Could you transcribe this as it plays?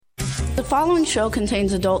The following show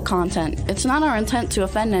contains adult content. It's not our intent to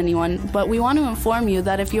offend anyone, but we want to inform you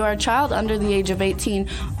that if you are a child under the age of 18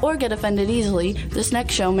 or get offended easily, this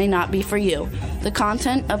next show may not be for you. The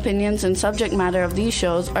content, opinions, and subject matter of these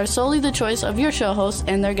shows are solely the choice of your show hosts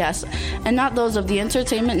and their guests, and not those of the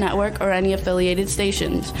Entertainment Network or any affiliated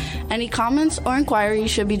stations. Any comments or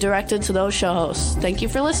inquiries should be directed to those show hosts. Thank you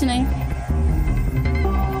for listening.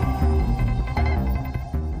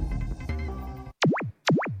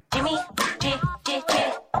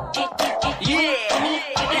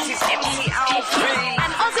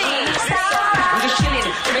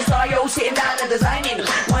 Sitting down and designing,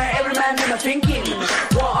 where every man them are thinking,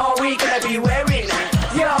 what are we gonna be wearing?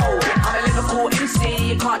 Yo, I'm a Liverpool MC,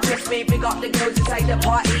 you can't test me. Big up the girls inside the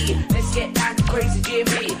party. Let's get down to crazy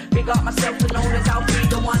Jimmy. Big up myself and known as Alfie,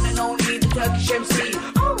 the one and only, the Turkish MC.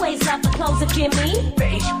 Always love the clothes of Jimmy.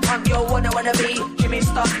 British, I'm your one I wanna be. Jimmy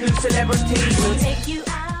Star's new celebrity. We'll take you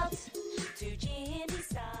out to Jimmy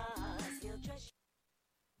Star's. He'll dress.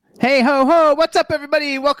 Hey, ho, ho. What's up,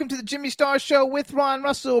 everybody? Welcome to the Jimmy Star Show with Ron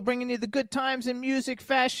Russell, bringing you the good times in music,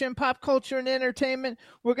 fashion, pop culture, and entertainment.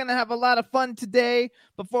 We're going to have a lot of fun today.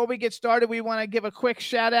 Before we get started, we want to give a quick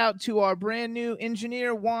shout out to our brand new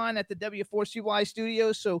engineer, Juan, at the W4CY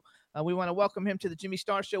studios. So we want to welcome him to the Jimmy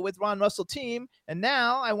Star Show with Ron Russell team. And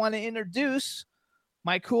now I want to introduce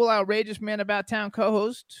my cool, outrageous man about town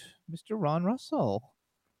co-host, Mr. Ron Russell.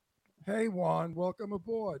 Hey, Juan, welcome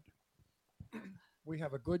aboard. We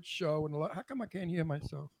have a good show, and how come I can't hear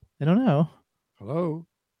myself? I don't know. Hello?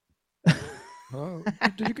 Hello?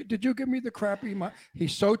 Did you give me the crappy mic?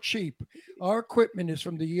 He's so cheap. Our equipment is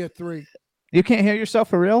from the year 3. You can't hear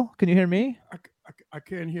yourself for real? Can you hear me? I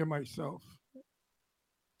can't hear myself.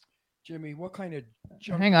 Jimmy, what kind of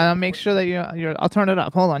junk? Hang on, I'll make sure that you're. I'll turn it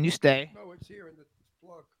up. Hold on, you stay. No, it's here in the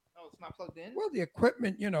plug. Oh, it's not plugged in? Well, the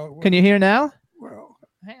equipment, Can you hear now? Well,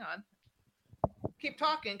 hang on. Keep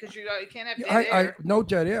talking because you can't have dead air. No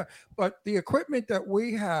dead air. But the equipment that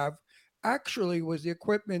we have actually was the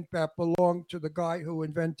equipment that belonged to the guy who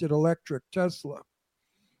invented electric, Tesla.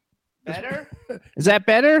 Better? Is that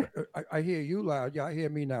better? I hear you loud. Yeah, I hear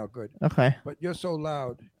me now. Good. Okay. But you're so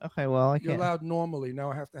loud. Okay, well, I can't. You're loud normally.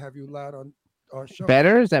 Now I have to have you loud on our show.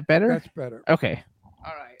 Better? Is that better? That's better. Okay.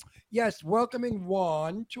 All right. Yes, welcoming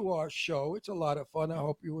Juan to our show. It's a lot of fun. I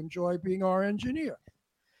hope you enjoy being our engineer.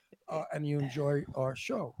 And you enjoy our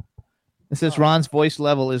show. It says Ron's voice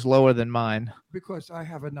level is lower than mine. Because I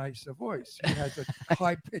have a nicer voice. He has a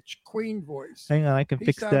high-pitched queen voice. Hang on, I can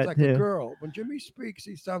fix that too. He sounds like a girl. When Jimmy speaks,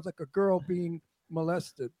 he sounds like a girl being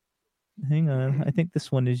molested. Hang on, I think this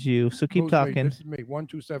one is you. So keep talking. This is me. 1,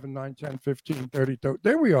 2, 7, 9, 10, 15, 30.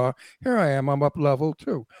 There we are. Here I am. I'm up level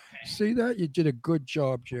 2. Okay. See that? You did a good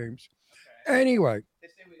job, James. Okay. Anyway. They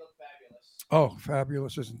say we look fabulous. Oh,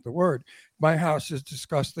 fabulous isn't the word. My house is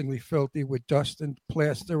disgustingly filthy with dust and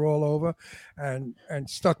plaster all over and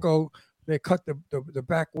stucco. They cut the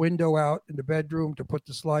back window out in the bedroom to put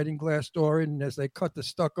the sliding glass door in. And as they cut the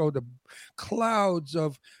stucco, the clouds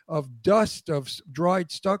of dust, of dried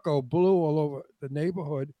stucco blew all over the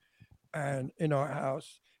neighborhood and in our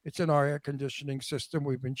house. It's in our air conditioning system.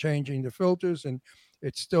 We've been changing the filters and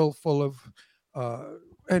it's still full of...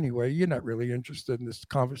 Anyway, you're not really interested in this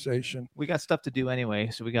conversation. We got stuff to do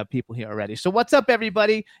anyway, so we got people here already. So what's up,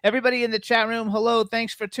 everybody? Everybody in the chat room, hello.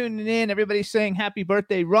 Thanks for tuning in. Everybody's saying happy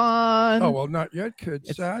birthday, Ron. Oh, well, not yet,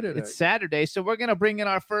 kids. Saturday. It's Saturday, so we're going to bring in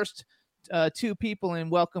our first 2 people and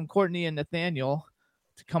welcome Courtney and Nathaniel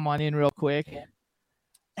to come on in real quick.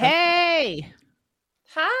 Hey!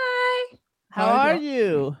 Hi! How are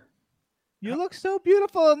you? You look so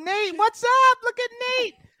beautiful. Nate, what's up? Look at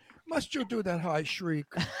Nate. Must you do that high shriek?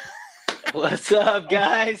 What's up,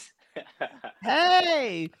 guys?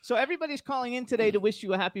 Hey! So everybody's calling in today to wish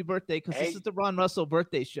you a happy birthday because this is the Ron Russell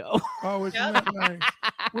birthday show. Oh, isn't that nice?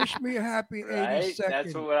 Wish me a happy 82nd.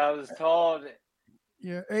 That's what I was told.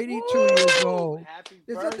 Yeah, 82 years old. Happy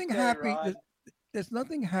There's birthday, nothing happy. Ron. There's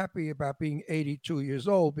nothing happy about being 82 years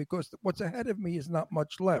old because what's ahead of me is not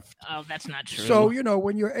much left. Oh, that's not true. So,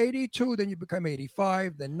 when you're 82, then you become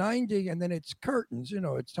 85, then 90, and then it's curtains.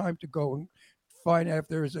 It's time to go and find out if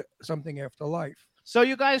there is something after life. So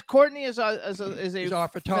you guys, Courtney is a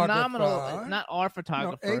phenomenal, not our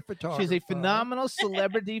photographer. No, a photographer. She's a phenomenal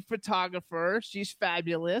celebrity photographer. She's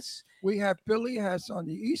fabulous. We have Billy Hess on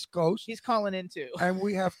the East Coast. He's calling in too. And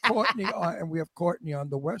we have Courtney on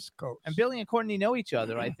the West Coast. And Billy and Courtney know each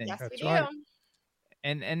other, I think. Yes, That's we right. do.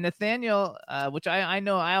 And Nathaniel, which I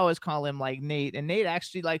know, I always call him like Nate. And Nate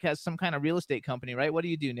actually has some kind of real estate company, right? What do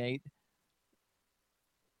you do, Nate?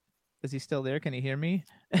 Is he still there? Can he hear me?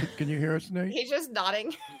 Can you hear us, Nate? He's just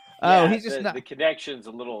nodding. Oh, Yeah, he's just not. The connection's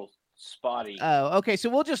a little spotty. Oh, okay. So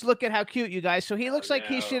we'll just look at how cute you guys. So he looks like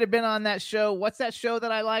he no. should have been on that show. What's that show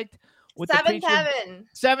that I liked? With the Seventh preacher? Heaven.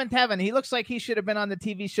 Seventh Heaven. He looks like he should have been on the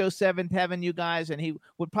TV show Seventh Heaven, you guys, and he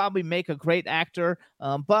would probably make a great actor.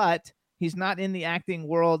 But he's not in the acting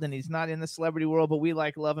world and he's not in the celebrity world. But we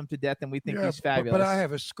love him to death and we think he's fabulous. But I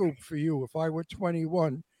have a scoop for you. If I were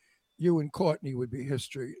 21, you and Courtney would be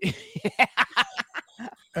history.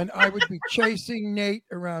 And I would be chasing Nate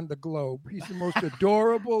around the globe. He's the most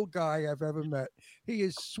adorable guy I've ever met. He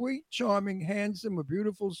is sweet, charming, handsome, a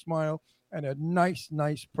beautiful smile, and a nice,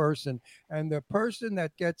 nice person. And the person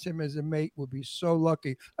that gets him as a mate would be so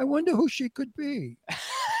lucky. I wonder who she could be.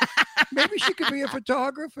 Maybe she could be a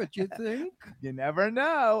photographer, do you think? You never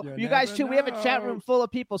know. You guys, too, we have a chat room full of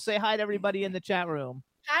people. Say hi to everybody in the chat room.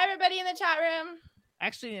 Hi, everybody in the chat room.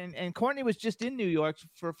 Actually, and Courtney was just in New York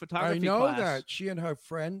for photography I know class. that. She and her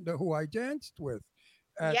friend who I danced with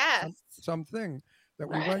at Yes. something that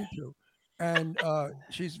we went to. And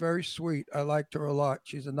she's very sweet. I liked her a lot.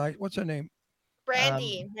 She's a nice, what's her name?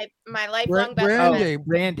 Brandy, my lifelong best friend. Brandy.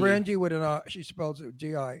 Brandy. Brandy with an she spells it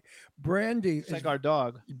D-I. Brandy It's is like our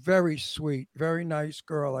dog. very sweet, very nice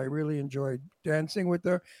girl. I really enjoyed dancing with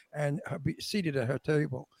her and seated at her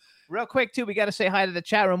table. Real quick, too, we got to say hi to the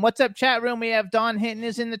chat room. What's up, chat room? We have Dawn Hinton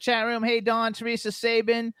is in the chat room. Hey, Dawn. Teresa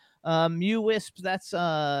Sabin. Wisp, that's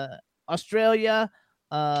Australia.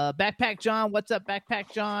 Backpack John. What's up,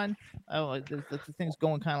 Backpack John? Oh, the thing's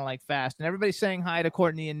going kind of like fast. And everybody's saying hi to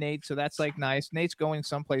Courtney and Nate, so that's like nice. Nate's going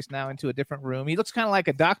someplace now into a different room. He looks kind of like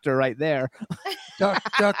a doctor right there.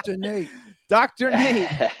 Dr. Nate. Dr. Nate.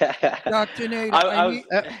 Dr. Nate.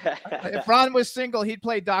 If Ron was single, he'd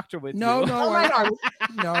play doctor with No, you.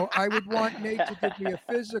 no, I would want Nate to give me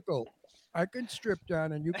a physical. I could strip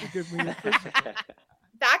down and you could give me a physical.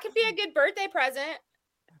 That could be a good birthday present.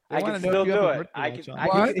 I can still do it.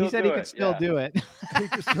 He said he could still do it. He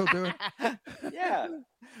could still do it. Yeah.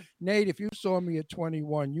 Nate, if you saw me at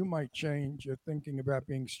 21, you might change your thinking about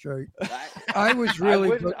being straight. I was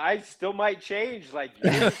really. I still might change. Like,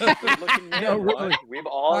 you're a good-looking man. No, really. We've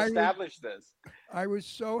all established this. I was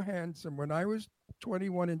so handsome when I was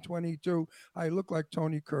 21 and 22. I looked like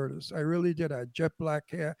Tony Curtis. I really did. I had jet black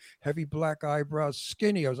hair, heavy black eyebrows,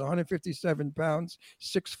 skinny. I was 157 pounds,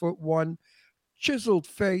 6'1". Chiseled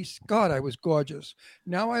face. God, I was gorgeous.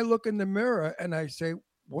 Now I look in the mirror and I say,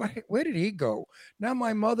 where did he go? Now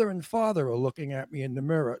my mother and father are looking at me in the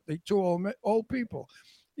mirror. They two old people.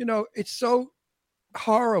 You know, it's so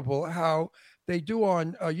horrible how they do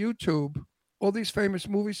on YouTube, all these famous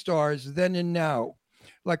movie stars then and now.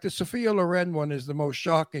 Like the Sophia Loren one is the most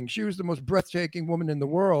shocking. She was the most breathtaking woman in the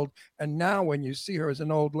world. And now when you see her as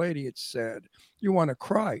an old lady, it's sad. You want to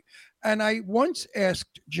cry. And I once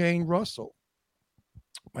asked Jane Russell,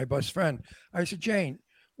 my best friend, I said, Jane,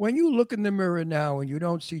 when you look in the mirror now and you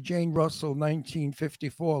don't see Jane Russell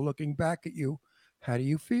 1954 looking back at you, how do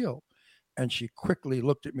you feel? And she quickly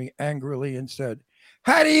looked at me angrily and said,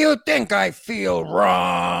 how do you think I feel,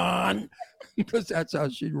 Ron? Because that's how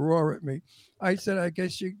she'd roar at me. I said, I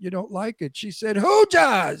guess you don't like it. She said, who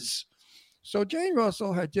does? So Jane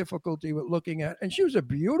Russell had difficulty with looking at, and she was a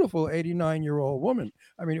beautiful 89-year-old woman.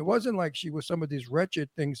 I mean, it wasn't like she was some of these wretched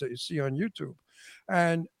things that you see on YouTube.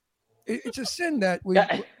 And it's a sin that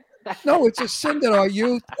it's a sin that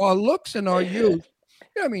our looks in our youth,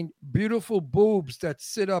 I mean, beautiful boobs that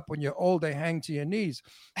sit up when you're old, they hang to your knees.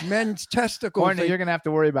 Men's testicles. Courtney, you're going to have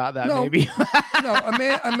to worry about that, no, maybe. No,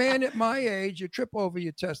 a man at my age, you trip over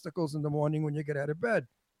your testicles in the morning when you get out of bed.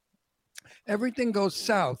 Everything goes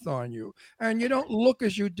south on you, and you don't look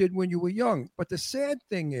as you did when you were young. But the sad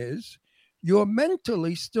thing is, you're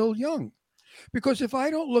mentally still young. Because if I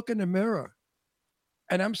don't look in the mirror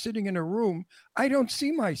and I'm sitting in a room, I don't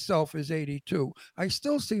see myself as 82. I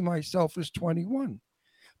still see myself as 21.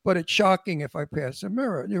 But it's shocking if I pass a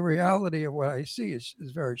mirror. The reality of what I see is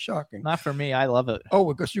very shocking. Not for me. I love it. Oh,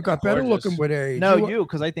 because you got better looking with age. No,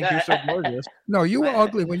 because I think you're so gorgeous. No, you were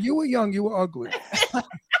ugly. When you were young, you were ugly.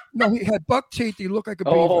 No, he had buck teeth. He looked like a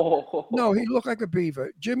beaver. Oh. No, he looked like a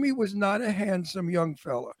beaver. Jimmy was not a handsome young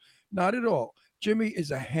fella. Not at all. Jimmy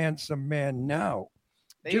is a handsome man now.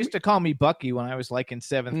 They used to call me Bucky when I was like in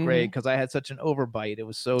 7th grade because I had such an overbite. It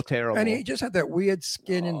was so terrible. And he just had that weird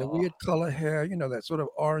skin and the weird color hair, you know, that sort of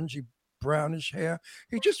orangey brownish hair.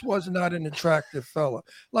 He just was not an attractive fella.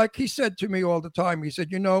 Like he said to me all the time, he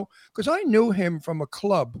said, you know, because I knew him from a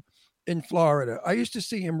club in Florida. I used to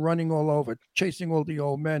see him running all over, chasing all the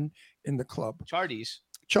old men in the club. Charties.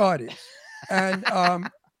 And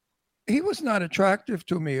he was not attractive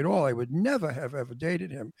to me at all. I would never have ever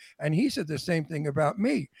dated him. And he said the same thing about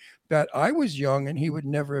me, that I was young and he would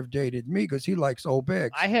never have dated me because he likes old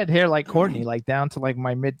bags. I had hair like Courtney, like down to like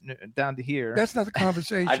my down to here. That's not the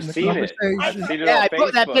conversation. I've The seen it. conversation- I've seen it Yeah, on I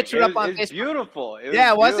put that Facebook. picture up on It's Facebook. beautiful. It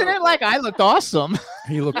Yeah, was wasn't it like I looked awesome?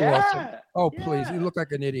 He looked Yeah. awesome. Oh, please. You look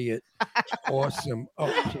like an idiot. Awesome. Oh,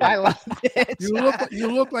 please. I loved it. You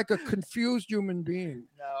look like a confused human being.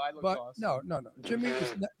 No, I looked But awesome. no.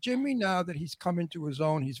 Jimmy, now that he's come into his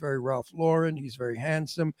own, he's very Ralph Lauren. He's very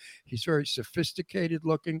handsome. He's very sophisticated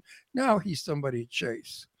looking. Now he's somebody to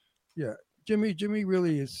chase. Yeah. Jimmy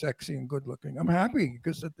really is sexy and good looking. I'm happy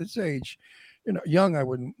because at this age, young, I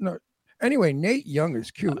wouldn't. No. Anyway, Nate Young is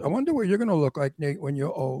cute. I wonder what you're going to look like, Nate, when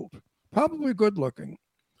you're old. Probably good looking.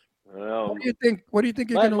 Well, What do you think? What do you think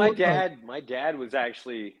you're going to my look like? dad,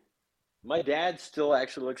 my dad still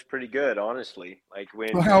actually looks pretty good, honestly. Like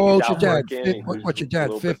when Well, how he's old's out your dad? working, What's your he's dad,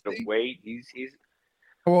 a little bit 50? of weight. He's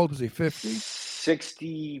How old is he? 50?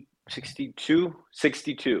 60, 62.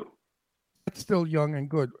 That's still young and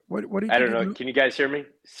good. What do you think? I don't you're know. gonna- Can you guys hear me?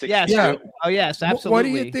 62? Yes. Yeah. Oh yes, What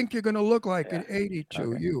absolutely. do you think you're going to look like at Yeah. 82?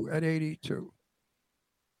 Okay. You at 82?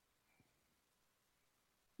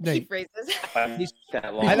 He Nate. phrases.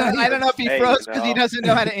 That long. I don't know if he Hey, froze because he no. doesn't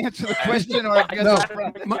know how to answer the question or because No, it's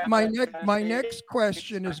froze. my next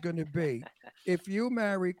question is going to be: if you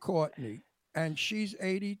marry Courtney and she's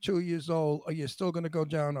 82 years old, are you still going to go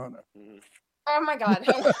down on her? Oh my God.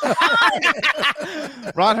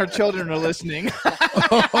 Ron, her children are listening.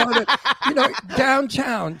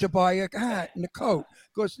 Downtown to buy a hat and a coat,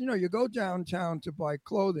 because you go downtown to buy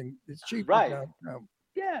clothing. It's cheaper Right. downtown,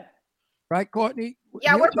 Yeah. right, Courtney?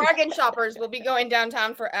 Yeah, He'll we're take- bargain shoppers. We'll be going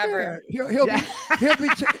downtown forever. Yeah, he'll Yeah. be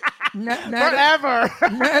Nat,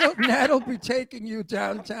 Forever. Nat'll be taking you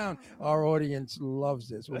downtown. Our audience loves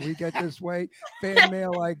this. When we get this way, fan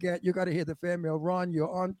mail I get, you got to hear the fan mail. Ron,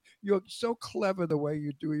 you're so clever the way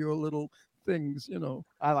you do your little things,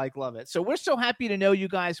 I love it. So we're so happy to know you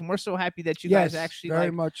guys, and we're so happy that you guys actually very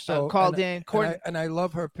like much so called and, in. Courtney, and I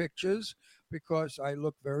love her pictures because I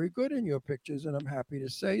look very good in your pictures, and I'm happy to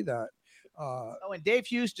say that. oh, and Dave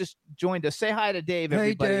Hughes just joined us. Say hi to Dave, Hey,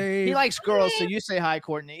 everybody. He Dave. likes girls, so you say hi,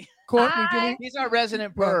 Courtney. Courtney, He's our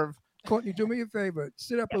resident Well, perv. Courtney, do me a favor.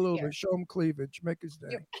 Sit up a little bit. Show him cleavage. Make his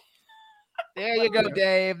day. There you go,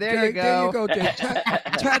 Dave. There you There you go. go, Dave.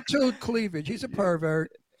 Tattooed cleavage. He's a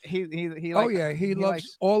pervert. He Oh likes, yeah, he loves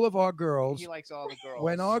likes- all of our girls. he likes all the girls.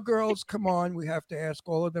 When our girls come on, we have to ask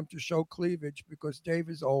all of them to show cleavage because Dave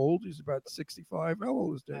is old. He's about 65. How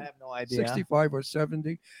old is I Dave? have no idea. 65 or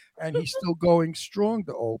 70, and he's still going strong.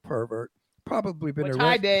 The old pervert. Probably been Which, hi,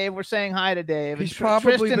 arrested. Dave. We're saying hi to Dave. And He's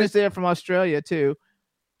probably Tristan been- is there from Australia too.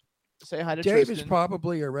 Say hi to Dave Tristan. is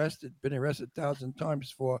probably been arrested 1,000 times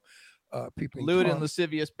for peeping lewd and Tom.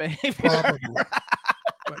 lascivious behavior. Probably.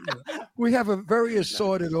 But, we have a very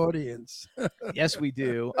assorted audience. Yes, we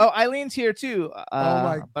do. Oh, Eileen's here too.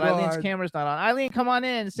 my But Eileen's God. camera's not on. Eileen, come on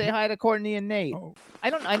in. Say hi to Courtney and Nate. Oh.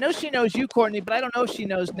 I know she knows you, Courtney, but I don't know if she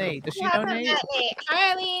knows Nate. Does she know Nate?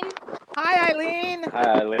 Hi, Eileen. Hi, Eileen. Hi,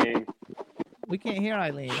 Eileen. We can't hear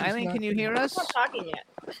Eileen. Eileen, not- can you hear us? I'm not talking yet.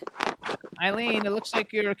 Eileen, it looks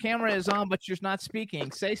like your camera is on, but you're not speaking.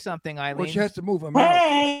 Say something, Eileen. Well, she has to move her mouth.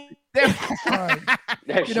 There- Right.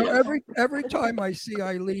 There You she know, is. every time I see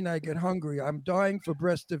Eileen, I get hungry. I'm dying for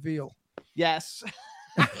breast de veal. yes.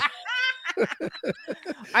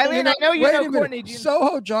 Eileen, I know you wait know a minute. Courtney. Do you...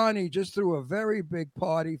 Soho Johnny just threw a very big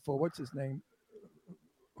party for what's his name?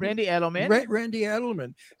 Randy Edelman. Randy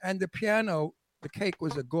Edelman. And the piano, the cake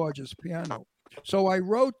was a gorgeous piano. So I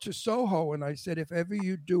wrote to Soho and I said, if ever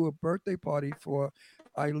you do a birthday party for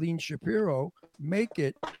Eileen Shapiro, make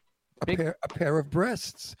it a pair of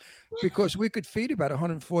breasts, because we could feed about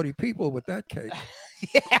 140 people with that cake.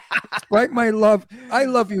 Yeah. Right, my love. I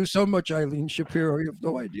love you so much, Eileen Shapiro. You have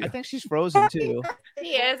no I idea. think she's frozen too.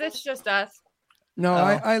 He is. It's just us. No, Oh.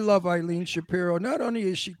 I love Eileen Shapiro. Not only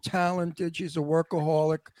is she talented, she's a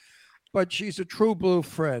workaholic, but she's a true blue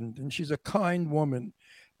friend, and she's a kind woman,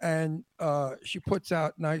 and she puts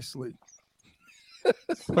out nicely.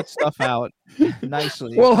 Put stuff out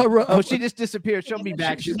nicely. Well, her, oh, she just disappeared. She'll be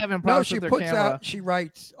back. She's having no, problems she with her puts camera. out. She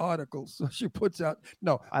writes articles. So she puts out.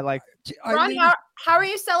 No, I like Ron, Eileen, how are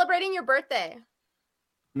you celebrating your birthday?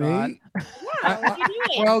 me. God. Yeah, what are you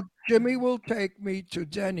doing? Well, Jimmy will take me to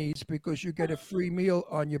Denny's because you get a free meal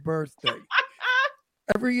on your birthday.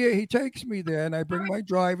 Every year he takes me there, and I bring my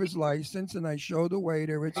driver's license, and I show the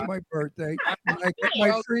waiter it's my birthday, and I get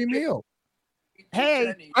my free meal.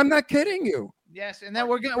 Hey, I'm not kidding you. yes, and then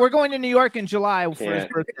we're going to New York in July for his Yeah.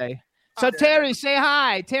 birthday. So Terry, say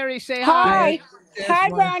hi. Terry, say hi. There's Hi,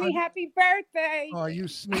 my Ronnie. honey. Happy birthday. Oh, you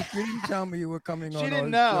sneak! You didn't tell me you were coming on. She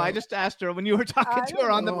didn't our know. I show. just asked her when you were talking I to her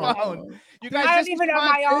don't on the know. phone. You I guys, don't this even is know. Am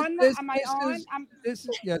Ron- I on? this- Am I this on? is- This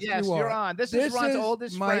is yes, Yes, you you're are. on. This is Ron's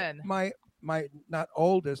oldest my, friend. My not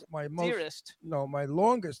oldest, my most Dearest. no, my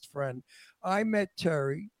longest friend. I met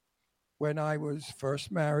Terry when I was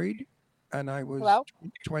first married, and I was Hello?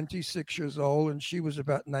 26 years old, and she was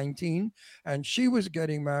about 19, and she was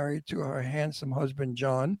getting married to her handsome husband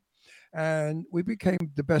John, and we became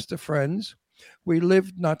the best of friends. We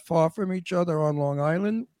lived not far from each other on Long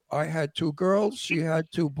Island. I had 2 girls, she had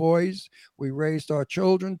 2 boys. We raised our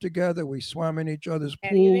children together. We swam in each other's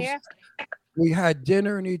Are you pools. there? We had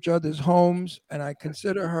dinner in each other's homes, and I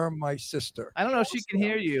consider her my sister. I don't know if she can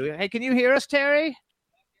hear you. Hey, can you hear us, Terry?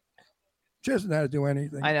 She doesn't know how to do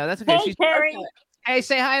anything. I know that's okay. Hey, She's Terry. Hey,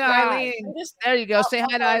 say hi to Hi. Eileen. There you go. Say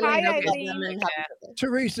hi to Eileen. Hi, Okay. Eileen.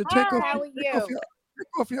 Teresa, Hi, take off, how are take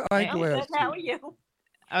off you? your eyeglasses. How are you?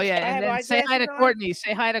 Oh yeah, I and have then say hi to eyeglasses on. Courtney.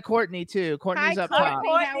 Say hi to Courtney too. Courtney's Hi, up top.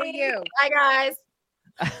 Courtney. How are you? Hi, guys.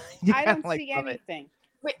 You I kinda don't like see love it. anything.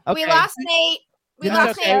 We Okay. lost Nate. We You know,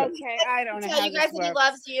 lost okay. Nate. Okay, I don't know Tell how you guys this that he works.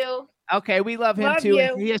 loves you. Okay, we love him Love too.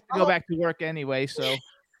 And you. he has to go Oh. back to work anyway, so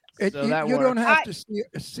It- so you that you works. don't have I-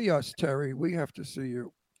 to see us, Terry. We have to see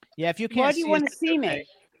you. Yeah, if you can't Why do you see want us, to see it's me? okay.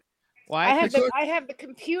 Why? I have 'Cause- the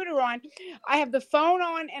computer on. I have the phone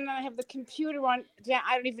on, and I have the computer on. Yeah,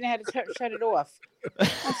 I don't even know how to shut it off. I'm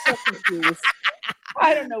so confused.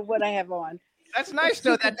 I don't know what I have on. That's nice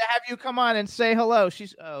though that to have you come on and say hello.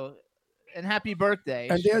 She's and happy birthday.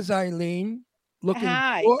 And there's Eileen, looking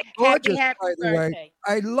Hi. gorgeous, happy by the way. birthday.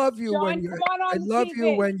 I love you when John, you. come on I the love you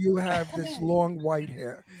TV. when you have this long white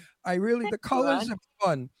hair. I really, the colors are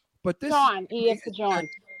fun, but this John, he is for John.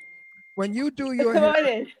 when you do your Come hair, on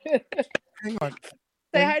in. hang on.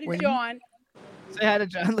 Say hi to when you- John. Say hi to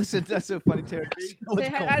John. Listen, that's so funny, Terry. Say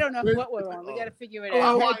hi. I don't know what we're on. We got to figure it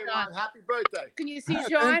Oh, out. Hey, John. Happy birthday. Can you see Thank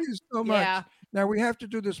John? you so much. Yeah. Now we have to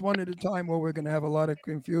do this one at a time, or we're going to have a lot of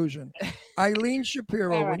confusion. Eileen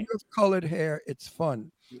Shapiro, All when right. you have colored hair, it's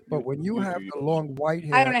fun, but when you have the long white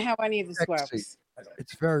hair, I don't know how any of this Sexy. works.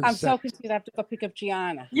 it's very. I'm so sexy. confused. I have to go pick up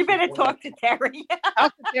Gianna. You better talk to Terry.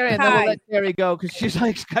 Talk to Terry and then we'll Hi. let Terry go because she's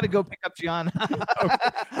like she's got to go pick up Gianna.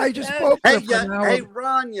 I just spoke to Hey, her for an hour. hey,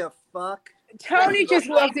 Ron, you fuck. Tony just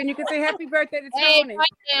walked in. You can say happy birthday to Hey, Tony.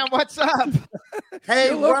 man, what's up? Hey,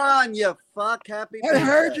 You look- Ron, you fuck. Happy I birthday.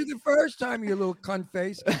 heard you the first time, you little cunt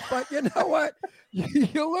face. But you know what?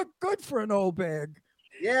 You look good for an old bag.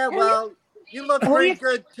 Yeah, well, you look Who pretty you-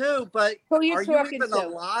 good too, but Who you are you talking even to?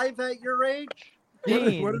 alive at your age?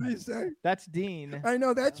 Dean. What did he say? That's Dean. I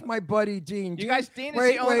know that's my buddy Dean. You guys, Dean is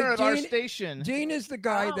Wait, the owner wait, of our Dean- station. Dean is the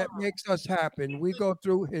guy that makes us happen. We go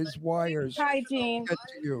through his wires to Hi, Jean. get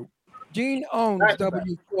to you. Dean owns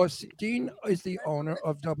W4C. Dean is the owner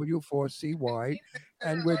of W4CY,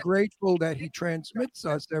 and we're grateful that he transmits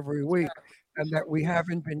us every week and that we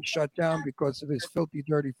haven't been shut down because of his filthy,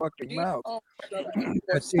 dirty fucking mouth. But Dean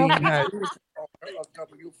has owner of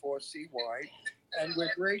W4CY, and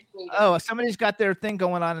we're grateful. that- Oh, somebody's got their thing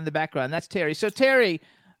going on in the background. That's Terry. So Terry,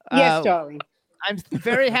 Yes, darling. I'm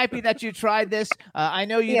very happy that you tried this. I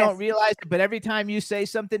know you Yes. don't realize it, but every time you say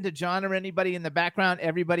something to John or anybody in the background,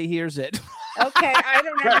 everybody hears it. Okay, I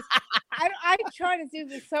don't know. I try to do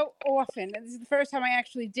this so often, and this is the first time I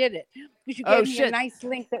actually did it. Because you gave Oh, me a shit. nice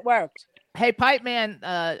link that worked. Hey, Pipe Man,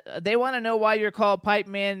 they want to know why you're called Pipe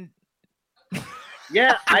Man.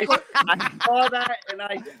 Yeah, I saw that, and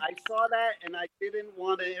I saw that, and I didn't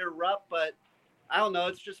want to interrupt, but I don't know.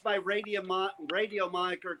 It's just my radio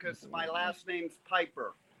moniker because my last name's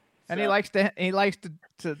Piper. And So- he likes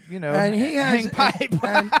to you know, And he hang has pipe.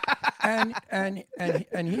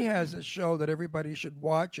 and he has a show that everybody should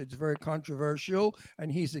watch. It's very controversial,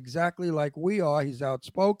 and he's exactly like we are. He's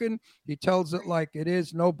outspoken. He tells it like it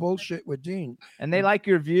is. No bullshit with Dean. And they like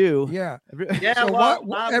your view. Yeah. Yeah, So well,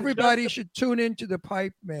 what, I'm everybody just- should tune into the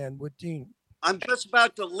Pipe Man with Dean. I'm just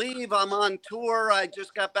about to leave. I'm on tour. I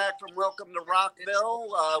just got back from Welcome to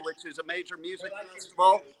Rockville, which is a major music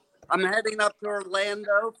festival. I'm heading up to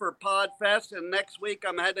Orlando for Podfest, and next week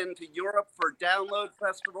I'm heading to Europe for Download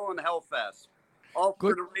Festival and Hellfest, all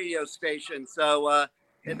for Good. the radio station. So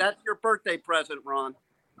and that's your birthday present, Ron.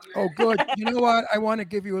 Oh, good. You know what? I want to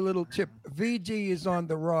give you a little tip. VD is on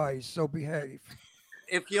the rise, so behave.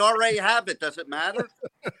 If you already have it, does it matter?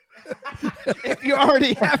 If you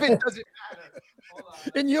already have it, does it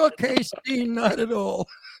matter? In your case, Dean, not at all.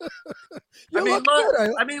 You I mean, look look.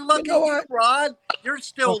 good. I mean, look you know at you, what? Rod. You're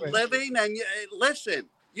still Okay. living, and listen.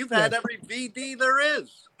 You've had every VD there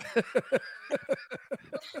is.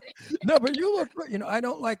 No, but you look good. You know, I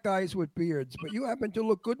don't like guys with beards, but you happen to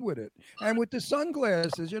look good with it. And with the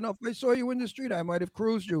sunglasses, you know, if I saw you in the street, I might have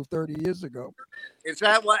cruised you 30 years ago. Is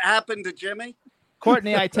that what happened to Jimmy?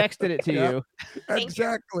 Courtney, I texted it to you.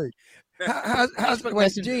 Exactly. How's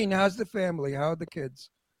wait, Gene, how's the family? How are the kids?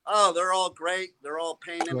 Oh, they're all great. They're all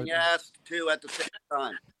pain in Good. the ass too at the same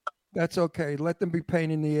time. That's okay. Let them be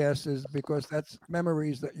pain in the asses because that's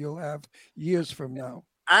memories that you'll have years from now.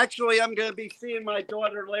 Actually, I'm going to be seeing my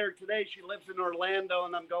daughter later today. She lives in Orlando,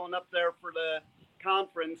 and I'm going up there for the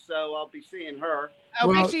conference, so I'll be seeing her. Oh,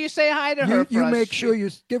 Well, make sure you say hi to her. You for us. make sure you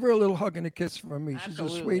give her a little hug and a kiss from me. She's a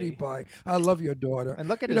Absolutely. sweetie pie. I love your daughter. And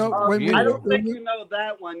look at You his know, when we- I don't when think we- you know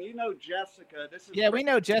that one. You know Jessica. This is Yeah, we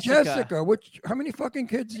know Jessica. Jessica, how many fucking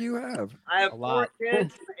kids do you have? I have A 4 lot.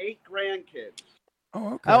 kids and 8 grandkids.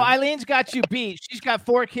 Oh, okay. Oh, Eileen's got you beat. She's got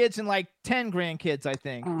 4 kids and like 10 grandkids, I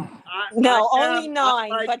think. No, I only have- 9.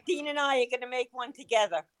 like- But Dean and I are going to make one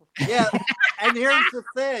together. Yeah, and here's the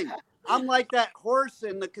thing. I'm like that horse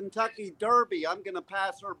in the Kentucky Derby. I'm going to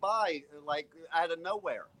pass her by like out of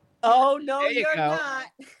nowhere. Oh, no, There you you're go. not.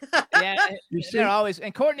 Yeah, You see? they're always.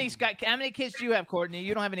 And Courtney's got. How many kids do you have, Courtney?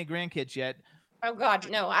 You don't have any grandkids yet. Oh God,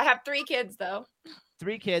 no. I have 3 kids though.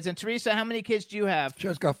 3 kids. And Teresa, how many kids do you have? She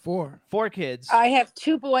just got 4. 4 kids. I have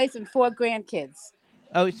 2 boys and 4 grandkids.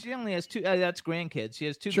 Oh, she only has 2. That's grandkids. She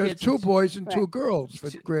has 2 She has kids. 2 boys and 2 Right. girls for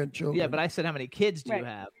grandchildren. Yeah, but I said how many kids do you Right.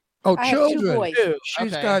 have? oh, I have 2 children. boys. 2.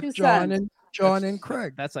 She's Okay. got 2 John sons. and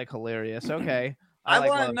Craig. That's like hilarious. Okay. I like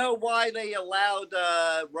want to love- know why they allowed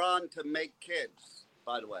Ron to make kids,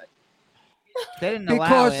 by the way. They didn't allow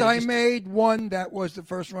Because it. I Just- made one that was the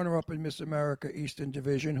first runner-up in Miss America Eastern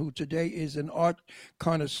Division, who today is an art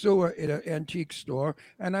connoisseur at an antique store,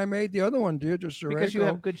 and I made the other one, Deirdre because you Sorego,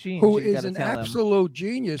 have good genes. who you is gotta an tell them. absolute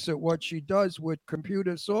genius at what she does with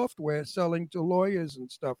computer software, selling to lawyers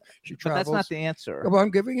and stuff. She But travels. that's not the answer. Well,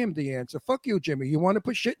 I'm giving him the answer. Fuck you, Jimmy. You want to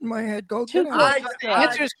put shit in my head? Go Two get out. boys. The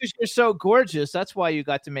answer is because you're so gorgeous. That's why you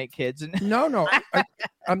got to make kids. And No.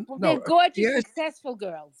 I'm Well, no. they're gorgeous, yes. successful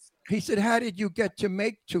girls. He said, "How did you get to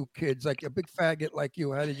make 2 kids? Like a big faggot like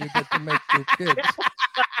you? How did you get to make 2 kids?"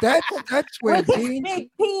 That's where With his Dean. big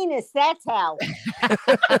penis, that's how.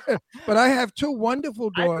 But I have 2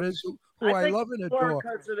 wonderful daughters who I think love and it's more adore.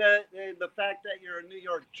 because of the fact that you're a New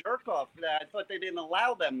York jerk off. That I thought they didn't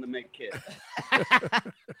allow them to make kids.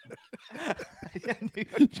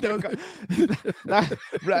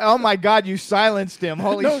 Oh my God, you silenced him.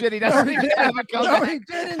 Holy No, shit, he no, doesn't he even didn't. have a No, comeback. he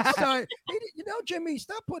didn't sign. You know, Jimmy,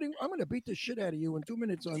 stop putting. I'm going to beat the shit out of you in 2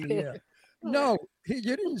 minutes on the air. No, you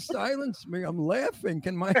didn't silence me. I'm laughing.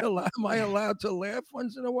 Am I allowed to laugh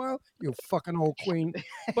once in a while? You fucking old queen.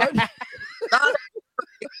 But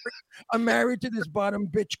I'm married to this bottom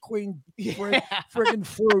bitch queen friggin'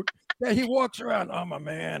 fruit. That he walks around. I'm a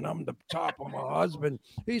man. I'm the top. I'm a husband.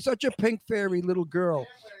 He's such a pink fairy little girl.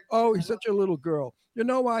 Oh, he's such a little girl. You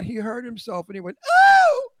know what? He hurt himself and he went,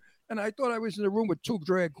 oh! And I thought I was in a room with 2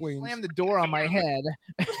 drag queens. Slammed the door on my head.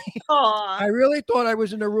 I really thought I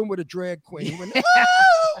was in a room with a drag queen. He went,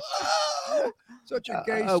 oh! Such a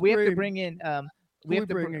gay We have to scream. bring in. We Who have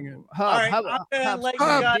to we bring bringing in? Hub. All right, Hub, I'm gonna Hub, let you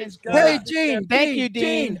Hub, guys go. Hey, Dean. Thank you,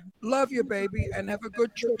 Dean. Love you, baby, and have a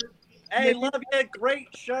good trip. Hey, love you. Great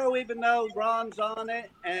show, even though Ron's on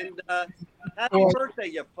it. And happy Oh. birthday,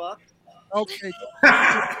 you fuck. Okay.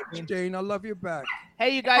 Dean, I love you back. Hey,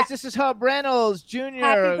 you guys, this is Hub Reynolds Jr.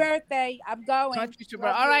 Happy birthday. I'm going. Country Super.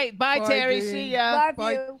 Love All you. right, bye, Bye, Terry. Dean. See ya. Love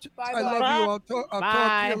Bye. you. Bye. I love you. I'll talk to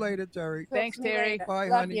Bye. you later, Terry. Thanks, Talk to you Terry. later. Bye,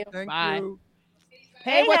 Love honey. you. Thank Bye. you.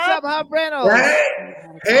 Hey, what's up, Hub Reynolds?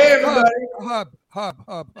 Hey, everybody.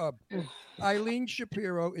 Hub. Eileen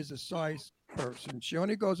Shapiro is a size person. She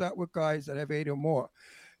only goes out with guys that have 8 or more.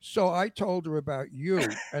 So I told her about you,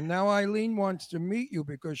 and now Eileen wants to meet you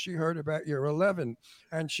because she heard about your 11,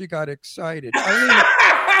 and she got excited.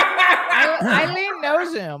 Eileen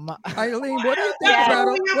knows him. Eileen, what do you think about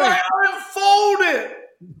Unfolded.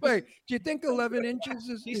 Wait, do you think 11 inches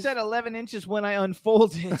is? He said 11 inches when I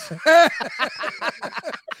unfolded. Hey,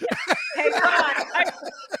 Ron, I've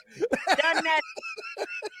done that.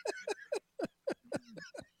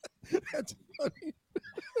 That's funny.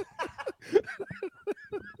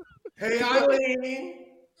 Hey, Eileen.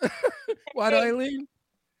 What, Eileen?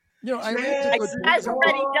 You know, Eileen's a good I've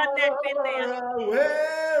already done that bit there.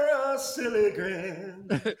 Wear a silly grin.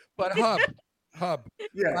 But Hub,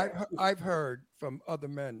 Yeah. I've heard from other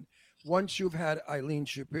men, once you've had Eileen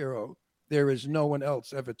Shapiro, there is no one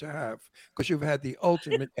else ever to have because you've had the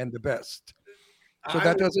ultimate and the best. So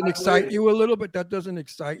that doesn't excite you a little bit? That doesn't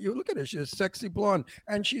excite you? Look at her. She's a sexy blonde,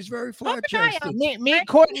 and she's very flat-chested. Meet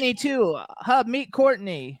Courtney too. Hub, meet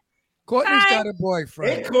Courtney. Courtney's got a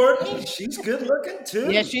boyfriend. Hey, Courtney, she's good looking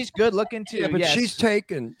too. Yeah, she's good looking too. Yeah, but yes. she's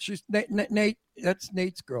taken. She's Nate. That's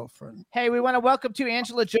Nate's girlfriend. Hey, we want to welcome to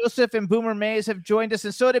Angela Joseph and Boomer Mays have joined us,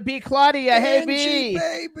 and so did B. Claudia. Hey, Angie, B.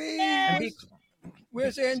 baby. And B.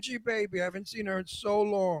 Where's Angie, baby? I haven't seen her in so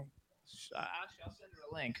long. I'll send her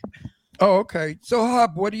a link. Oh, okay. So,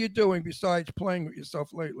 Hub, what are you doing besides playing with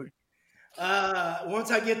yourself lately? Once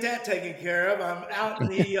I get that taken care of, I'm out in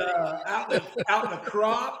the out in the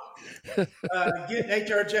crop, getting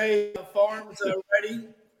HRJ farms ready,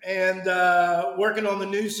 and working on the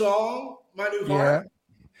new song, My New Heart.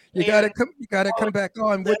 You gotta come back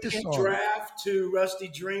on with the Second song. draft to Rusty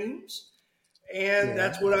Dreams, and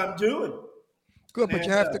that's what I'm doing. Good, but And,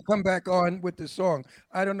 you have to come back on with the song.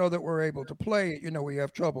 I don't know that we're able to play it. You know, we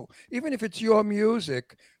have trouble. Even if it's your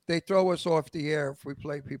music, they throw us off the air if we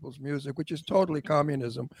play people's music, which is totally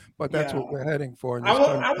communism. But that's what we're heading for. In this I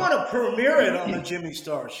country. want to premiere it on the Jimmy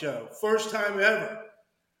Star Show, first time ever.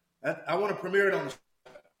 I want to premiere it on the.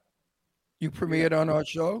 You premiered on our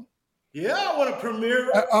show. Yeah, I want to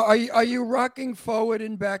premiere. Are you rocking forward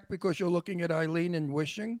and back because you're looking at Eileen and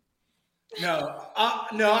wishing? No,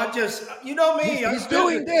 I just, you know me. He's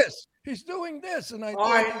doing this. He's doing this, and I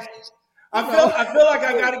feel like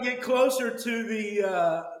I got to get closer to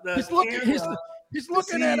the He's looking. camera He's to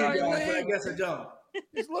looking see at you guys, Eileen. but I guess I don't.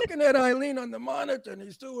 He's looking at Eileen on the monitor, and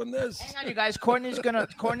he's doing this. Hang on, you guys. Courtney's gonna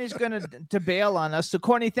to bail on us. So,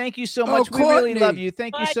 Courtney, thank you so much. We Courtney. really love you.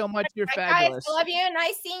 Thank you so much. You're fabulous. Guys, love you.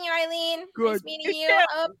 Nice seeing you, Eileen. Good. Nice meeting you.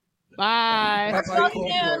 Bye. Bye-bye, Talk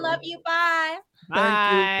Courtney. soon. Love you. Bye.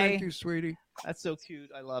 Thank you, sweetie. That's so cute.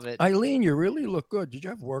 I love it. Eileen, you really look good. Did you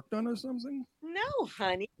have work done or something? No,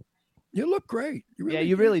 honey. You look great. You Yeah,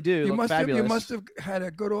 you really do. You Look must fabulous. have. You must have had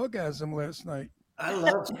a good orgasm last night. I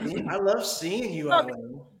love seeing you,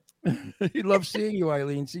 Eileen. He loves seeing you,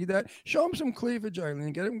 Eileen. See that? Show him some cleavage,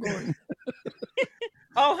 Eileen. Get him going.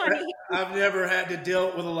 Oh, honey. I've never had to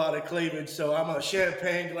deal with a lot of cleavage, so I'm a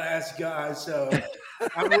champagne glass guy. So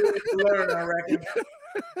I'm willing to learn, I reckon.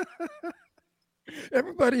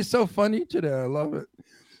 Everybody's so funny today. I love it.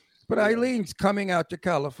 But Eileen's coming out to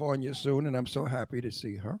California soon, and I'm so happy to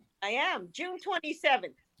see her. I am. June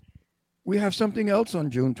 27th. We have something else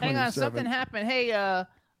on June 27th. Hang on, something happened. Hey,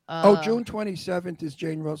 June 27th is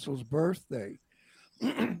Jane Russell's birthday.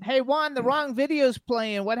 Hey, Juan, the wrong video's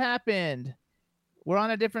playing. What happened? We're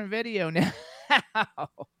on a different video now.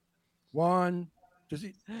 Juan, does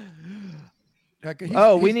he?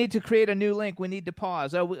 We need to create a new link. We need to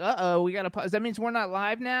pause. We got to pause. That means we're not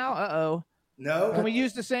live now. No. Can we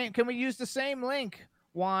use the same? Can we use the same link,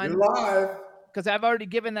 Juan? You're live. Because I've already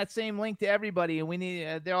given that same link to everybody, and we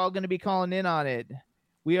need. They're all going to be calling in on it.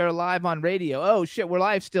 We are live on radio. Oh shit, we're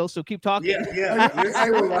live still. So keep talking. Yeah.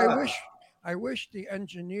 I wish the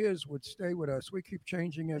engineers would stay with us. We keep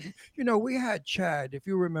changing it. You know, we had Chad, if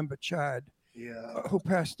you remember Chad, who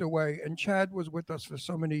passed away. And Chad was with us for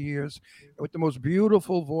so many years with the most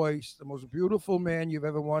beautiful voice, the most beautiful man you've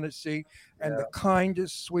ever wanted to see. And the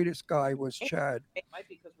kindest, sweetest guy was Chad.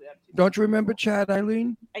 Don't you remember Chad,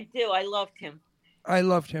 Eileen? I do. I loved him. I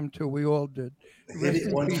loved him too. We all did. Rest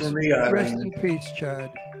in One peace, for me, Eileen. rest in peace,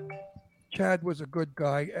 Chad. Chad was a good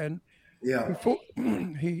guy, and before,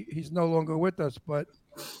 he's no longer with us, but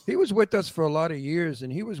he was with us for a lot of years,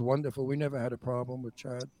 and he was wonderful. We never had a problem with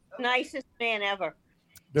Chad. Nicest man ever.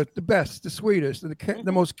 The best, the sweetest, and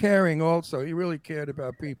the most caring. Also, he really cared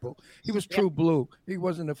about people. He was true blue. He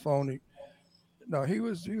wasn't a phony. No, he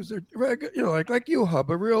was a regular, you know, like you,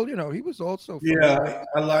 Hub, a real, you know. He was also. Yeah,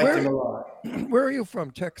 I liked him a lot. Where are you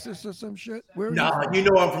from? Texas or some shit? Where? Are Nah, you you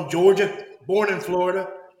know I'm from Georgia, born in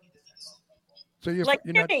Florida. So you're Like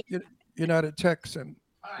not you're not a Texan.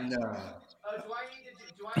 No.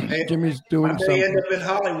 Jimmy's doing I may something. end up in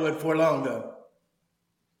Hollywood for long though.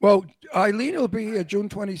 Well, Eileen will be here June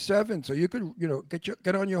 27th, so you could, you know,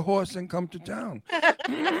 get on your horse and come to town.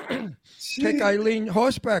 Take Eileen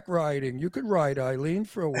horseback riding. You could ride Eileen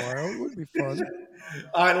for a while. It would be fun.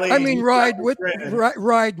 Eileen, I mean, he's ride got me with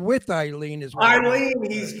grinning. Eileen is what I mean.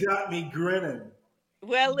 Eileen, he's got me grinning.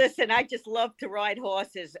 Well, listen, I just love to ride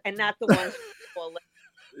horses and not the ones.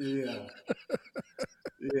 Yeah.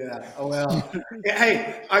 Yeah. Well,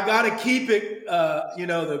 hey, I got to keep it,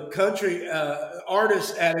 the country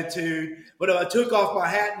artist attitude. But if I took off my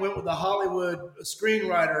hat and went with the Hollywood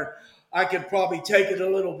screenwriter, I could probably take it a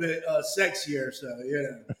little bit sexier. So,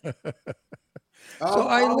 yeah. So,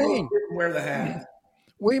 Eileen, wear the hat.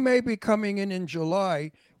 we may be coming in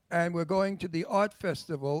July, and we're going to the art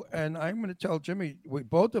festival. And I'm going to tell Jimmy,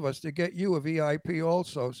 both of us, to get you a VIP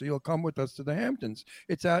also, so you'll come with us to the Hamptons.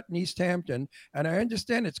 It's out in East Hampton, and I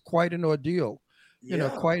understand it's quite an ordeal. You know,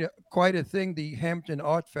 quite a thing. The Hampton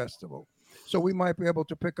Art Festival. So we might be able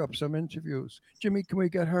to pick up some interviews. Jimmy, can we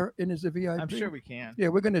get her in as a VIP? I'm sure we can. Yeah,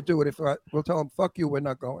 we're going to do it. If we'll tell them, "Fuck you, we're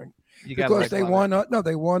not going," You gotta because like they Lana. want us. No,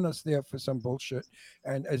 they want us there for some bullshit,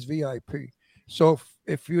 and as VIP. So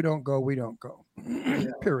if you don't go, we don't go.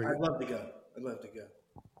 Period. I'd love to go. I'd love to go.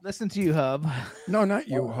 Listen to you, Hub. No, not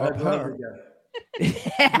you, Hub. I'd love Her. to go.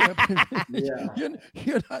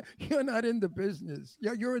 You're not in the business.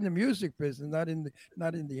 Yeah, you're in the music business, not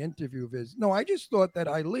in the interview business. No, I just thought that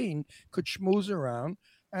Eileen could schmooze around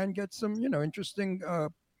and get some, interesting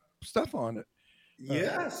stuff on it.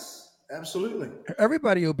 Yes, absolutely.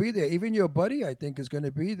 Everybody will be there. Even your buddy, I think, is going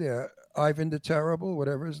to be there. Ivan the Terrible,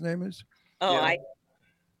 whatever his name is. Oh,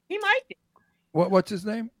 he might be. What's his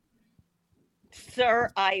name? Sir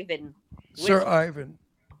Ivan. Sir Ivan.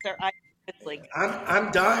 Sir Ivan Whitley.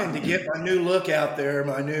 I'm dying to get my new look out there.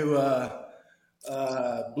 My new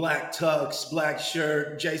black tux, black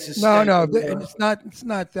shirt, Jason. No, Statham. it's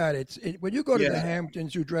not that. When you go to the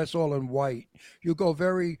Hamptons, you dress all in white. You go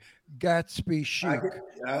very Gatsby chic.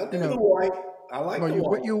 I'll do the white. I like the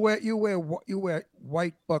white. You wear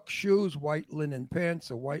white buck shoes, white linen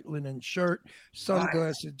pants, a white linen shirt,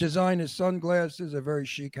 sunglasses, designer sunglasses, a very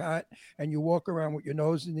chic hat, and you walk around with your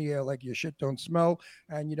nose in the air like your shit don't smell,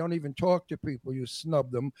 and you don't even talk to people. You snub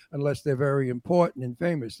them unless they're very important and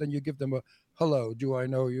famous. Then you give them a hello, do I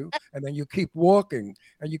know you? And then you keep walking,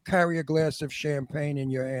 and you carry a glass of champagne in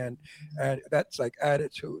your hand, and that's like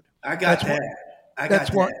attitude.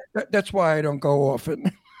 That's why I don't go often.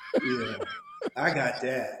 Yeah. I got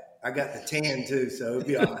that. I got the tan too, so it'll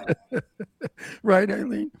be all right. Right,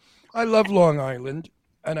 Eileen? I love Long Island,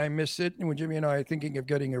 and I miss it. And when Jimmy and I are thinking of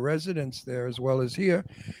getting a residence there as well as here,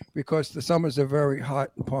 because the summers are very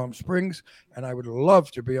hot in Palm Springs, and I would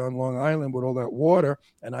love to be on Long Island with all that water.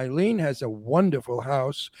 And Eileen has a wonderful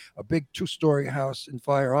house, a big 2-story house in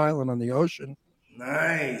Fire Island on the ocean.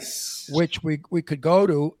 Nice. Which we could go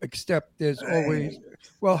to, except there's always,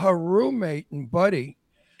 her roommate and buddy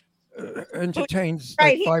entertains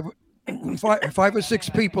like five or six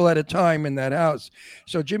people at a time in that house.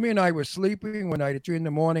 So Jimmy and I were sleeping one night at 3 a.m,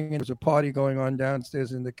 and there was a party going on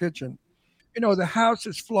downstairs in the kitchen. The house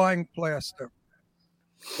is flying plaster.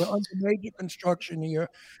 We're under major construction here,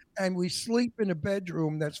 and we sleep in a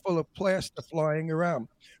bedroom that's full of plaster flying around.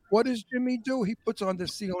 What does Jimmy do? He puts on the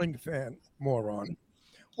ceiling fan, moron.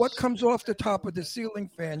 What comes off the top of the ceiling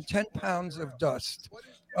fan? 10 pounds of dust,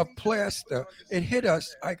 of plaster. It hit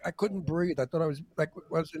us. I couldn't breathe. I thought I was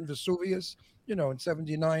in Vesuvius, in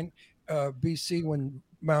 79 BC when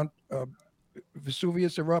Mount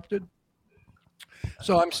Vesuvius erupted.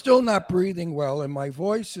 So I'm still not breathing well, and my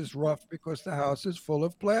voice is rough because the house is full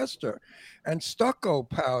of plaster and stucco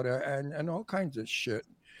powder and all kinds of shit.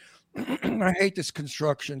 I hate this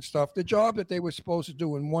construction stuff. The job that they were supposed to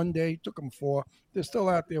do in one day took them 4. They're still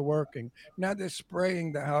out there working. Now they're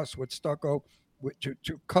spraying the house with stucco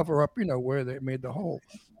to cover up, where they made the hole.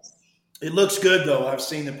 It looks good, though. I've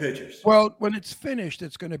seen the pictures. Well, when it's finished,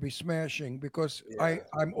 it's going to be smashing because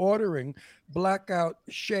I'm ordering blackout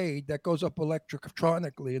shade that goes up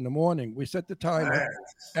electronically in the morning. We set the timer,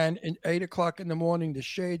 and at 8 o'clock in the morning, the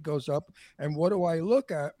shade goes up. And what do I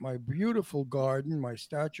look at? My beautiful garden, my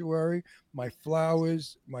statuary, my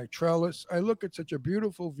flowers, my trellis. I look at such a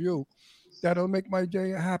beautiful view that'll make my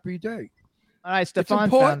day a happy day. All right,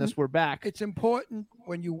 Stefan found us. We're back. It's important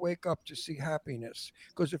when you wake up to see happiness,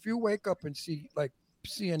 because if you wake up and see like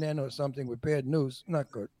CNN or something with bad news,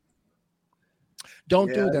 not good.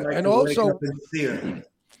 Don't do that. And also,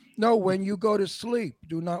 no, when you go to sleep,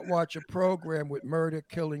 do not watch a program with murder,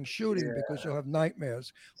 killing, shooting, because you'll have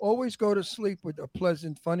nightmares. Always go to sleep with a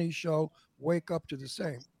pleasant, funny show. Wake up to the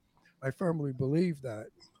same. I firmly believe that.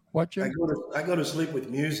 What, Jim? I go to sleep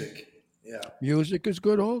with music. Yeah. Music is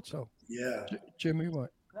good also. Yeah. Jimmy,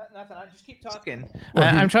 what? Nothing. I just keep talking.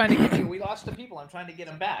 I'm trying to get you. We lost the people. I'm trying to get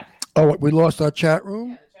them back. Oh, we lost our chat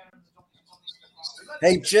room?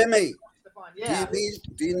 Hey, Jimmy. Yeah.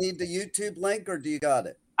 Do you need the YouTube link or do you got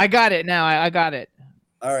it? I got it now. I got it.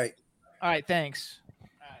 All right. All right. Thanks.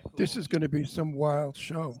 This is going to be some wild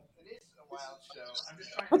show. It is a wild show. I'm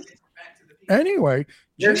just trying to get back to the people. Anyway.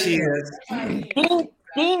 There she is.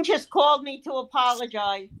 Dean just called me to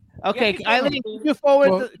apologize. Okay, Eileen, can you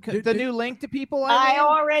forward the new link to people? Eileen?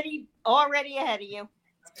 I already ahead of you.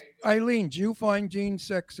 Eileen, do you find Dean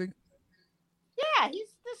sexy? Yeah,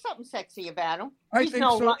 he's There's something sexy about him. I He's think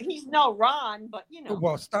no so. He's no Ron, but you know.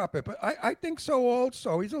 Well, stop it. But I think so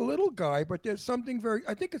also. He's a little guy, but there's something very,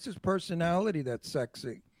 I think it's his personality that's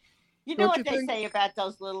sexy. You know Don't what you they think? say about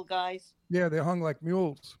those little guys? Yeah, they're hung like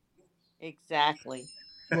mules. Exactly.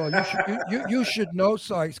 Well, you should know,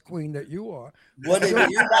 size queen, that you are.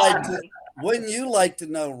 Wouldn't you like to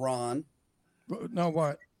know, Ron? No,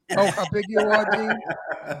 what? Oh, how big you are, Gene?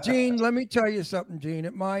 Gene, let me tell you something, Gene.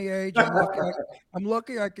 At my age, I'm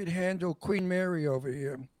lucky I could handle Queen Mary over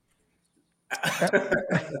here.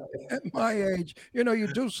 At my age, you know, you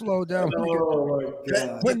do slow down. Oh my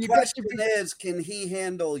God. The question is, can he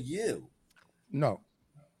handle you? No.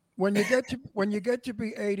 When you get to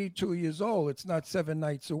be 82 years old, it's not 7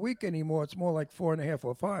 nights a week anymore. It's more like 4.5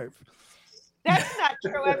 or 5. That's not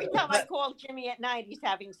true. Every time I call Jimmy at night, he's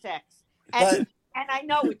having sex. And I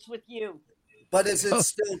know it's with you. But is it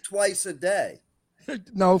still twice a day?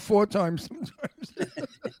 No, 4 times sometimes.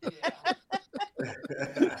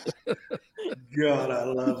 God, I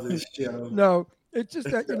love this show. No, it's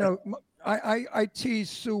just that, you know, I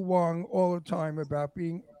tease Sue Wong all the time about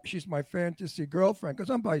she's my fantasy girlfriend because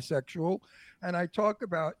I'm bisexual. And I talk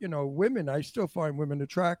about, you know, women. I still find women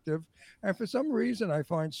attractive. And for some reason, I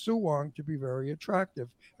find Sue Wong to be very attractive.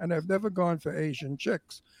 And I've never gone for Asian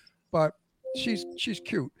chicks, but she's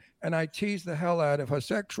cute. And I tease the hell out of her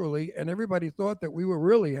sexually. And everybody thought that we were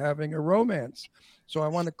really having a romance. So I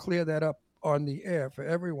want to clear that up on the air for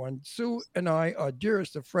everyone. Sue and I are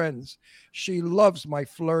dearest of friends. She loves my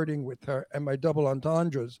flirting with her and my double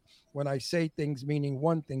entendres when I say things meaning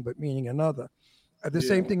one thing but meaning another. The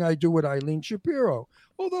same thing I do with Eileen Shapiro.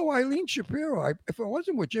 Although Eileen Shapiro, if I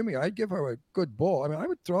wasn't with Jimmy, I'd give her a good ball. I mean, I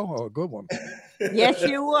would throw her a good one. Yes,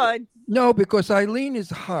 you would. No, because Eileen is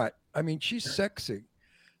hot. I mean, she's sexy.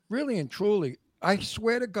 Really and truly, I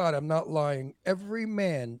swear to God, I'm not lying. Every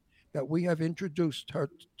man that we have introduced her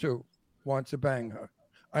to wants to bang her.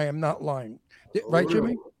 I am not lying. Right,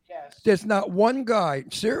 Jimmy? Yes. There's not one guy,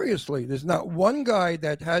 seriously, there's not one guy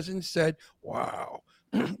that hasn't said, wow,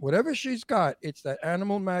 whatever she's got, it's that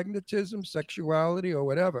animal magnetism, sexuality, or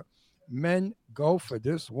whatever. Men go for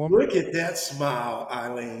this woman. Look at that smile,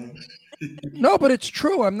 Eileen. No, but it's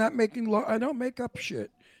true. I'm not making I don't make up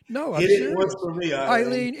shit. No, I'm Hit it serious. once for me,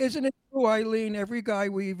 Eileen, isn't it true, Eileen? Every guy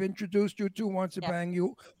we've introduced you to wants to bang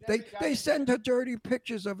you. They send her dirty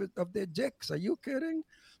pictures of their dicks. Are you kidding?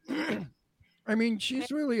 I mean,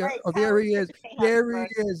 she's really. Oh, there he is. There he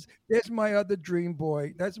is. There's my other dream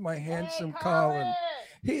boy. That's my handsome Colin.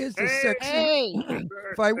 He is the sexy.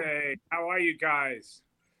 How are you guys?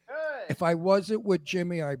 If I wasn't with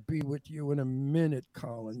Jimmy, I'd be with you in a minute,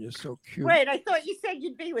 Colin. You're so cute. Wait, I thought you said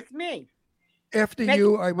you'd be with me. After Make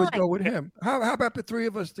you, it I would fun. go with him. How about the 3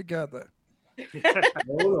 of us together?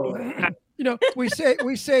 You know, we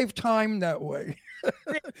save time that way.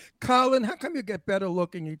 Colin, how come you get better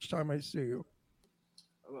looking each time I see you?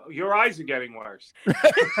 Your eyes are getting worse.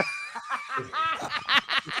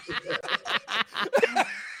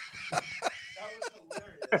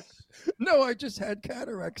 No, I just had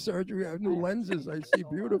cataract surgery. I have new lenses. I see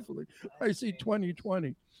beautifully. I see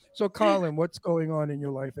 20/20. So, Colin, what's going on in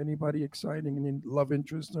your life? Anybody exciting? Any love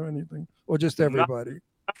interest or anything? Or just everybody?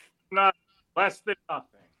 Not less than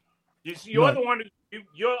nothing. You're Right. the one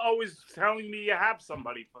you're always telling me you have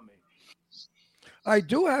somebody for me. I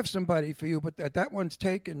do have somebody for you, but that one's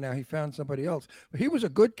taken now. He found somebody else. He was a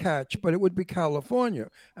good catch, but it would be California.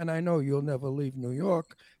 And I know you'll never leave New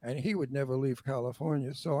York, and he would never leave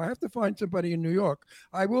California. So I have to find somebody in New York.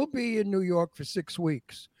 I will be in New York for 6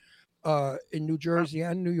 weeks, in New Jersey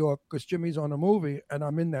and New York, because Jimmy's on a movie, and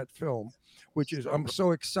I'm in that film, which is I'm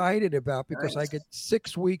so excited about because I get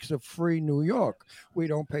 6 weeks of free New York. We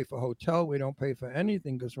don't pay for hotel. We don't pay for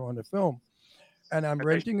anything because we're on the film. And I'm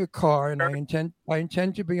renting a car, and I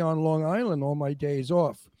intend to be on Long Island all my days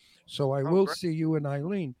off. So I will see you and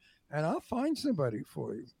Eileen, and I'll find somebody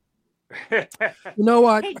for you. You know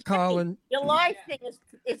what, Hey, Jimmy, Colin? your live thing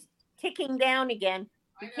is ticking down again.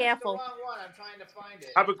 Be careful. I'm trying to find it.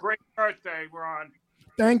 Have a great birthday, Ron.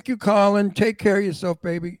 Thank you, Colin. Take care of yourself,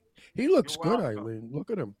 baby. He looks You're good, welcome. Eileen. Look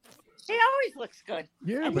at him. He always looks good.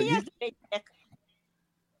 Yeah, And but he has a big dick.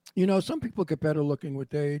 you know, some people get better looking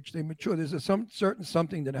with age. They mature. There's some certain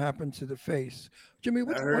something that happens to the face. Jimmy,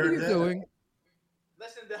 what are heard you that. doing?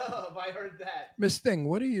 Listen to I heard that. Miss Thing,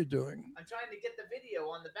 what are you doing? I'm trying to get the video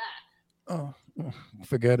on the back. Oh,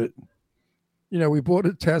 forget it. You know, we bought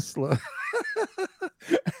a Tesla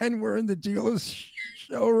and we're in the dealer's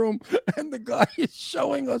showroom and the guy is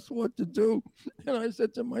showing us what to do. And I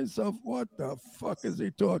said to myself, what the fuck is he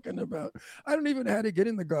talking about? I don't even know how to get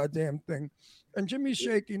in the goddamn thing. And Jimmy's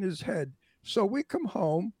shaking his head. So we come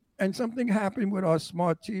home and something happened with our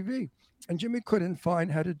smart TV. And Jimmy couldn't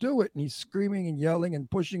find how to do it. And he's screaming and yelling and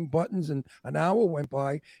pushing buttons. And an hour went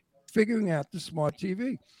by figuring out the smart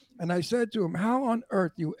TV. And I said to him, how on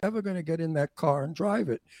earth are you ever going to get in that car and drive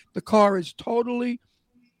it? The car is totally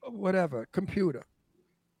whatever, computer.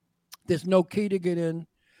 There's no key to get in.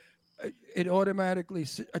 It automatically,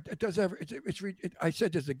 it does I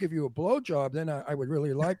said, does it give you a blow job? Then I would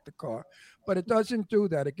really like the car. But it doesn't do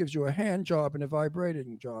that. It gives you a hand job and a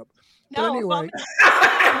vibrating job. But No, anyway.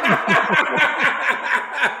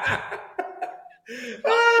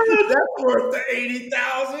 That's worth the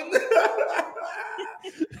 80,000.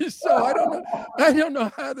 So I don't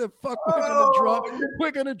know how the fuck we're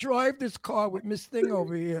gonna drive this car with Miss Thing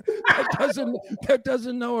over here that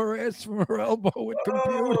doesn't know her ass from her elbow with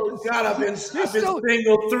computers. Oh God, I've been single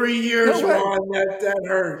 3 years, Ron. That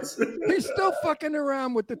hurts. He's still fucking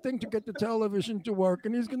around with the thing to get the television to work,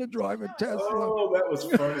 and he's gonna drive a Tesla. Oh, that was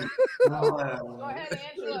funny. Go ahead,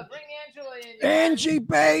 Angela. Bring Angela in. Angie,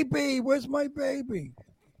 baby, where's my baby?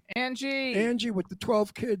 Angie with the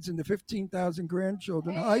 12 kids and the 15,000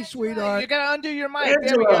 grandchildren. Hi, sweetheart. You gotta undo your mic. There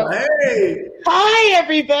we Angela, go. hey. Hi,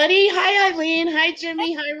 everybody. Hi, Eileen. Hi,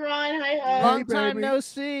 Jimmy. Hi, Ron. Hi, Hub. Long time baby. no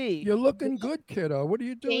see. You're looking good, kiddo. What are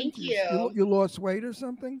you doing? Thank you. You lost weight or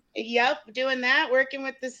something? Yep, doing that. Working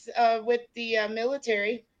with this with the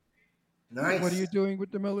military. Nice. What are you doing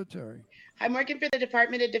with the military? I'm working for the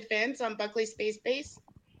Department of Defense on Buckley Space Base.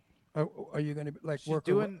 Are you going to like She's work?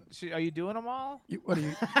 are you doing them all? What are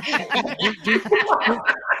you?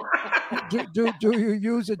 do you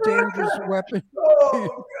use a dangerous weapon?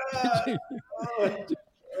 Oh God.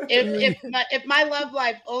 If my love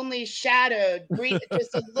life only shadowed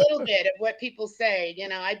just a little bit of what people say,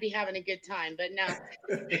 I'd be having a good time. But no.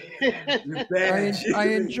 I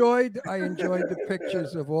enjoyed the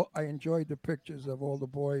pictures of all. I enjoyed the pictures of all the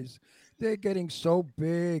boys. They're getting so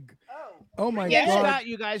big. Oh my God! God!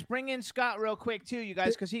 You guys bring in Scott real quick too, you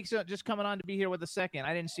guys, because he's just coming on to be here with a second.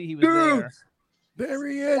 I didn't see he was there. There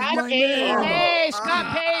he is, Scott my Page. man. Hey,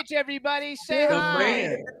 Scott Page, everybody, say The hi.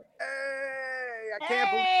 man. Hey, I can't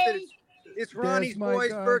believe it's Ronnie's my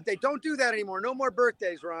boy's God. birthday. Don't do that anymore. No more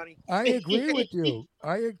birthdays, Ronnie. I agree with you.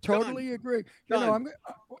 I totally agree. Done.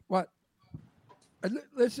 What?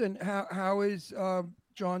 Listen, how is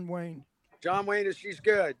John Wayne? John Wayne she's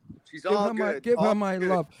good. She's all good. Give her All my good.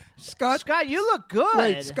 love. Scott, you look good.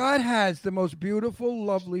 Wait, Scott has the most beautiful,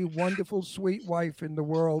 lovely, wonderful, sweet wife in the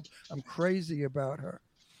world. I'm crazy about her.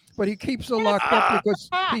 But he keeps her locked up because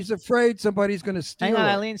he's afraid somebody's going to steal Hang on, her.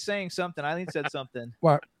 Eileen's saying something. Eileen said something.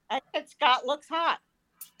 What? I said Scott looks hot.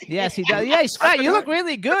 Yes, he does. Yeah, Scott, you look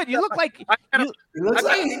really good. You look like He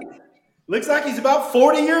looks like he's about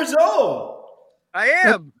 40 years old. I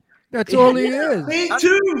am. That's all he is. Me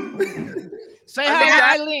too. Say hi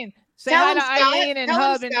to Eileen. Say hi to Eileen and Tell him,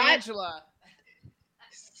 Hub and Scott. Angela.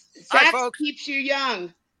 Sax keeps you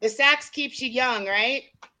young. The sax keeps you young, right?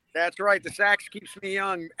 That's right. The sax keeps me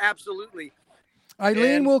young. Absolutely. Eileen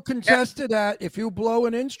And- will contest to that. If you blow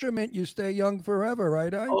an instrument, you stay young forever,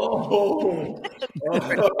 right? Oh.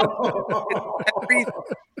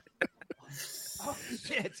 Oh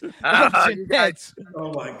shit! You guys-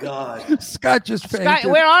 Oh my God. Scott just fainted. Scott,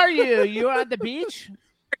 where are you? You at the beach?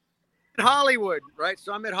 in Hollywood, right?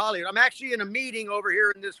 So I'm at Hollywood. I'm actually in a meeting over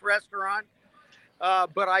here in this restaurant.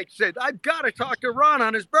 But I said, I've got to talk to Ron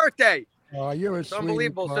on his birthday. Oh, you're a It's sweetie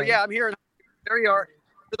unbelievable. So pie. yeah, I'm here. There you are.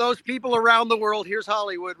 For those people around the world, here's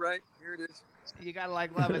Hollywood, right? Here it is. You gotta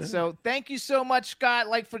love it. So thank you so much, Scott,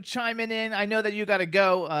 for chiming in. I know that you gotta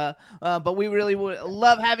go, but we really would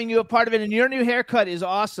love having you a part of it. And your new haircut is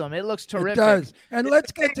awesome. It looks terrific. It does. And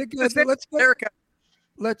let's get together.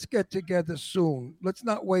 Let's get together soon. Let's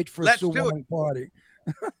not wait for a Let's do Suwon party.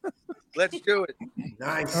 Let's do it.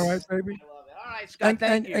 Nice. All right, baby. All right, Scott.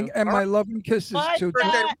 Thank you. And my love and kisses Bye, to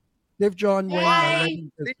Scott. give John Wayne my love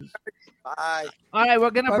and kisses. Bye. All right,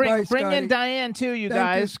 we're gonna Bye-bye, bring in Scotty. Diane too, you Thank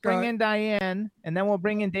you, guys. Scott. Bring in Diane, and then we'll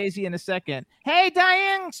bring in Daisy in a second. Hey,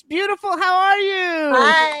 Diane, it's beautiful. How are you?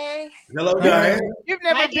 Hi. Hello, Diane. You've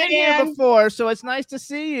never Hi, been here Diane. before, so it's nice to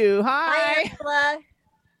see you. Hi, Hi. Angela.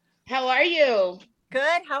 How are you?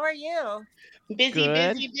 Good. How are you? Busy,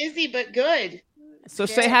 Good. busy, but good. So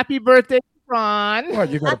Good. say happy birthday, Ron.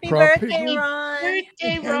 What, you got Happy a prop birthday, people? Ron. Birthday,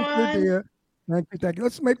 Thank you, Ron. dear. Thank you, thank you.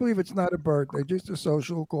 Let's make believe it's not a birthday, just a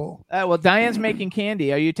social call. Well, Diane's making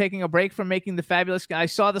candy. Are you taking a break from making the fabulous? I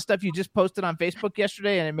saw the stuff you just posted on Facebook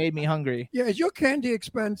yesterday, and it made me hungry. Yeah, is your candy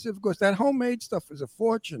expensive? Because that homemade stuff is a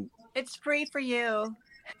fortune. It's free for you.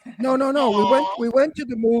 No. We went to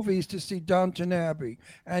the movies to see Downton Abbey,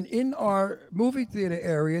 and in our movie theater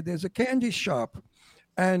area, there's a candy shop,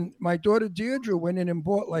 and my daughter Deirdre went in and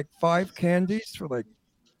bought like 5 candies for like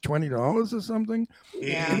 $20 or something.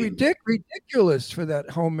 Yeah. Ridiculous for that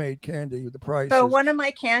homemade candy. The price. So one of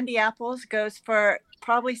my candy apples goes for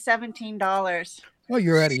probably $17. Oh,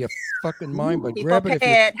 you're out of your fucking mind, but People grab it if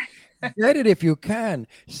pay you get it if you can.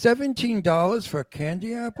 $17 for a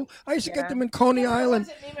candy apple. I used to get them in Coney Island.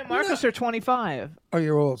 Neiman Marcus are 25. Oh,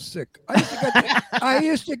 you're all sick. I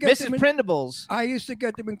used to get Mrs. them in, Printables. I used to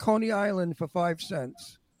get them in Coney Island for 5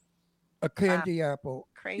 cents. A candy apple.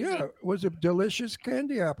 Crazy. Yeah, it was a delicious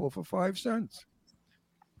candy apple for 5 cents.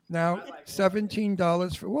 Now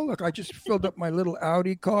 $17 for. Well, look, I just filled up my little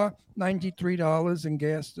Audi car. $93 in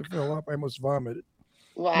gas to fill up. I almost vomited.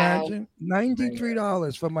 Wow. Imagine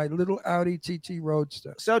 $93 for my little Audi TT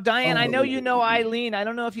Roadster. So Diane, I know Oh. you know Eileen. I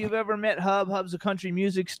don't know if you've ever met Hub. Hub's a country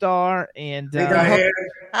music star, and Hey, Diane.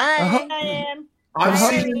 Hi, Diane. I've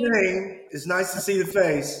seen the name. It's nice to see the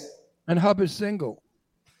face. And Hub is single.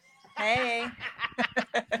 Hey.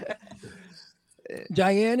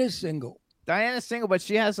 Diane is single. Diane is single, but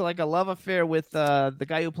she has like a love affair with the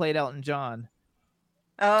guy who played Elton John.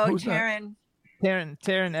 Oh, Who's that? Taryn.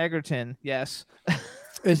 Taron Egerton. Yes.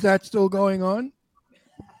 Is that still going on?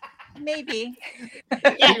 Maybe.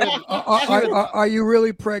 Are you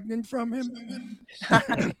really pregnant from him?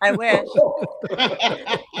 I wish.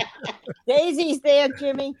 Daisy's there,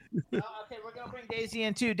 Jimmy. Okay, we're gonna bring Daisy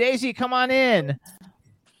in too. Daisy, come on in.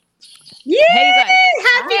 Yay! Hey,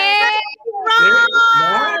 Happy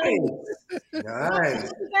Nice. Nice.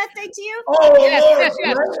 birthday to you. Oh, Yes, Lord. yes,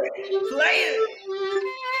 yes. Play it.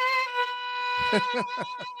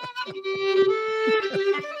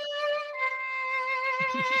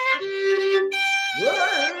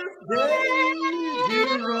 Birthday,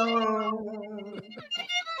 dear Ron.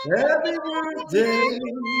 Happy birthday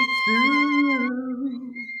to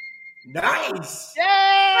you. Nice.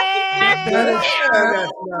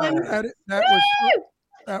 That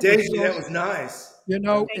was Daisy, so- that was nice. You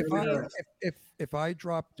know, Thank you. if I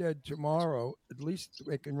drop dead tomorrow, at least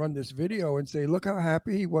they can run this video and say, look how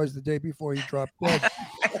happy he was the day before he dropped dead.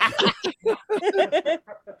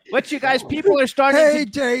 What you guys, people are starting Hey,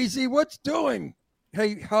 to... Daisy, what's doing?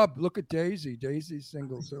 Hey, Hub, look at Daisy. Daisy's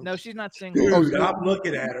single too. No, she's not single. Dude, I'm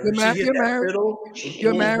looking at her. You're, She hit you're that married. fiddle.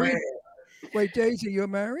 You're Oh, married. man. Wait, Daisy, you're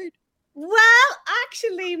married? Well,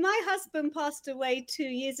 actually, my husband passed away 2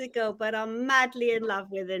 years ago, but I'm madly in love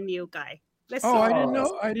with a new guy. Let's Oh, see. I didn't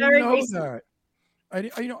know. I didn't Very know recent. that.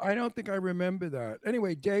 I don't think I remember that.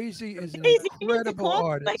 Anyway, Daisy is an Daisy needs to incredible call me.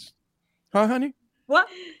 artist. Huh, honey? What?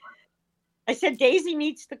 I said Daisy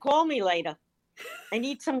needs to call me later. I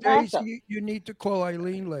need some gossip. Daisy, you need to call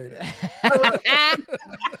Eileen later.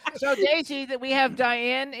 So Daisy, that we have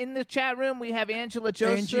Diane in the chat room. We have Angela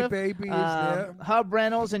Joseph, Angie Baby is there. Hub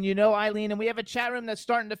Reynolds, and you know Eileen, and we have a chat room that's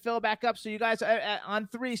starting to fill back up. So you guys on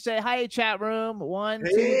three say hi, chat room. 1, 2,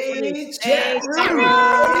 3. Hey, chat room.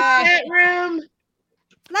 Yeah. Chat room.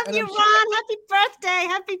 Love And you, I'm so- Ron. Happy birthday.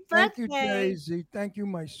 Happy Thank birthday. you, Daisy. Thank you,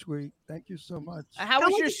 my sweet. Thank you so much. How Can't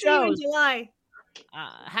was wait your to see you show? in July.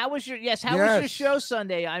 How was your How was your Yes. show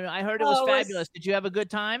Sunday? I heard it was Oh, it was- fabulous. Did you have a good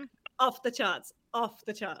time? Off the charts. Off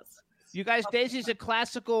the charts. You guys, Daisy's a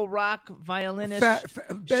classical rock violinist. Better,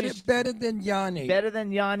 She's better than Yanni. better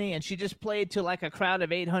than Yanni, and she just played to like a crowd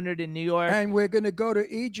of 800 in New York. And we're going to go to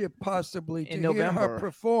Egypt possibly to In hear November. her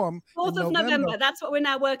perform. 4th in of November. That's what we're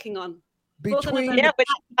now working on. 4th of Between November Yeah, but at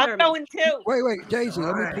the I'm Pyramid. going too. Wait, Daisy,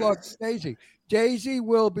 let me plug Daisy. Daisy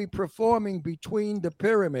will be performing between the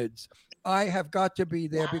pyramids. I have got to be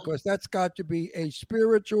there because that's got to be a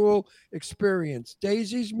spiritual experience.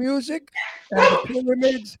 Daisy's music and the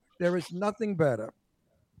pyramids, there is nothing better.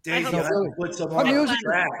 Daisy, No, I really. put some Her on the music,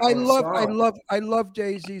 track I on a love, song. I love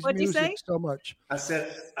Daisy's What'd you music say? so much. I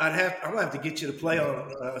said I'm gonna have to get you to play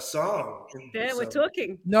on a song. Yeah, we're So-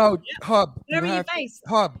 talking. No, Hub. Whatever you have to- face.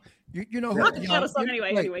 Hub. You know who Not the shadow song you-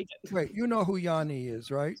 anyway. wait, Anyway. Wait, you know who Yanni is,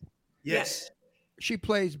 right? Yes. She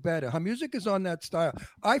plays better. Her music is on that style.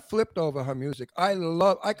 I flipped over her music. I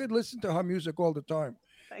could listen to her music all the time.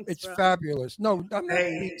 Thanks, It's bro. fabulous. No, I'm not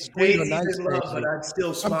Hey, being sweet or Daisy's nice. in love, Daisy. but I'd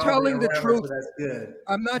still smile. I'm telling the around her, truth. so that's good.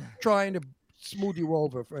 I'm not trying to smooth you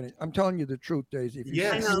over for anything. I'm telling you the truth, Daisy.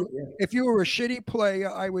 Yes. I know. If you were a shitty player,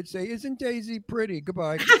 I would say, "Isn't Daisy pretty?"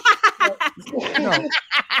 Goodbye. No.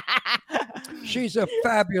 She's a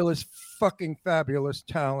fucking fabulous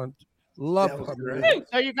talent. Love That was her great. music.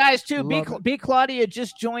 So you guys too, B, Love it. B Claudia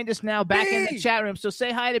just joined us now back in the B! chat room. So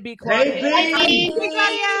say hi to B Claudia. Hey, B!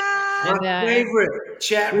 And, My favorite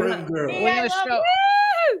chat room girl. We're gonna show.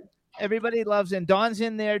 Everybody loves him. Dawn's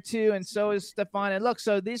in there too, and so is Stefan. And look,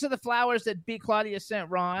 so these are the flowers that B Claudia sent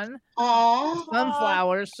Ron. Aw.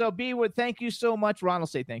 Sunflowers. So B would thank you so much. Ron will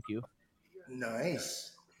say thank you.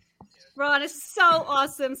 Nice. Ron, it's so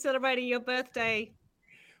awesome celebrating your birthday.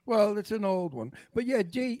 Well, it's an old one. But yeah,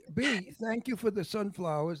 B, thank you for the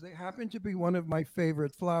sunflowers. They happen to be one of my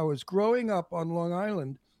favorite flowers. Growing up on Long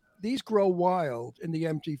Island, these grow wild in the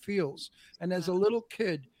empty fields. And as a little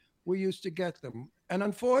kid, we used to get them. And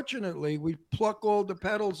unfortunately, we pluck all the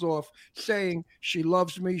petals off saying, she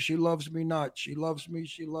loves me not. She loves me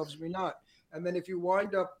not. And then if you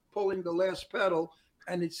wind up pulling the last petal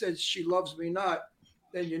and it says, she loves me not,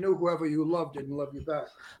 then you knew whoever you loved didn't love you back.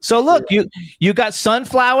 So look, you got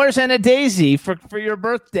sunflowers and a daisy for your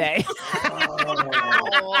birthday.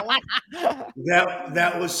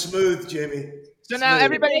 That was smooth, Jimmy. So now Smooth.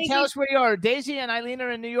 everybody tell us where you are. Daisy and Eileen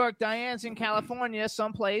are in New York. Diane's in California,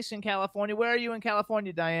 someplace in California. Where are you in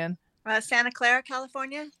California, Diane? Santa Clara,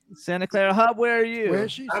 California. Santa Clara. Hub, where are you? Where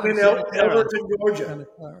is she? I'm in Elberton, Georgia.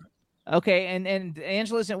 Okay, and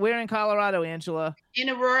Angela's where in Colorado, Angela? In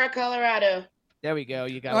Aurora, Colorado. There we go.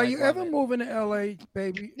 You got. Are you ever moving to LA,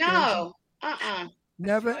 baby? No.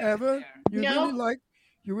 Never ever. No.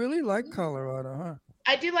 You really like Colorado, huh?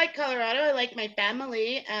 I do like Colorado. I like my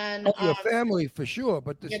family and Your family for sure,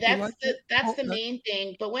 but that's the main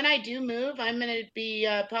thing. But when I do move, I'm gonna be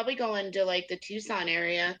probably going to like the Tucson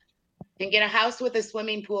area and get a house with a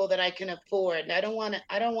swimming pool that I can afford. I don't want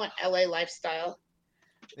LA lifestyle.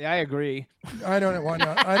 Yeah, I agree. I don't want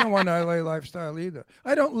LA lifestyle either.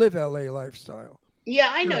 I don't live LA lifestyle. Yeah,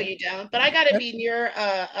 I know you don't, but I got to be near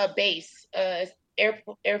a base,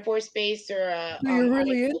 Air Force base or. You're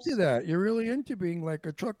really into that. You're really into being like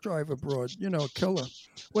a truck driver abroad. You know, a killer.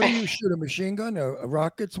 What do you shoot? A machine gun?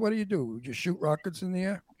 Rockets? What do? You just shoot rockets in the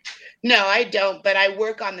air? No, I don't. But I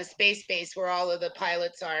work on the space base where all of the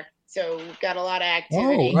pilots are. So we've got a lot of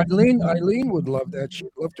activity. Oh, Eileen would love that. She'd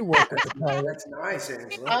love to work at the pilot. That's nice,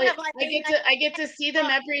 Angela. I get to see them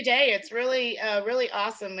every day. It's really really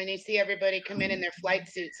awesome when you see everybody come in their flight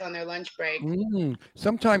suits on their lunch break.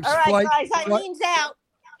 Sometimes All right, flight. guys, Eileen's out.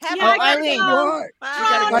 Have Yeah, a good Eileen,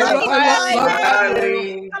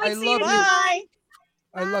 day. I love you. Bye.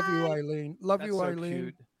 I love you, Eileen. Love That's you, so Eileen.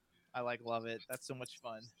 cute. I love it. That's so much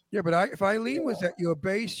fun. Yeah, but if Eileen was at your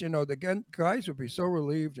base, the guys would be so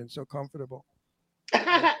relieved and so comfortable.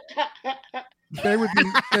 They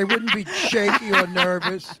wouldn't be shaky or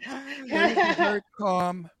nervous. They would be very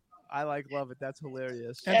calm. I love it. That's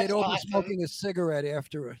hilarious. And they'd all be smoking a cigarette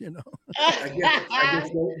after, I guess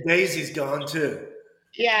Daisy's gone too.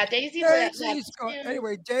 Yeah, Daisy's gone.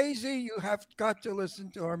 Anyway, Daisy, you have got to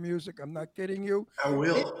listen to her music. I'm not kidding you. I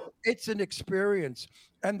will. It's an experience.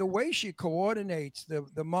 And the way she coordinates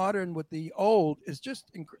the modern with the old is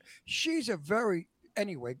just incredible. She's a very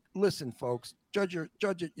anyway. Listen, folks, judge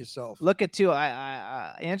it yourself. Look at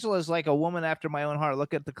Angela's like a woman after my own heart.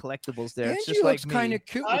 Look at the collectibles there. It's just Angie like looks me. kind of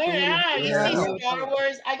cute. Oh yeah, you Yeah. see Star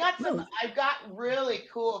Wars. I got really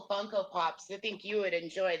cool Funko Pops. I think you would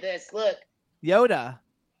enjoy this. Look. Yoda.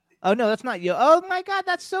 Oh no, that's not Yoda. Oh my God,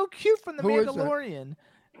 that's so cute from the Who is that? Mandalorian.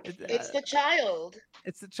 It's the child.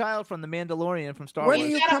 It's the child from the Mandalorian from Star When Wars.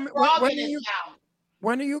 are you Got a coming? frog in his mouth.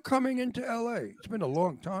 When are you coming into LA? It's been a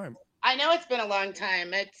long time. I know it's been a long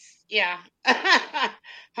time.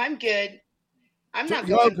 I'm good. I'm not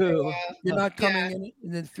going for a while. You're not coming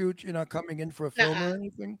in the future. You're not coming in for a film or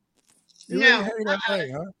anything. You No. really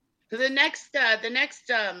hate LA, huh? The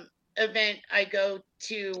next event I go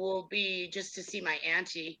to will be just to see my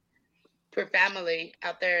auntie for family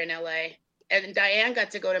out there in LA. And Diane got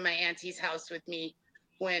to go to my auntie's house with me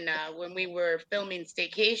when we were filming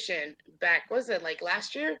Staycation back, was it like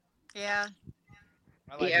last year? Yeah.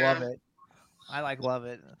 Love it. Love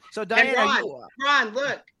it. So And Diane, are you Ron,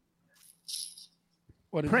 look.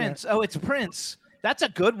 What is Prince? Oh, it's Prince. That's a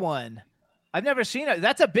good one. I've never seen it.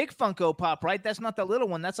 That's a big Funko Pop, right? That's not the little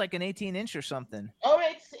one. That's like an 18-inch or something. Oh,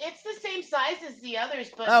 it's the same size as the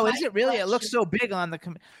others, but Oh, is it really? It looks so big on the.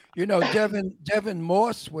 Devin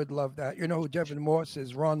Morse would love that. You know who Devin Morse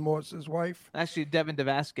is? Ron Morse's wife. Actually, Devin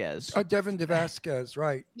DeVasquez. Oh, Devin DeVasquez,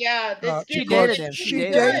 right? Yeah, this She kid dated looks him. She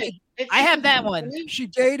good. dated. It's I have that one. She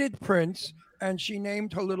dated Prince, and she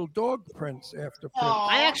named her little dog Prince after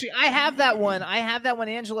Prince. I have that one. I have that one,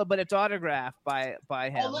 Angela, but it's autographed by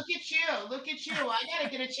him. Oh, look at you. Look at you. I got to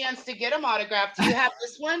get a chance to get him autographed. Do you have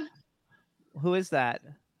this one? Who is that?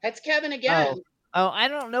 That's Kevin again. Oh, I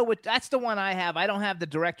don't know what. That's the one I have. I don't have the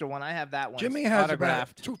director one. I have that one. Jimmy It's has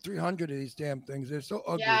autographed. about 200-300 of these damn things. They're so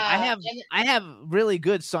ugly. Yeah. I have really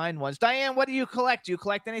good signed ones. Diane, what do you collect? Do you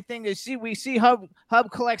collect anything? We see Hub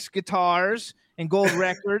collects guitars and gold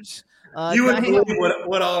records. You wouldn't Diane- believe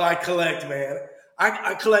what all I collect, man.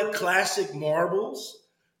 I collect classic marbles,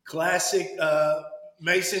 classic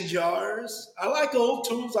mason jars. I like old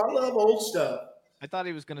tools. I love old stuff. I thought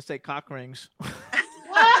he was going to say cock rings.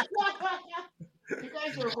 You guys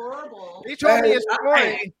guys were horrible. He told me a Hey,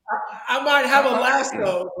 story. I might have a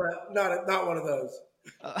lasso, but not one of those.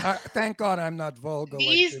 Thank God I'm not vulgar.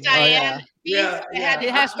 These like Diane, these Yeah, I had He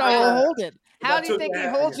to has to hold it. How That do you took think he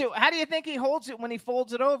half holds of it? How do you think he holds it when he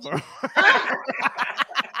folds it over?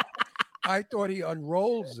 I thought he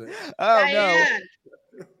unrolls it. Oh no! Diane.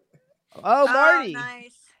 Oh, Marty,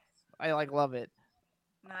 nice. I love it.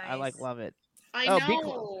 I Nice. love it. I Oh,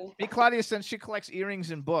 know. B. Claudia says she collects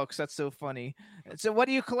earrings and books. That's so funny. So, what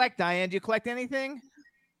do you collect, Diane? Do you collect anything?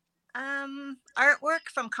 Artwork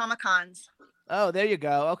from Comic Cons. Oh, there you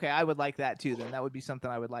go. Okay, I would like that too. Then that would be something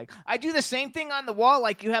I would like. I do the same thing on the wall,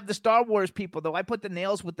 like you have the Star Wars people. Though I put the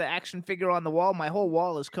nails with the action figure on the wall. My whole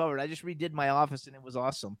wall is covered. I just redid my office, and it was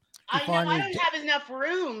awesome. I know I don't have enough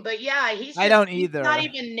room, but yeah, he's. I don't he's either. Not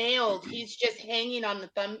even nailed. He's just hanging on the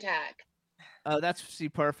thumbtack. Oh, that's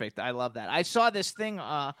perfect. I love that. I saw this thing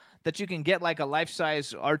that you can get like a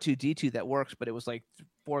life-size R2D2 that works, but it was like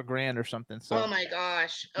 $4,000 or something. So Oh my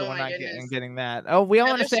gosh! so Oh we're my not goodness! getting that. Oh, we all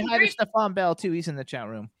Yeah, want to there's say some hi to great- Stefan Bell too. He's in the chat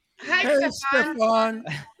room. Hi, Hey, Stefan.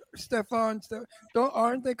 Stefan,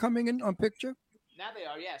 aren't they coming in on picture? Now they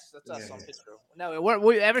are. Yes, that's us on picture. No,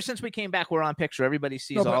 we ever since we came back, we're on picture. Everybody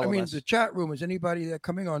sees No, but all I of mean us. the chat room. Is anybody that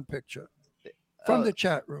coming on picture from Oh. the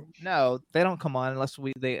chat room? No, they don't come on unless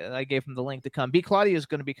I gave them the link to come. B. Claudia is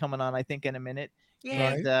going to be coming on, I think, in a minute.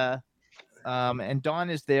 Yeah. And Dawn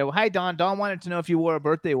is there. Hi, Dawn. Dawn wanted to know if you wore a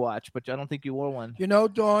birthday watch, but I don't think you wore one. You know,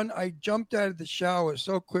 Dawn, I jumped out of the shower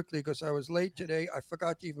so quickly because I was late today. I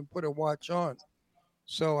forgot to even put a watch on.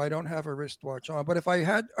 So I don't have a wristwatch on. But if I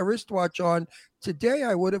had a wristwatch on today,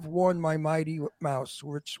 I would have worn my Mighty Mouse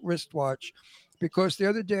wristwatch because the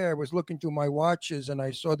other day I was looking through my watches and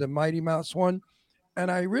I saw the Mighty Mouse one. And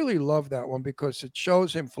I really love that one because it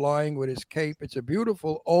shows him flying with his cape. It's a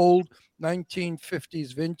beautiful old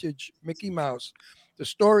 1950s vintage Mickey Mouse. The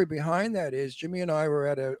story behind that is Jimmy and I were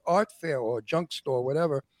at an art fair or junk store,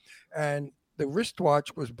 whatever, and the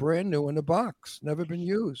wristwatch was brand new in the box, never been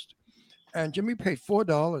used. And Jimmy paid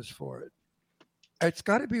 $4 for it. It's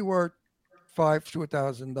got to be worth $5,000 to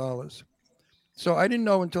 $1,000. So I didn't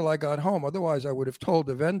know until I got home. Otherwise, I would have told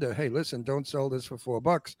the vendor, "Hey, listen, don't sell this for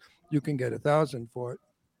 $4. You can get $1,000 for it."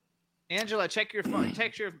 Angela, check your phone.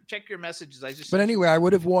 Check your messages. I just. But anyway, I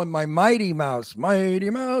would have worn my Mighty Mouse. Mighty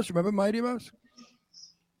Mouse. Remember Mighty Mouse?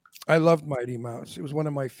 I loved Mighty Mouse. It was one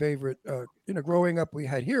of my favorite. Growing up, we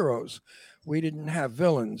had heroes. We didn't have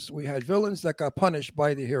villains. We had villains that got punished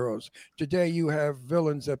by the heroes. Today, you have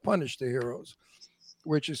villains that punish the heroes,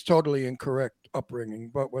 which is totally incorrect upbringing.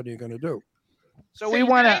 But what are you going to do? So we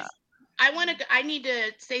want to. I need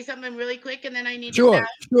to say something really quick, and then I need Sure, to.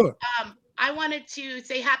 sure. I wanted to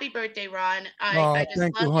say happy birthday, Ron. Oh, I just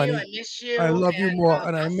thank love you, honey. I miss you. I love you more,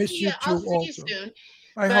 and I I'll miss see you I'll too see also. you soon.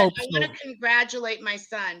 I But hope I so. want to congratulate my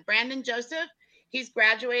son, Brandon Joseph. He's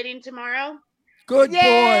graduating tomorrow. Good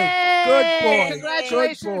boy. Good boy.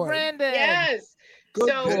 Congratulations, Good boy. Brandon. Yes. Good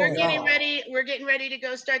so we're boy. getting ready. We're getting ready to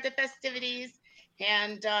go start the festivities,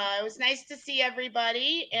 and it was nice to see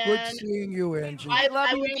everybody. Good And seeing you, Angie. I love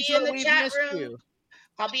I you, will be Angela. in the We've chat missed room. you.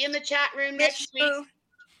 I'll be in the chat room next week.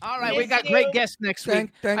 All right, we Miss got you. great guests next week.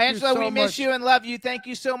 Thank you Angela, so we miss much. you and love you. Thank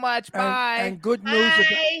you so much. Bye. And good news.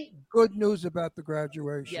 Bye. Good news about the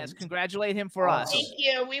graduation. Yes, congratulate him for us. Thank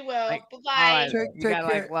you. We will. Bye All bye. right, Take you gotta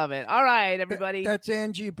care. love it. All right, everybody. That's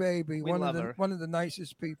Angie, baby. We love her. One of the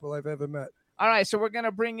nicest people I've ever met. All right, so we're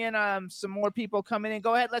gonna bring in some more people coming in.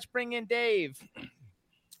 Go ahead, let's bring in Dave.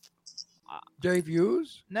 Dave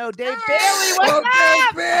Hughes? No, Dave Bailey. What's up?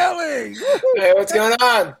 Dave Bailey! Hey, what's going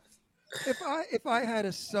on? If I had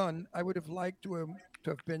a son, I would have liked to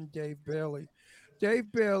have been Dave Bailey.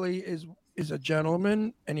 Dave Bailey is a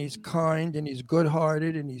gentleman, and he's kind, and he's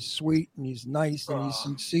good-hearted, and he's sweet, and he's nice, and he's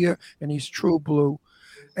sincere, and he's true blue.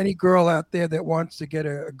 Any girl out there that wants to get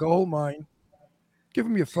a gold mine, give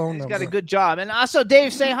him your phone He's number. got a good job. And also,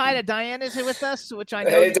 Dave, say hi to Diane. Is with us? Which I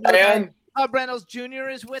know. Hey, you know. Diane. Hub Reynolds Jr.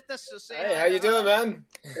 is with us. So say Hey, hi how you to her. doing, man?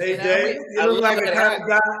 Hey, Yeah, Dave, I you look love like a that kind hat. of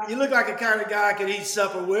guy. You look like a kind of guy I could eat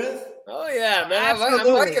supper with. Oh yeah, man. I'm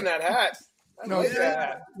Absolutely. liking that hat. I No, like Dave, that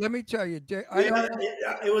hat. let me tell you, Dave, I Yeah,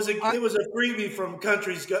 don't. it was a freebie from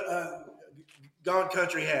Country's Gone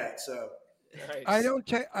Country hat. So Nice.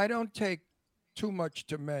 I don't take too much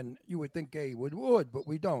to men. You would think gay would, but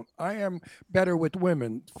we don't. I am better with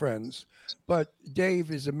women friends, but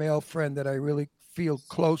Dave is a male friend that I really feel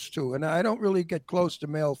close to, and I don't really get close to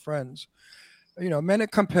male friends. You know, men are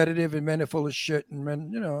competitive and men are full of shit, and men,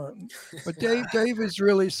 you know. But Dave is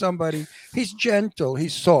really somebody. He's gentle,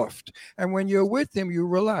 he's soft, and when you're with him, you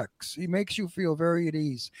relax. He makes you feel very at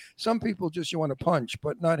ease. Some people just you want to punch,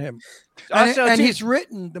 but not him. And Also, and too- he's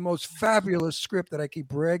written the most fabulous script that I keep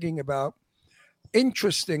bragging about.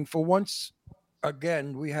 interesting for once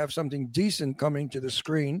again. We have something decent coming to the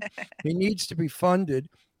screen. He needs to be funded,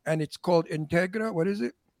 and it's called Integra. What is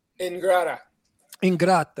it? Ingrata.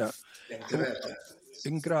 Ingrata.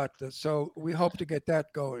 Ingrata. So we hope to get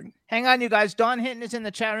that going. Hang on, you guys. Dawn Hinton is in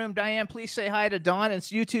the chat room. Diane, please say hi to Dawn.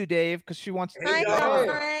 It's you too, Dave, because she wants to. Hi, Dawn.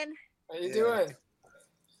 How you doing?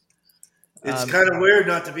 It's kind of weird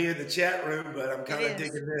not to be in the chat room, but I'm kind of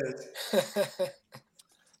digging this.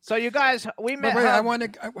 So you guys, we met. Wait, I want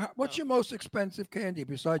to. What's your most expensive candy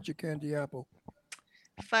besides your candy apple?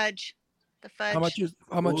 Fudge. The fudge. How much is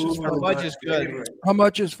fudge? Fudge is good. How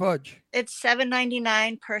much is fudge? It's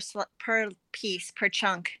 $7.99 per piece per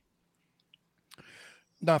chunk.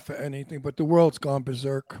 Not for anything, but the world's gone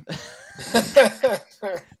berserk.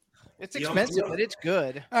 It's expensive, but it's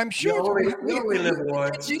good. I'm sure. You only live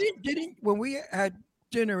once. Didn't when we had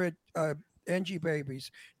dinner at Angie Baby's,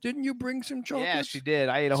 didn't you bring some chocolates? Yeah, she did.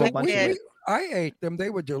 I ate a whole bunch of it. I ate them. They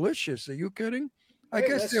were delicious. Are you kidding? I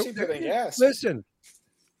guess that's cheaper than gas. Listen,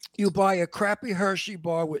 you buy a crappy Hershey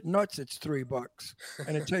bar with nuts, it's $3,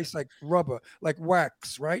 and it tastes like rubber, like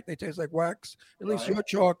wax, right? They taste like wax. At least your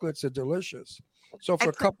chocolates are delicious. So for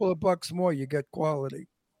a couple of bucks more, you get quality.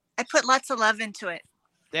 I put lots of love into it.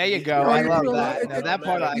 There you go. I love that. Now, that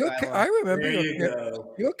part I love. I remember There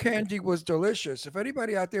your candy was delicious. If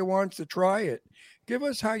anybody out there wants to try it, give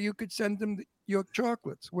us how you could send them your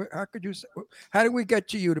chocolates. How do we get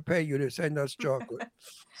to you to pay you to send us chocolate?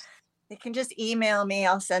 They can just email me.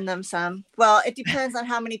 I'll send them some. Well, it depends on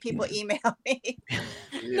how many people email me.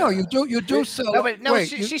 No, you do sell. No, but no, wait,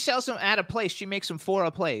 she sells them at a place. She makes them for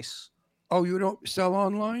a place. Oh, you don't sell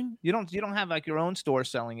online? You don't have like your own store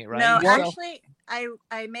selling it, right? No, You sell- actually,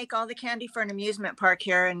 I make all the candy for an amusement park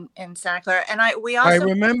here in Santa Clara, and we I also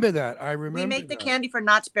remember that. we make the candy for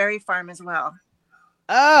Knott's Berry Farm as well.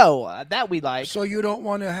 Oh, that we like. So you don't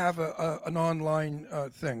want to have an online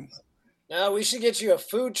thing? No, we should get you a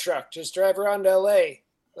food truck. Just drive around LA.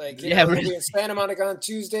 Like, Yeah, we'll really. be in Santa Monica on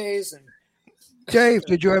Tuesdays. And Dave,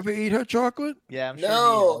 did you ever eat her chocolate? Yeah, I'm sure.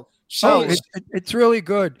 no, Oh, it's really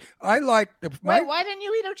good. I like the. Wait, why didn't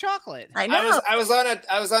you eat her chocolate? I know. I was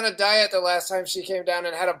on a diet the last time she came down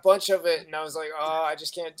and had a bunch of it, and I was like, oh, I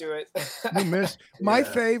just can't do it. You missed. My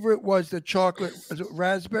favorite was the chocolate. Was it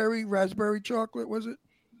raspberry chocolate? Was it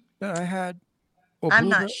that I had? Or I'm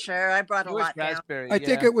blueberry? not sure. I brought a lot down. Raspberry. I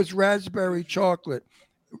think it was raspberry chocolate.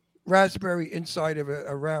 Raspberry inside of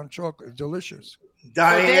a round chocolate. Delicious.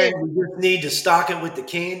 Diane, you just need to stock it with the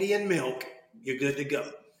candy and milk. You're good to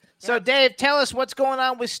go. So, Dave, tell us what's going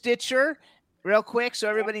on with Stitcher, real quick, so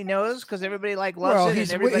everybody knows, because everybody loves Well, it.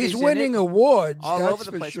 he's and everybody's in winning it awards all that's over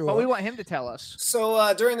the for place. Sure. But we want him to tell us.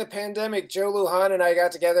 So during the pandemic, Joe Lujan and I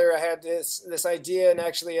got together. I had this idea, and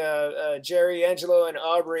actually Jerry, Angelo, and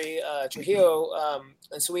Aubrey Trujillo,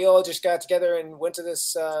 and so we all just got together and went to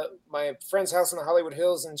this my friend's house in the Hollywood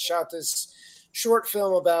Hills and shot this short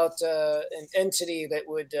film about an entity that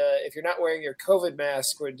would, if you're not wearing your COVID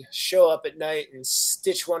mask, would show up at night and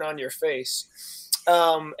stitch one on your face.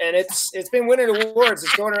 And it's been winning awards.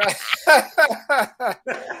 It's going around.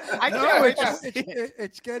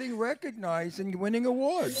 It's getting recognized and winning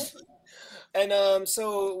awards. And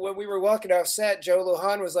so when we were walking off set, Joe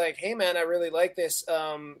Lujan was like, "Hey man, I really like this.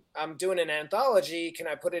 I'm doing an anthology. Can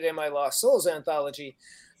I put it in my Lost Souls anthology?"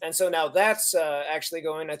 And so now that's actually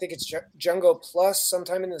going. I think it's Jungle Plus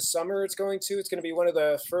sometime in the summer. It's going to be one of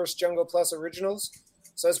the first Jungle Plus originals.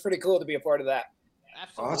 So it's pretty cool to be a part of that.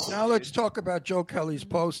 Awesome. Now let's talk about Joe Kelly's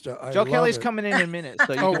poster. Joe Kelly's coming in a minute,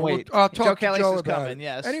 so you can wait. I'll talk Joe to Kelly's Joe is about coming, it.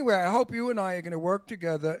 yes. Anyway, I hope you and I are going to work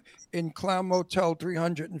together in Clown Motel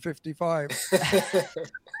 355.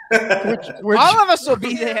 which All of us will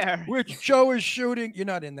be there. Which Joe is shooting. You're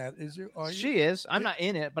not in that, is you? Are you? She is. I'm not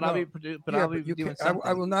in it, but I'll No. be. Yeah, I'll be you doing can't- something.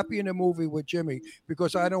 I will not be in a movie with Jimmy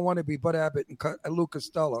because I don't want to be Bud Abbott and Lou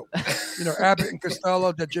Costello. Abbott and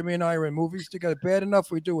Costello, that Jimmy and I are in movies together. Bad enough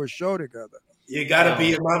we do a show together. You got to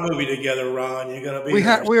be in my movie together, Ron. You're gonna be.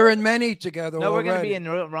 We're in many together. No, we're going to be already.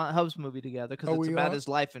 in Ron Hub's movie together because Oh, it's we about are? his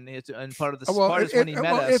life and it's and part of the Well, part is when he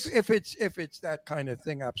met us. if it's that kind of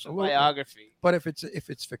thing, absolutely. Biography. But if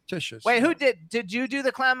it's fictitious. Wait, who did you do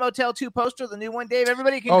the Clown Motel 2 poster, the new one, Dave?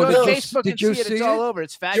 Everybody can Oh, go to did you- Facebook did and you see it. It's see all it? over.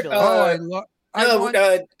 It's fabulous.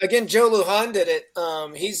 Again, Joe Lujan did it.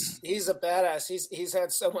 He's a badass. He's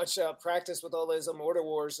had so much practice with all his Immortal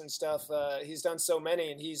Wars and stuff. He's done so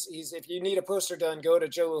many, and he's if you need a poster done, go to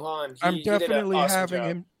Joe Lujan. I'm He did an definitely awesome having job.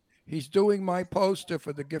 him. He's doing my poster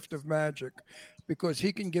for the Gift of Magic because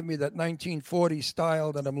he can give me that 1940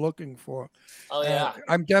 style that I'm looking for. Oh, yeah. And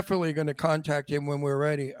I'm definitely going to contact him when we're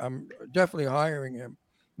ready. I'm definitely hiring him.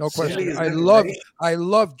 No Silly question. as I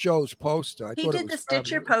love Joe's poster. I He thought did it the was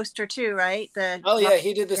Stitcher fabulous. poster too, right? Oh yeah,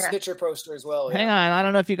 he did the Yeah. Stitcher poster as well. Hang Yeah. on, I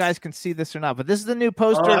don't know if you guys can see this or not, but this is the new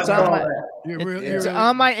poster. Oh, I it's on saw my that. it's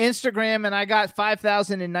on my Instagram, and I got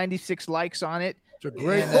 5,096 likes on it. It's a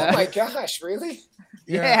great. And, Oh my gosh, really?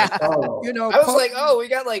 Yeah. You know, I was like, oh, we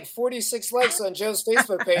got like 46 likes on Joe's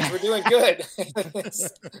Facebook page. We're doing good.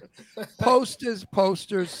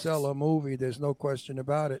 posters sell a movie. There's no question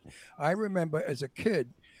about it. I remember as a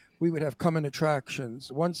kid, we would have coming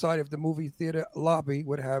attractions. One side of the movie theater lobby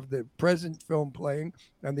would have the present film playing,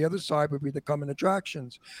 and the other side would be the coming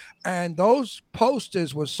attractions. And those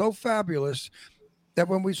posters were so fabulous that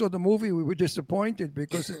when we saw the movie, we were disappointed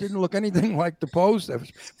because it didn't look anything like the poster.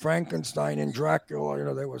 Frankenstein and Dracula, you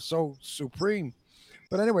know, they were so supreme.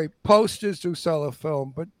 But anyway, posters do sell a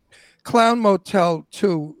film. But Clown Motel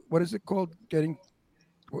 2, what is it called? Getting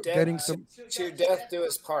some To Death Do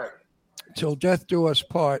Us Part. Till Death Do Us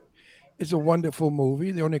Part is a wonderful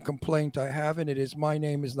movie. The only complaint I have in it is my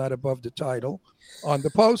name is not above the title on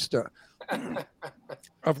the poster,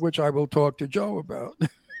 of which I will talk to Joe about.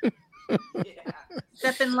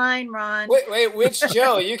 Step in line, Ron. Wait, which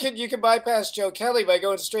Joe? You can bypass Joe Kelly by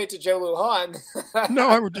going straight to Joe Lujan. No,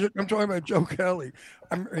 I'm talking about Joe Kelly.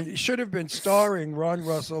 He should have been starring Ron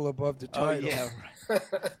Russell above the title. yeah.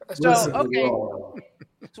 So okay.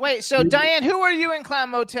 So wait, so Diane, who are you in Clown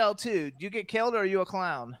Motel 2? Do you get killed or are you a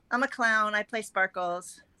clown? I'm a clown. I play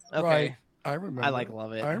Sparkles. Okay. Right. I remember. I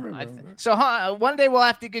love it. I remember. So one day we'll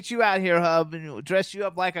have to get you out here, Hub, and dress you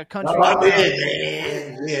up like a country. I'm clown. in,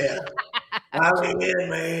 man. Yeah. I'm in,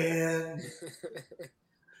 man.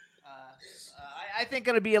 I think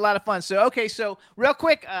it'll be a lot of fun. So, okay, so real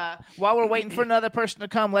quick, while we're waiting for another person to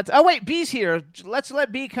come, wait, B's here. Let's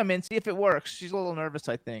let B come in, see if it works. She's a little nervous,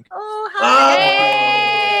 I think. Oh, hi.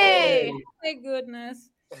 Hey! My goodness.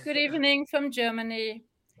 Good evening from Germany.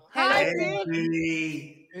 Hey, Hello.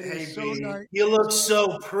 B. It Hey, is so B. nice. You look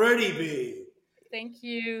so pretty, B. Thank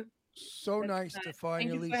you. So nice to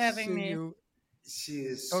finally for having see me. you. She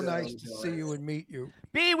is So nice to see you and meet you.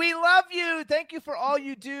 B, we love you. Thank you for all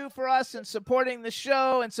you do for us and supporting the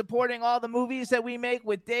show and supporting all the movies that we make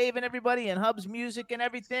with Dave and everybody and Hub's music and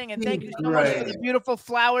everything. And thank you so much for the beautiful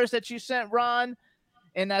flowers that you sent, Ron.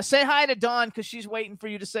 And say hi to Dawn because she's waiting for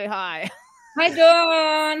you to say hi. Hi,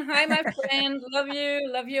 Dawn. Hi, my friend. Love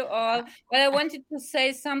you all. But I wanted to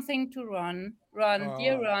say something to Ron. Ron,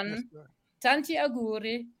 dear Ron, tanti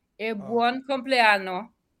auguri e buon compleanno.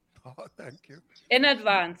 Oh, thank you. In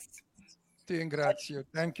advance. Ti ringrazio.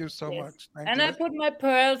 Thank you so much. Thank And you. I put my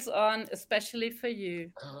pearls on especially for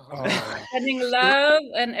you. Oh. Sending love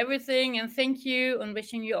and everything, and thank you, and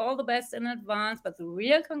wishing you all the best in advance. But the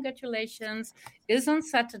real congratulations is on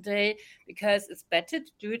Saturday because it's better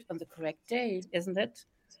to do it on the correct day, isn't it?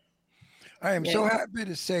 I am so happy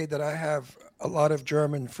to say that I have a lot of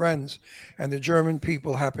German friends, and the German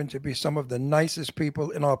people happen to be some of the nicest people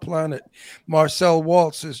in our planet. Marcel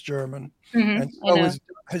Waltz is German, and so is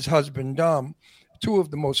his husband, Dom, two of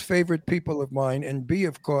the most favorite people of mine, and B,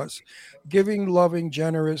 of course, giving, loving,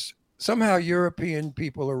 generous. Somehow European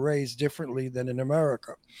people are raised differently than in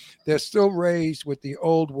America. They're still raised with the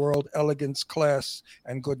old world elegance, class,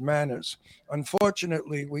 and good manners.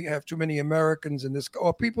 Unfortunately, we have too many Americans in this,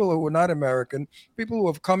 or people who are not American, people who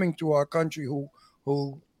have coming to our country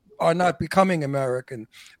who are not becoming American.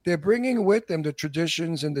 They're bringing with them the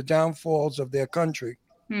traditions and the downfalls of their country.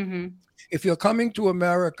 Mm-hmm. If you're coming to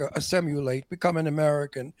America, assimilate, become an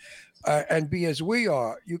American, and be as we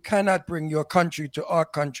are, you cannot bring your country to our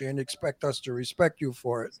country and expect us to respect you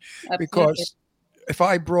for it. Absolutely. Because if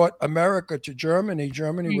I brought America to Germany,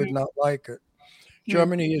 Germany would not like it.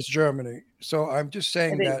 Germany is Germany. So I'm just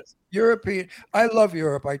saying that European, I love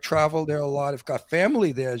Europe. I travel there a lot. I've got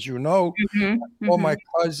family there, as you know. All my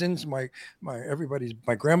cousins, my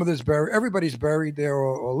grandmother's buried, everybody's buried there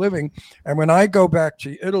or living. And when I go back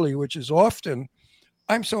to Italy, which is often,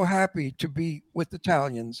 I'm so happy to be with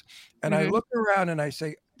Italians. And I look around and I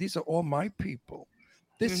say, these are all my people.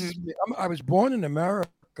 This is me. I was born in America.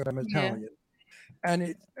 I'm Italian.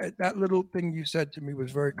 And that little thing you said to me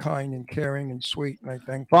was very kind and caring and sweet, and I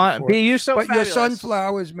thank you for it. You're so But fabulous. your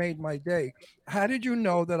sunflowers made my day. How did you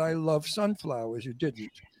know that I love sunflowers? You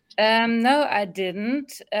didn't. No, I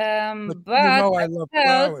didn't. But you know I love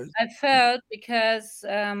flowers. I felt because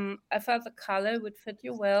I felt the color would fit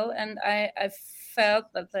you well, and I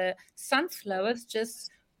felt that the sunflowers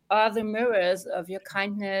just are the mirrors of your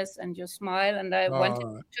kindness and your smile, and I wanted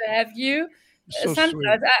to have you. So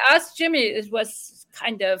Sunflowers. I asked Jimmy. It was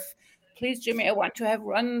kind of, please, Jimmy, I want to have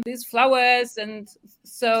run these flowers, and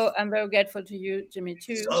so I'm very grateful to you, Jimmy,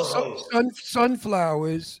 too.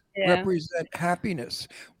 Sunflowers represent happiness.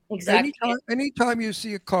 Exactly. Anytime you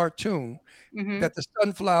see a cartoon that the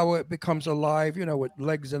sunflower becomes alive, with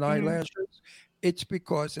legs and eyelashes, it's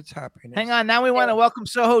because it's happiness. Hang on. Now we want to welcome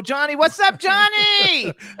Soho Johnny. What's up,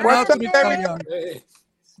 Johnny? What's up,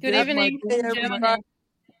 Good evening, Germany.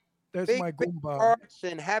 There's big, my big Goomba. hearts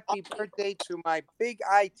and happy birthday to my big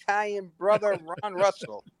Italian brother, Ron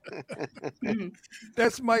Russell.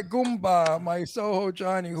 That's my Goomba, my Soho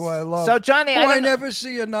Johnny, who I love. So, Johnny, who I I don't know- never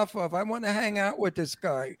see enough of. I want to hang out with this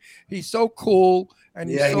guy. He's so cool and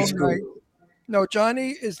he's Yeah, so he's cool. nice. No,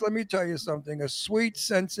 Johnny is, let me tell you something, a sweet,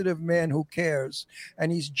 sensitive man who cares, and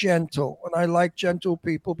he's gentle. And I like gentle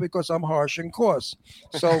people because I'm harsh and coarse.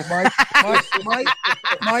 So my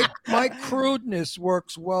crudeness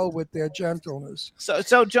works well with their gentleness.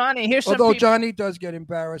 So Johnny, here's some Although people- Johnny does get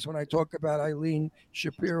embarrassed when I talk about Eileen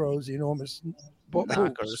Shapiro's enormous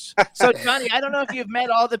boobs. So, Johnny, I don't know if you've met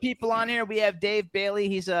all the people on here. We have Dave Bailey.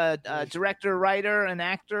 He's a director, writer, and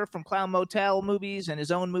actor from Clown Motel movies and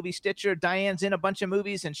his own movie Stitcher. Diane's in a bunch of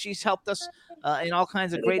movies, and she's helped us in all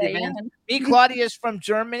kinds of great events. Me, Claudia's from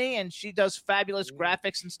Germany, and she does fabulous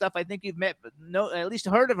graphics and stuff. I think you've met, at least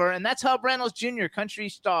heard of her. And that's Hub Reynolds Jr., country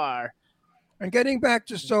star. And getting back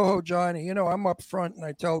to Soho Johnny, I'm up front and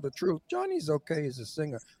I tell the truth. Johnny's okay as a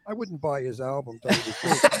singer. I wouldn't buy his album. Tell you the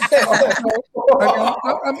truth.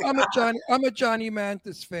 I'm a Johnny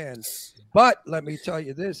Mantis fan. But let me tell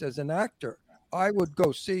you this, as an actor, I would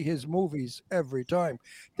go see his movies every time.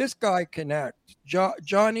 This guy can act.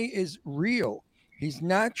 Johnny is real. He's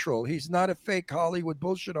natural. He's not a fake Hollywood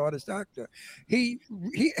bullshit artist actor. He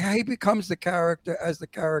becomes the character as the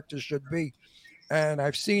character should be. And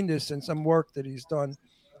I've seen this in some work that he's done.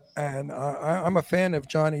 And I'm a fan of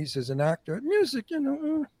Johnny's as an actor. Music,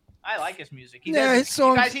 I like his music. He Yeah, does- his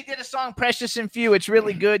songs- you guys, he did a song "Precious and Few." It's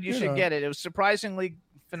really good. You You should know. get it. It was surprisingly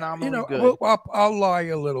phenomenally good. I'll lie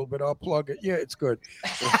a little bit. I'll plug it. Yeah, it's good.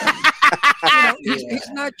 He's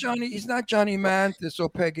not Johnny. He's not Johnny Mantis or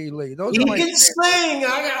Peggy Lee. Those He are my can sing.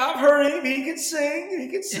 I've heard him. He can sing. He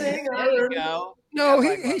can sing. I There you heard him. go. No,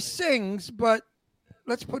 he sings, but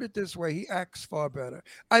let's put it this way: he acts far better.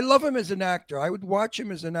 I love him as an actor. I would watch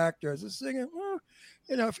him as an actor. As a singer,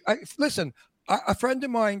 listen. A friend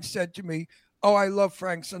of mine said to me, "Oh, I love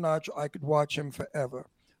Frank Sinatra. I could watch him forever."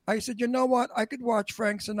 I said, "You know what? I could watch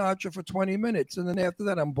Frank Sinatra for 20 minutes, and then after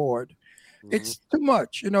that, I'm bored. It's too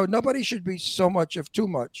much. Nobody should be so much of too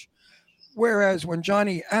much. Whereas when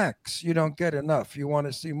Johnny acts, you don't get enough. You want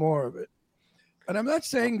to see more of it." And I'm not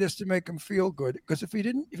saying this to make him feel good, because if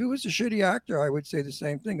he was a shitty actor, I would say the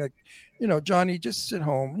same thing. Like, Johnny, just sit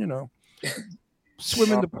home,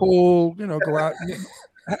 swim in the pool, go out,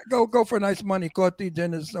 go for a nice money cotti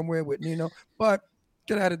dinner somewhere with Nino, but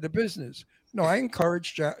get out of the business. No, I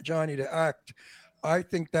encourage Johnny to act. I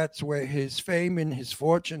think that's where his fame and his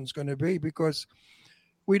fortune is going to be, because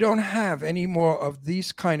we don't have any more of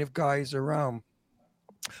these kind of guys around.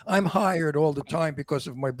 I'm hired all the time because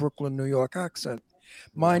of my Brooklyn, New York accent.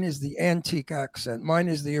 Mine is the antique accent. Mine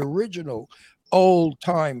is the original old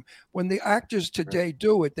time. When the actors today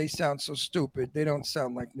do it, they sound so stupid. They don't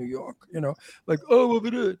sound like New York, like, oh,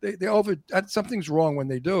 something's wrong when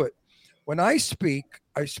they do it. When I speak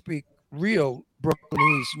real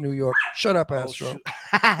Brooklynese, New York. Shut up, Astro.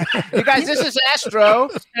 You guys, this is Astro.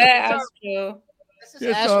 Astro. This is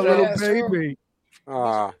Yes, our Astro. little baby.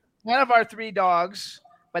 One of our 3 dogs,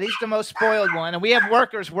 but he's the most spoiled one. And we have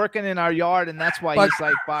workers working in our yard, and that's why But he's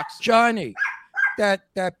like boxing. Johnny, that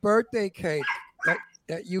birthday cake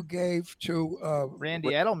that you gave to Randy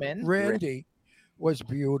Edelman. Randy was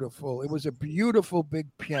beautiful. It was a beautiful big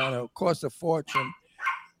piano, cost a fortune,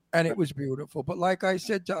 and it was beautiful. But like I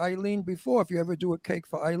said to Eileen before, if you ever do a cake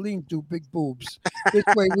for Eileen, do big boobs. This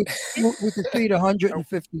way we could feed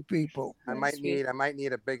 150 people. I might need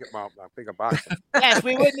a bigger box. Yes,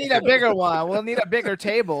 we would need a bigger one. We'll need a bigger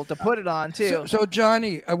table to put it on too. So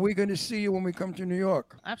Johnny, are we going to see you when we come to New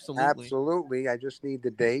York? Absolutely. Absolutely. I just need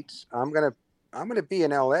the dates. I'm gonna be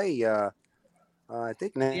in LA. I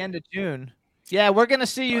think At the end of June. Yeah, we're gonna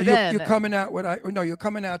see you Are then. You're coming out you're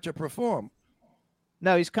coming out to perform.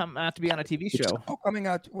 No, he's coming out to be on a TV show. Oh, coming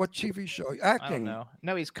out what TV show? I Acting. don't know.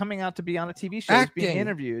 No, he's coming out to be on a TV show. Acting. He's being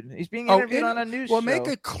interviewed. He's being Oh, interviewed on a news show. Well, make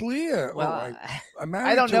it clear. Well, I'm I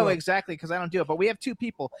married don't to know her. exactly because I don't do it, but we have 2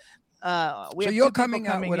 people. We So have you're 2 people coming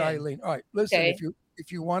out coming with in. Eileen. All right, listen. Okay.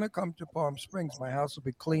 If you want to come to Palm Springs, my house will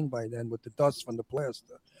be clean by then with the dust from the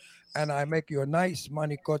plaster, and I make you a nice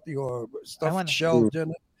manicotti or stuffed shell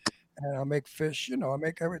dinner, and I'll make fish. I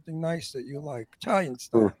make everything nice that you like, Italian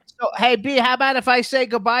stuff. So, hey, B, how about if I say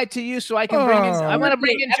goodbye to you so I can bring in? I want to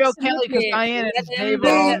bring in Joe Kelly because Diane and Dave are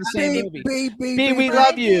all in the same movie. B, we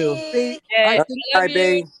love you. Yeah, Bye, love you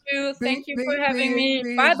B. too. Thank you for having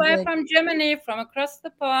me. Bye bye from Germany, from across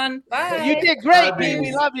the pond. Bye. You did great, B.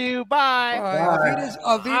 We love you. Bye. Auf Wiedersehen.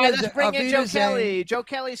 All right, let's bring Auf in Joe Wiedersehen. Kelly. Joe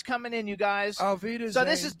Kelly's coming in, you guys. Auf Wiedersehen. So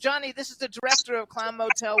this is Johnny. This is the director of Clown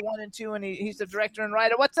Motel 1 and 2, and he's the director and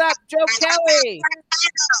writer. What's up, Joe Kelly?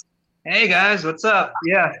 Hey guys, what's up?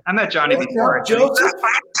 Yeah, I met Johnny before. Joey,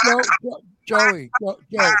 listen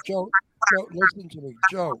to me,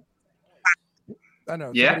 Joe. I know.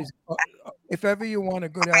 Yeah. If ever you want a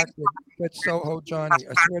good actor, get Soho Johnny.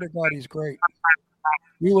 I swear to God, he's great.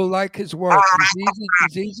 You will like his work.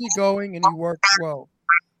 He's easygoing and he works well.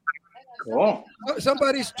 Cool.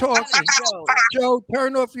 Somebody's talking. Joe,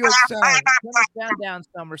 turn off your sound. Turn it down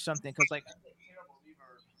some or something, because like.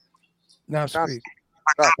 Now speak.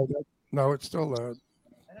 No, it's still loud.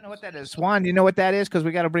 I don't know what that is. Swan, do you know what that is? Because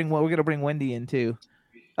we're gonna bring Wendy in too.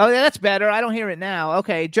 Oh, yeah, that's better. I don't hear it now.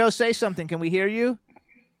 Okay, Joe, say something. Can we hear you?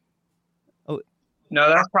 No,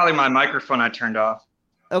 that's probably my microphone I turned off.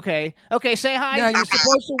 Okay, say hi. Yeah, you're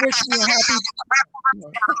supposed to wish me a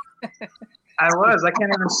happy. I was. I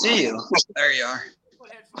can't even see you. There you are.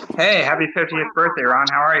 Hey, happy 50th birthday, Ron.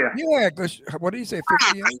 How are you? Yeah, what do you say,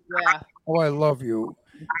 58? Yeah. Oh, I love you.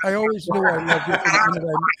 I always knew I loved you.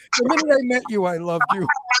 The minute I met you, I loved you.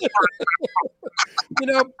 You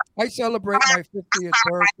know, I celebrate my 50th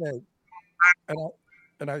birthday,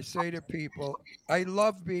 and I say to people, I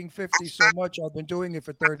love being 50 so much. I've been doing it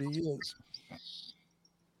for 30 years.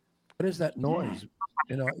 What is that noise?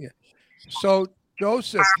 You know, yeah. So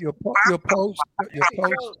Joseph, your post. Wait,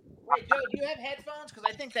 Joe, do you have headphones? Because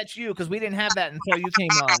I think that's you. Because we didn't have that until you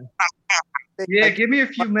came on. Yeah, give me a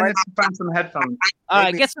few minutes to find some headphones. All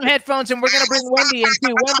right, get some headphones, and we're gonna bring Wendy in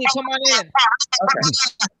too. Wendy, come on in.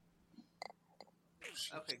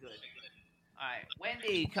 Okay, good. All right,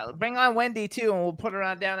 Wendy, bring on Wendy too, and we'll put her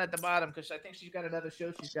on down at the bottom because I think she's got another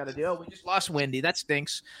show she's got to do. Oh, we just lost Wendy. That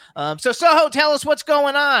stinks. So Soho, tell us what's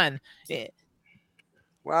going on. Yeah.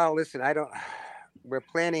 Well, listen, we're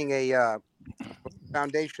planning a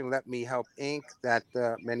foundation, Let Me Help Inc., that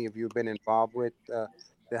many of you have been involved with to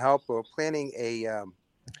help. We're planning a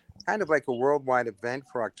kind of like a worldwide event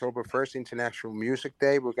for October 1st, International Music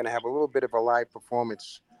Day. We're going to have a little bit of a live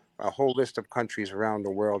performance, a whole list of countries around the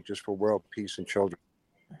world just for world peace and children.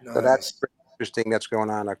 Nice. So that's pretty interesting. That's going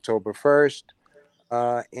on October 1st.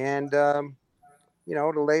 You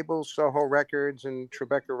know, the labels, Soho Records and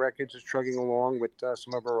Tribeca Records, is chugging along with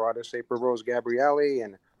some of our artists, April Rose Gabrielli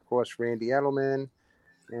and, of course, Randy Edelman.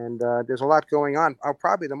 And there's a lot going on.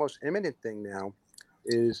 Probably the most imminent thing now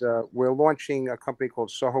is we're launching a company called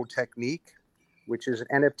Soho Technique, which is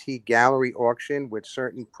an NFT gallery auction with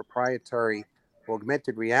certain proprietary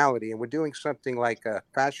augmented reality. And we're doing something like a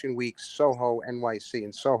Fashion Week Soho NYC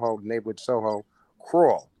in Soho, neighborhood Soho,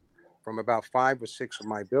 crawl from about 5 or 6 of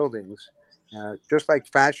my buildings. Just like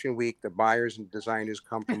Fashion Week, the buyers and designers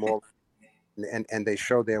come from all and they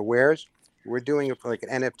show their wares. We're doing it for like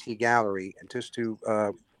an NFT gallery, and just to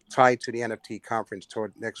tie to the NFT conference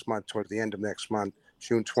towards the end of next month,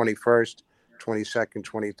 June 21st, 22nd,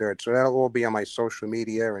 23rd. So that'll all be on my social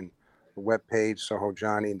media and the webpage, Soho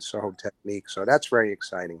Johnny and Soho Technique. So that's very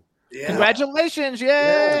exciting. Yeah. Congratulations!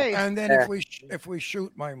 Yay! Yeah. And then if we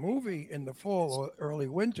shoot my movie in the fall or early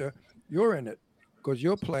winter, you're in it because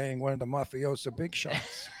you're playing one of the mafioso big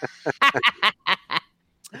shots.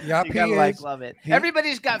 Yeah, you gotta love it.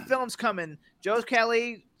 Everybody's got films coming. Joe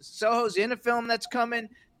Kelly, Soho's in a film that's coming.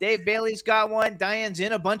 Dave Bailey's got one. Diane's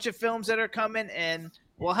in a bunch of films that are coming. And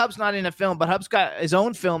well, Hub's not in a film, but Hub's got his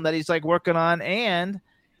own film that he's like working on, and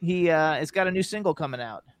he has got a new single coming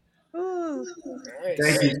out. Ooh.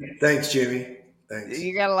 Thank you. Thanks, Jimmy. Thanks.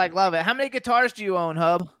 You gotta love it. How many guitars do you own,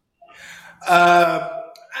 Hub?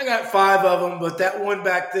 I got 5 of them, but that one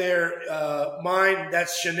back there, mine,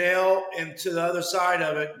 that's Chanel, and to the other side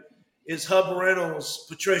of it is Hub Reynolds'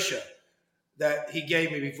 Patricia that he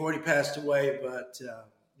gave me before he passed away. But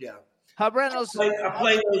yeah, Hub Reynolds. I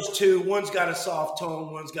play those 2. One's got a soft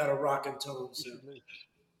tone, one's got a rocking tone. So.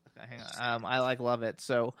 Hang on. I love it.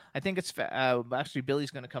 So I think it's actually Billy's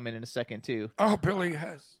going to come in a second too. Oh, Billy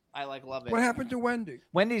has. I love it. What happened to Wendy?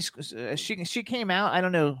 Wendy's she came out. I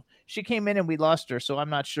don't know. She came in and we lost her, so I'm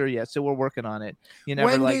not sure yet. So we're working on it. You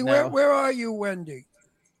never Wendy, where are you, Wendy?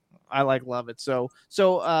 I love it. So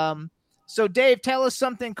Dave, tell us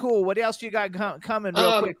something cool. What else you got coming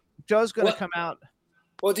real quick? Joe's going to come out.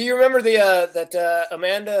 Well, do you remember that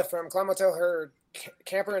Amanda from Clown Motel, her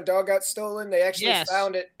camper and dog got stolen? They actually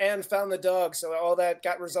found it and found the dog, so all that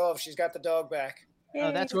got resolved. She's got the dog back.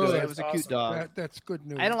 Oh, that's Good. good. It was a cute dog. That's good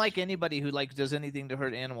news. I don't like anybody who does anything to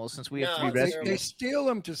hurt animals since we have three They rescues. steal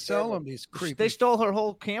them to sell them. These creepy. They stole her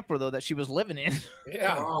whole camper though that she was living in.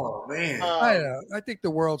 Yeah. Oh man. I know. I think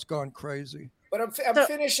the world's gone crazy. But I'm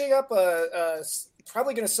finishing up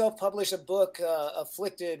probably going to self-publish a book,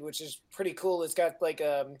 Afflicted, which is pretty cool. It's got like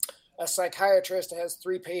a psychiatrist that has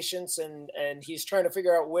 3 patients, and he's trying to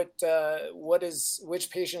figure out which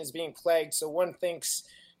patient is being plagued. So one thinks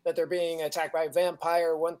that they're being attacked by a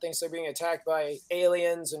vampire, one thinks they're being attacked by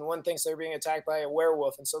aliens, and one thinks they're being attacked by a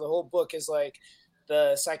werewolf. And so the whole book is like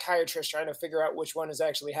the psychiatrist trying to figure out which one is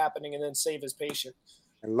actually happening and then save his patient.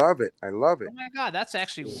 I love it. I love it. Oh my God, that's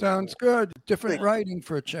actually Sounds good. Different writing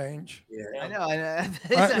for a change. I know.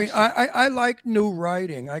 I mean, I like new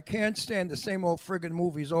writing. I can't stand the same old friggin'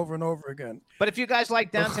 movies over and over again. But if you guys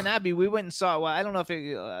like Downton Abbey, we went and saw. Well, I don't know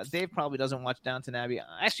if Dave probably doesn't watch Downton Abbey.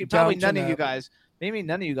 Actually, probably Downton none of you Abbey. guys. Maybe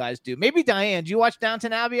none of you guys do. Maybe Diane. Do you watch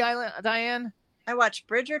Downton Abbey, Diane? I watch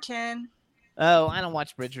Bridgerton. Oh, I don't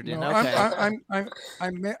watch Bridgerton. No,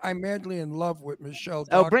 Okay. I'm madly in love with Michelle.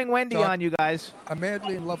 Oh, bring Wendy on, you guys. I'm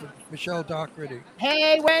madly in love with Michelle Dougherty.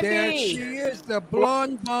 Hey, Wendy. There she is, the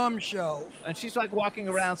blonde bombshell. And she's like walking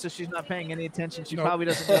around, so she's not paying any attention. She Nope. probably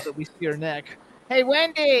doesn't know that we see her neck. Hey,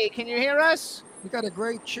 Wendy, can you hear us? You got a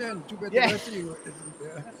great chin. Too bad Yeah. the rest of you isn't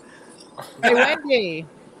there. Hey, Wendy.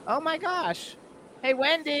 Oh my gosh. Hey,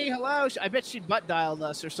 Wendy. Hello. I bet she butt dialed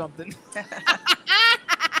us or something.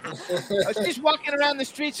 She's walking around the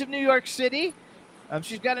streets of New York City.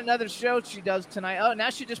 She's got another show she does tonight. Oh, now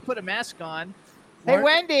she just put a mask on. Hey, What?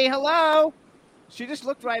 Wendy. Hello. She just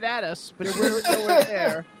looked right at us, but we're nowhere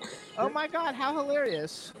there. Oh my God, how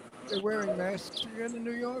hilarious! They're wearing masks again in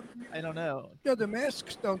New York. I don't know. Yeah, the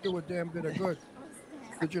masks don't do a damn bit of good.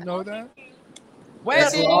 Did you know that?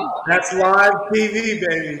 Wendy. That's live TV,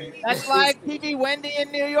 baby. That's live TV. Wendy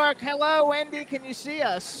in New York. Hello, Wendy. Can you see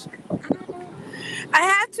us? I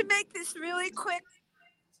have to make this really quick.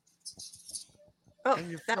 Oh,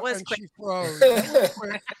 that was And quick. she froze.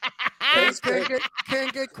 Quick.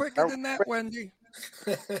 Can't get quicker than that, Wendy.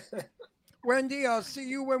 Wendy, I'll see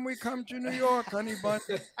you when we come to New York, honey bun.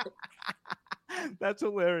 That's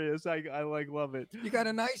hilarious. I love it. You got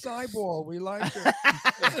a nice eyeball. We like it.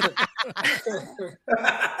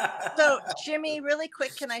 So, Jimmy, really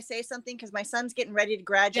quick, can I say something? Because my son's getting ready to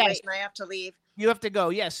graduate Yes. and I have to leave. You have to go.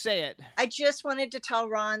 Yes, say it. I just wanted to tell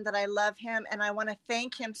Ron that I love him and I want to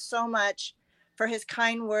thank him so much for his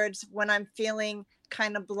kind words when I'm feeling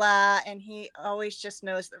kind of blah, and he always just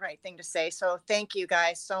knows the right thing to say. So thank you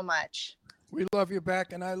guys so much. We love you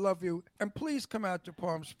back, and I love you. And please come out to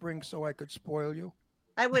Palm Springs so I could spoil you.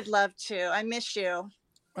 I would love to. I miss you.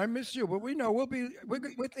 I miss you, but we know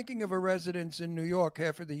we're thinking of a residence in New York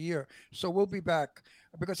half of the year, so we'll be back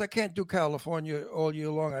because I can't do California all year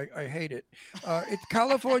long. I hate it.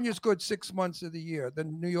 California's good 6 months of the year.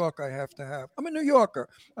 Then New York I have to have. I'm a New Yorker.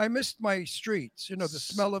 I missed my streets. You know, the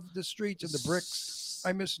smell of the streets and the bricks.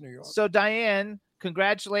 I miss New York. So, Diane,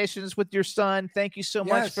 congratulations with your son. Thank you so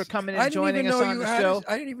much Yes. for coming I and didn't joining even us know on you the had show.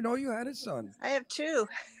 I didn't even know you had a son. I have two.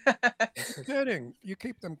 Kidding. You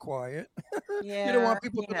keep them quiet. Yeah. You don't want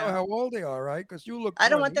people to you know how old they are, right? Because you look. I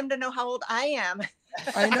don't want 20. them to know how old I am.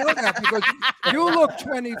 I know that because you look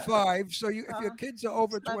 25. So if your kids are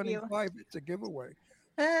over Love you. 25, it's a giveaway.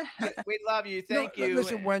 We love you. Thank you.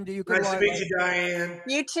 Listen, Wendy, you can Nice to lie meet like- you, Diane.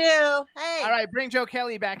 You too. Hey. All right, bring Joe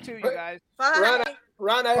Kelly back too, you guys. Bye.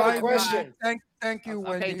 Ron, I have Bye, a question. Thank you,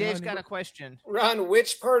 Wendy. Okay, Dave's honey. got a question. Ron,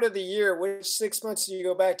 which part of the year, which 6 months do you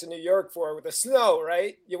go back to New York for? With the snow,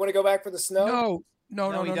 right? You want to go back for the snow?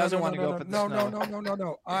 No, he doesn't want to go for the no, snow.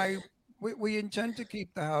 no. We intend to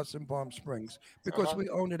keep the house in Palm Springs because we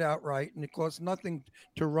own it outright, and it costs nothing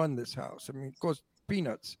to run this house. I mean, it costs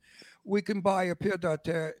peanuts. We can buy a pied à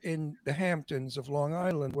terre in the Hamptons of Long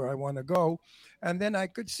Island, where I want to go, and then I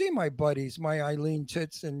could see my buddies, my Eileen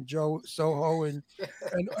Titz and Joe Soho and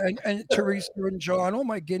Teresa and John, all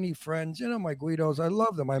my Guinea friends, you know, my Guidos. I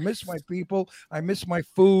love them. I miss my people. I miss my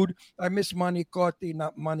food. I miss manicotti,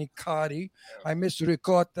 not manicotti. I miss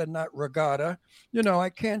ricotta, not regatta. You know, I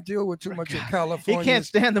can't deal with too much of He California. can't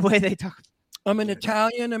stand the way they talk. I'm an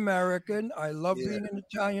Italian American. I love being an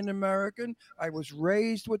Italian American. I was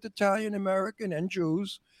raised with Italian American and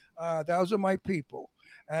Jews. Those are my people.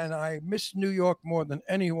 And I miss New York more than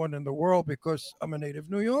anyone in the world because I'm a native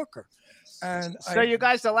New Yorker. And So you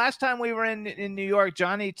guys, the last time we were in New York,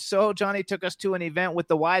 Johnny took us to an event with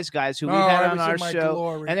the Wise Guys who we had I on was our in my show,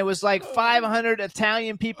 glory. and it was like 500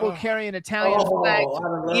 Italian people carrying Italian flags, I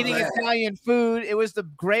love eating that. Italian food. It was the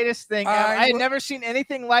greatest thing ever. I had never seen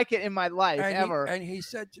anything like it in my life ever. And he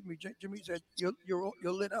said to me, Jimmy said, you're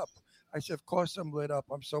lit up. I said, of course I'm lit up.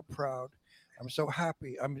 I'm so proud. I'm so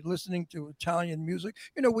happy. I'm listening to Italian music.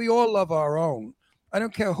 You know, we all love our own. I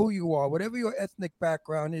don't care who you are, whatever your ethnic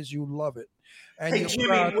background is, you love it. And Hey you're Jimmy,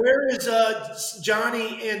 proud. where is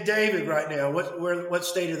Johnny and David right now? What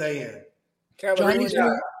state are they in? Johnny's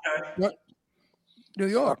California. New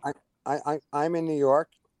York. I'm in New York.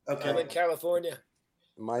 Okay. I'm in California.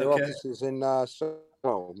 My Okay. office is in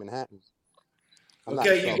Soho, Manhattan. I'm not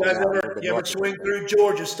Okay, in you Soho guys now. I live ever in you ever North swing Manhattan. through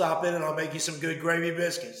Georgia? Stop in, and I'll make you some good gravy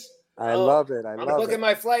biscuits. I love it. I I'm love booking it.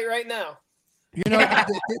 my flight right now. You know,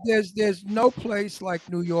 there's no place like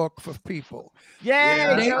New York for people. Yay,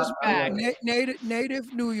 Na- Joe's back.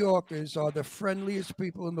 native New Yorkers are the friendliest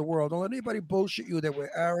people in the world. Don't let anybody bullshit you that we're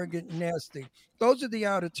arrogant and nasty. Those are the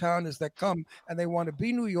out of towners that come and they want to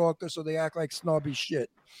be New Yorkers, so they act like snobby shit.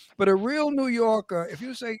 But a real New Yorker, if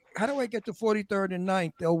you say, "How do I get to 43rd and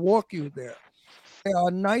 9th?" they'll walk you there. They are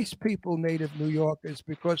nice people, native New Yorkers,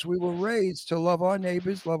 because we were raised to love our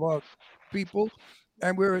neighbors, love our people,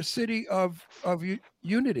 and we're a city of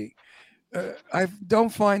unity. I don't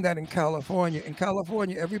find that in California. In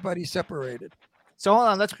California, everybody's separated. So hold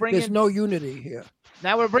on, let's bring There's in. no unity here.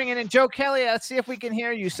 Now we're bringing in Joe Kelly. Let's see if we can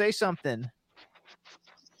hear you. Say something.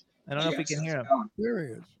 I don't know if we can hear him. There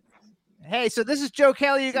he is. Hey, so this is Joe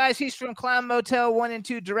Kelly, you guys. He's from Clown Motel 1 and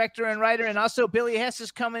 2, director and writer, and also Billy Hess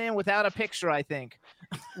is coming in without a picture, I think.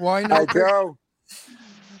 Why Hi, not? Joe.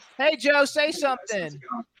 Hey, Joe, say something.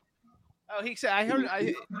 Oh, he said, I heard.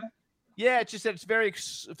 Yeah, it just said it's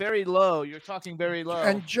very low. You're talking very low.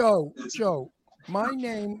 And Joe, my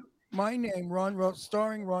name, Ron Russell,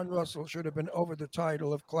 starring Ron Russell, should have been over the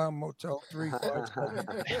title of Clown Motel 3, 5, 7.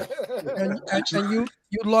 and you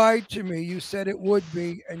lied to me. You said it would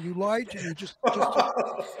be, and you lied to me just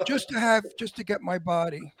to get my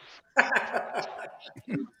body.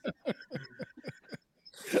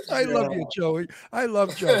 I love you, Joey. I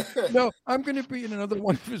love Joe. No, I'm going to be in another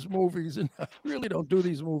one of his movies, and I really don't do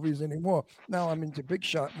these movies anymore. Now I'm into big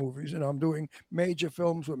shot movies, and I'm doing major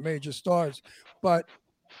films with major stars. But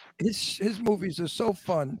his movies are so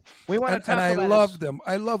fun. We want to and talk I about love his- them.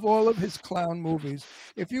 I love all of his clown movies.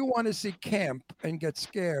 If you want to see camp and get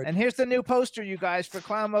scared, And here's the new poster, you guys, for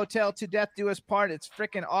Clown Motel To Death Do Us Part. It's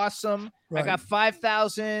freaking awesome. I Right. got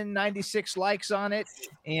 5,096 likes on it,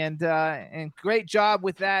 and great job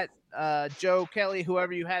with that, Joe Kelly,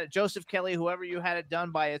 whoever you had it, Joseph Kelly, whoever you had it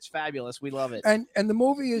done by. It's fabulous. We love it. and the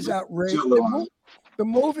movie is outrageous. The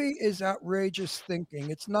movie is outrageous thinking.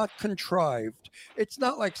 It's not contrived. It's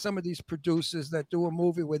not like some of these producers that do a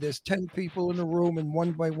movie where there's 10 people in a room and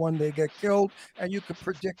one by one they get killed and you can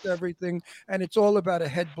predict everything and it's all about a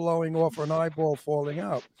head blowing off or an eyeball falling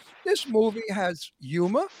out. This movie has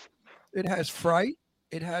humor, it has fright,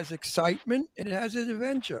 it has excitement, and it has an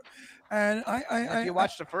adventure. And If you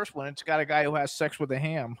watch the first one, it's got a guy who has sex with a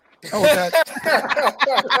ham. Oh, that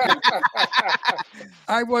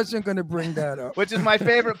I wasn't going to bring that up. Which is my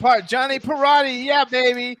favorite part. Johnny Parati, yeah,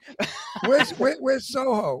 baby. Where's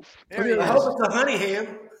Soho? There he I is. hope it's a honey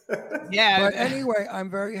ham. Yeah. But anyway,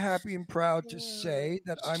 I'm very happy and proud to say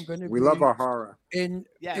that I'm going to We be love our horror. in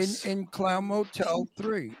Yes. in Clown Motel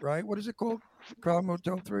 3, right? What is it called? Clown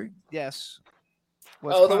Motel 3? Yes.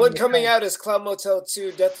 Oh, the one coming out is Clown Motel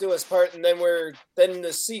 2, Death Do Us Part, and then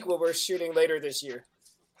the sequel we're shooting later this year.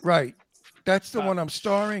 Right. That's the one I'm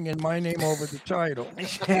starring in, my name over the title.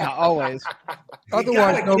 Yeah, always.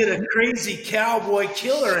 Otherwise, you gotta get a crazy cowboy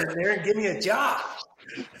killer in there and give me a job.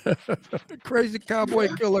 Crazy cowboy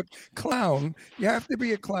killer clown. You have to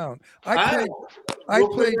be a clown.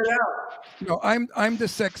 We'll figure it out. No, I'm the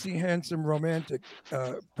sexy, handsome, romantic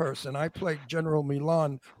person. I played General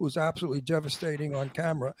Milan, who's absolutely devastating on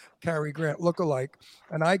camera, Cary Grant lookalike,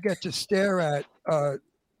 and I get to stare at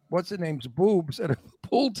what's her name's boobs at a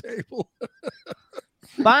pool table.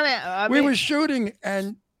 We were shooting,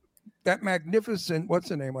 and that magnificent, what's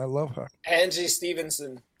her name? I love her. Angie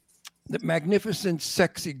Stevenson. The magnificent,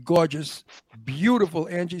 sexy, gorgeous, beautiful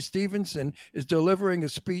Angie Stevenson is delivering a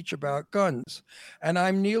speech about guns. And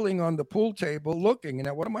I'm kneeling on the pool table looking.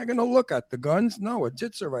 And what am I going to look at? The guns? No, her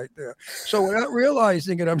tits are right there. So without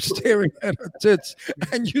realizing it, I'm staring at her tits.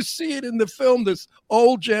 And you see it in the film, this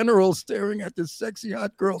old general staring at this sexy,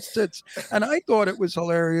 hot girl's tits. And I thought it was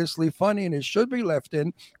hilariously funny, and it should be left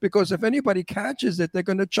in, because if anybody catches it, they're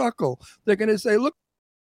going to chuckle. They're going to say, look,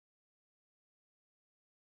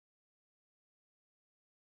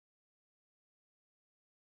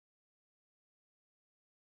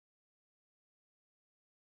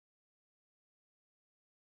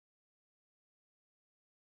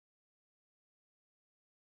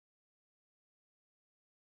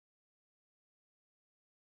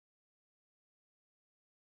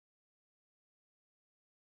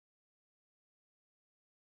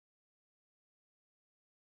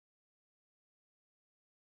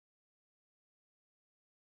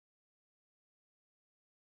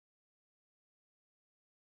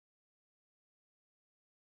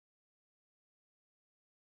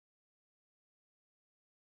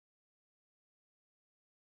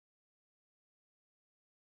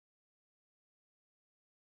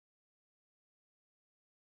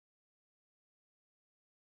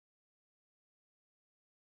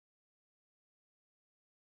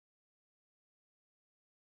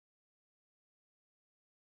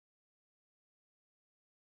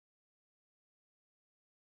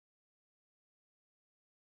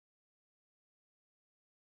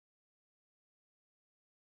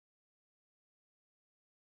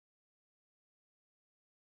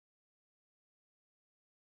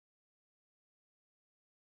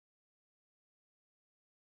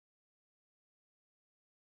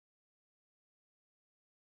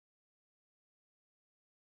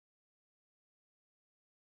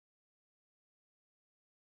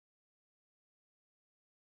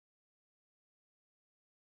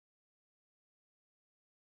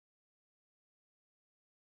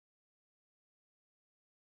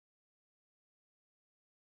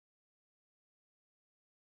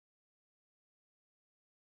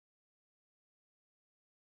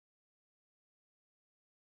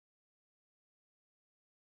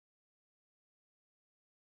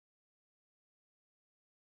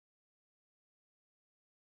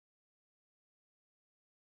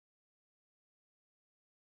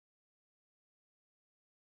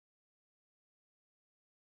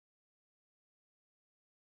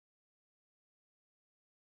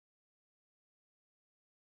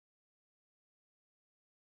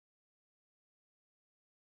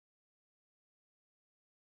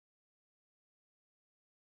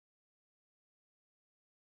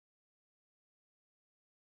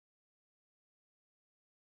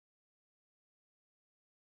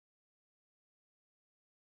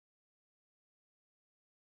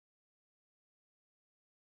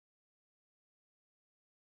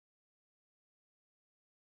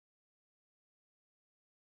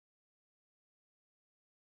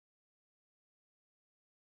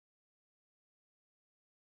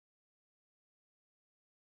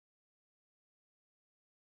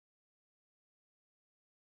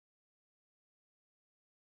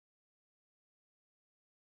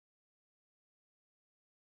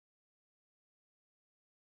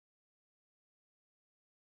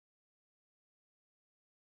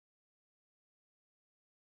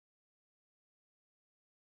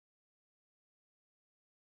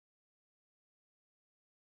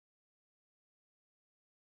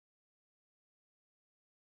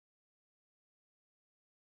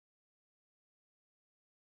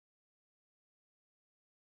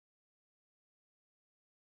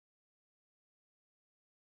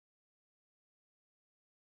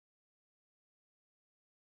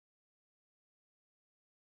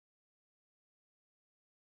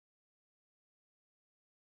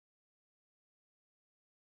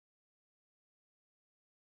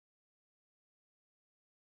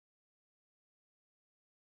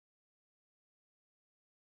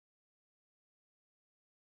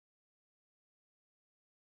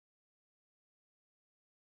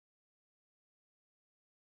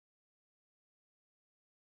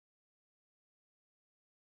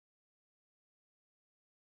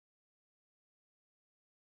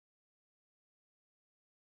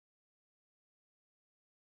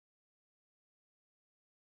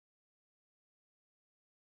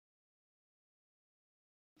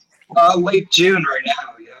 Late June right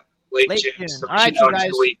now. Yeah, late June. So All right, you know, you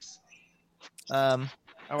guys. 2 weeks. Oh, And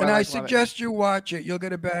I love it. suggest you watch it. You'll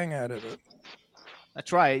get a bang out of it.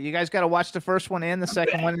 That's right. You guys got to watch the first one and the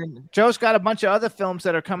second one. And Joe's got a bunch of other films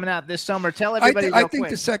that are coming out this summer. Tell everybody I real think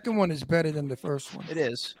quick. the second one is better than the first one. It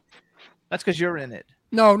is. That's because you're in it.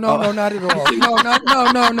 No, Oh. not at all.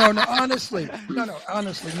 No, honestly,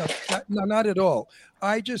 not at all.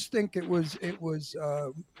 I just think it was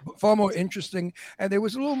far more interesting, and there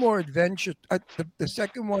was a little more adventure. The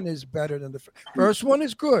second one is better than the first one.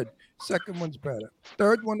 Is good. Second one's better.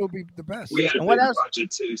 Third one will be the best. We had a And what bigger else? budget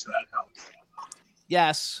too, so that helps.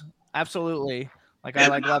 Yes, absolutely. I And,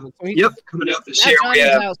 like love it. So Yep, coming out this that's year we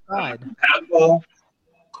Johnny's have outside. Paddle.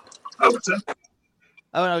 Oh, what's that?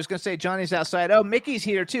 Oh, and I was going to say Johnny's outside. Oh, Mickey's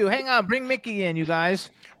here too. Hang on, bring Mickey in, you guys.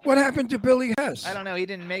 What happened to Billy Hess? I don't know. He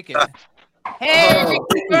didn't make it. Hey,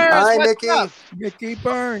 Mickey Burns. Hi, what's Mickey. up? Mickey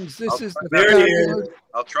Burns. This is the There he is. fabulous-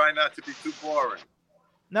 I'll try not to be too boring.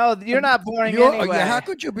 No, you're not boring You're- anyway. yeah, how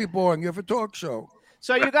could you be boring? You have a talk show.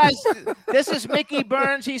 So you guys, this is Mickey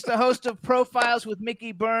Burns. He's the host of Profiles with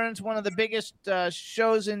Mickey Burns, one of the biggest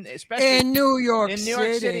shows especially In New York In New York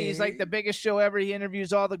City, City. he's like the biggest show ever. He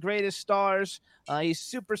interviews all the greatest stars. He's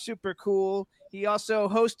super, super cool. He also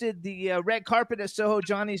hosted the red carpet at Soho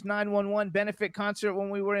Johnny's 911 benefit concert when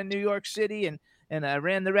we were in New York City, and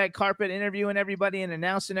ran the red carpet, interviewing everybody and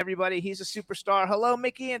announcing everybody. He's a superstar. Hello,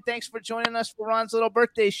 Mickey, and thanks for joining us for Ron's little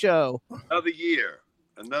birthday show. Another year,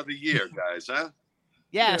 guys, huh?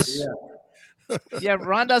 Yes. Yeah,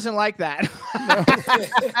 Ron doesn't like that.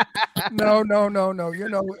 No. You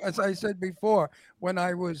know, as I said before, when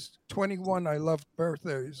I was 21, I loved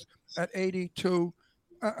birthdays. At 82,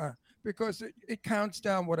 because it counts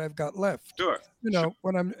down what I've got left. Sure. You know,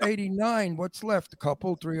 when I'm 89, what's left? A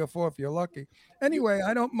couple, 3 or 4 if you're lucky. Anyway,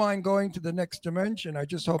 I don't mind going to the next dimension. I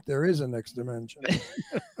just hope there is a next dimension.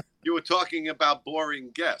 You were talking about boring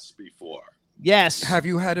guests before. Yes. Have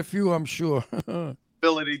you had a few? I'm sure.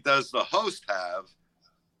 Ability does the host have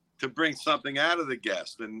to bring something out of the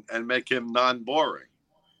guest and make him non-boring?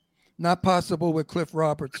 Not possible with Cliff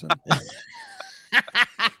Robertson.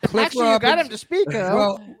 Actually, you got him to speak of.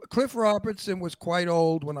 Well, Cliff Robertson was quite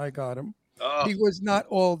old when I got him. Oh. He was not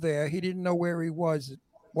all there. He didn't know where he was at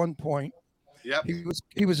one point. Yep.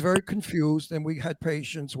 He was very confused, and we had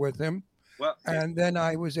patience with him. Well, And then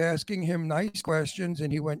I was asking him nice questions,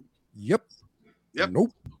 and he went, "Yep,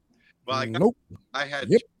 nope, well, nope." I had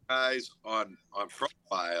Yep. two guys on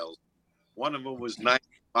Profiles. One of them was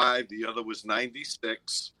 95, the other was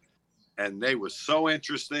 96. And they were so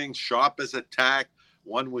interesting, sharp as a tack.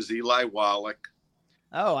 One was Eli Wallach.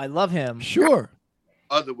 Oh, I love him. Sure.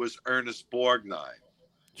 Other was Ernest Borgnine.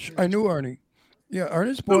 I knew Ernie. Yeah,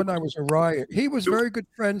 Ernest Borgnine was a riot. He was very good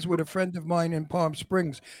friends with a friend of mine in Palm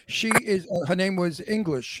Springs. She is, her name was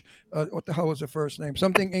English. What the hell was her first name?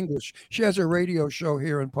 Something English. She has a radio show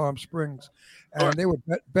here in Palm Springs, and they were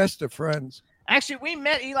best of friends. Actually, we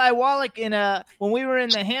met Eli Wallach when we were in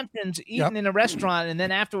the Hamptons eating in a restaurant, and then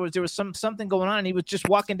afterwards there was something going on. And he was just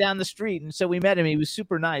walking down the street, and so we met him. He was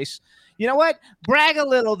super nice. You know what? Brag a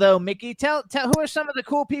little though, Mickey. Tell who are some of the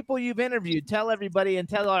cool people you've interviewed. Tell everybody and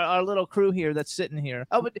tell our little crew here that's sitting here.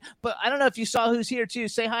 Oh, but I don't know if you saw who's here too.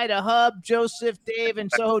 Say hi to Hub, Joseph, Dave, and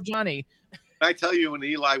Soho Johnny. Can I tell you an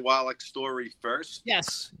Eli Wallach story first?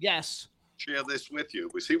 Yes. Share this with you.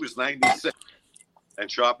 He was 96 and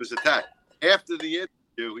sharp as a tack. After the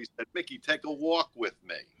interview, he said, "Mickey, take a walk with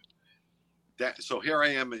me." So here I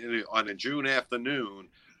am on a June afternoon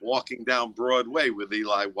walking down Broadway with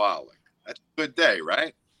Eli Wallach. That's a good day,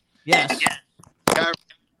 right? Yes. Carry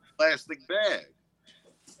a plastic bag.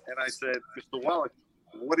 And I said, "Mr. Wallach,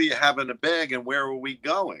 what do you have in the bag and where are we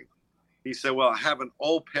going?" He said, "Well, I have an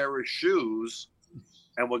old pair of shoes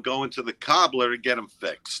and we're going to the cobbler to get them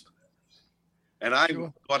fixed." And I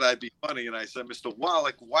thought I'd be funny. And I said, "Mr.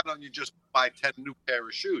 Wallach, why don't you just buy 10 new pair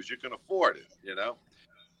of shoes? You can afford it, you know?"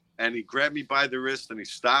 And he grabbed me by the wrist and he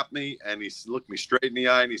stopped me and he looked me straight in the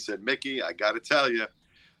eye and he said, "Mickey, I got to tell you,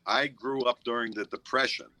 I grew up during the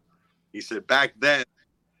Depression." He said, "Back then,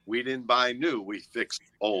 we didn't buy new. We fixed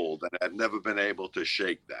old. And I've never been able to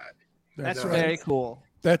shake that." That's very cool.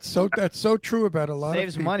 That's so true about a lot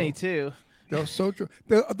Saves of people. money too. That's so true.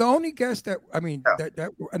 The only guest that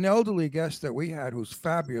an elderly guest that we had who's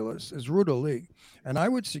fabulous is Ruta Lee, and I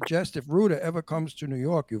would suggest if Ruta ever comes to New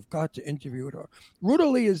York, you've got to interview her. Ruta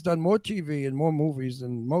Lee has done more TV and more movies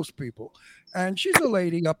than most people, and she's a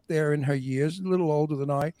lady up there in her years, a little older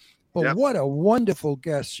than I. But what a wonderful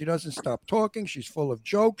guest! She doesn't stop talking. She's full of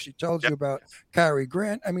jokes. She tells you about Cary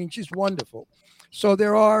Grant. I mean, she's wonderful. So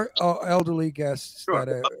there are elderly guests that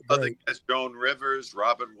are Other great. guests, Joan Rivers,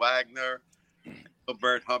 Robert Wagner.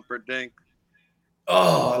 Bert Humperdinck.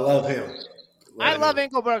 Oh, I love him. I love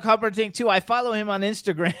Engelbert Humperdinck too. I follow him on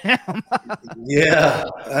Instagram. Yeah,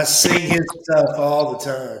 I sing his stuff all the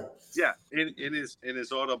time. Yeah, in his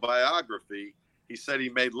autobiography, he said he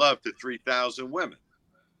made love to 3,000 women.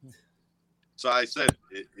 So I said,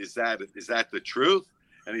 "Is that the truth?"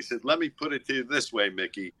 And he said, "Let me put it to you this way,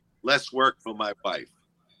 Mickey. Less work for my wife."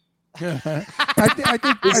 I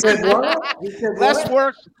think He said what? He said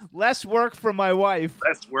what? Less work for my wife.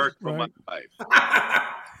 Less work for my wife.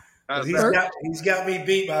 Well, he's got me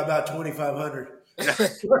beat by about 2,500.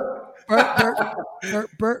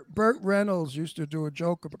 Burt Reynolds used to do a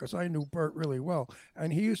joke because I knew Burt really well,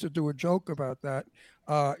 and he used to do a joke about that.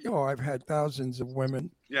 I've had thousands of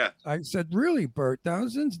women. Yeah. I said, "Really, Burt?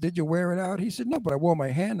 Thousands? Did you wear it out?" He said, "No, but I wore my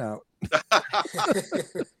hand out."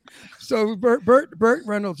 So Burt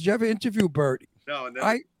Reynolds, did you ever interview Burt? No,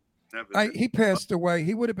 never. He passed away.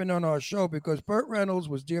 He would have been on our show because Burt Reynolds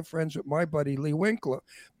was dear friends with my buddy Lee Winkler.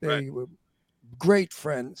 They were great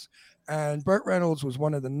friends. And Burt Reynolds was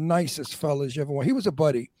one of the nicest fellas you ever want. He was a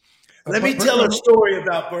buddy. Let me tell a story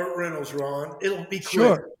about Burt Reynolds, Ron. It'll be quick.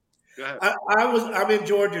 Sure. Go ahead. I'm in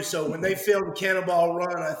Georgia, so when they filmed Cannonball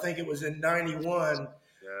Run, I think it was in 91.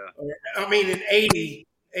 In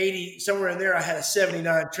 80, somewhere in there, I had a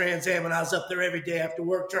 79 Trans Am, and I was up there every day after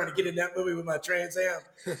work trying to get in that movie with my Trans Am.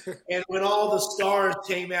 And when all the stars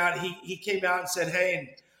came out, he came out and said, "Hey," and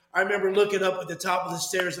I remember looking up at the top of the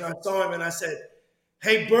stairs, and I saw him, and I said,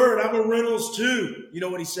 "Hey, Burt, I'm a Reynolds too." You know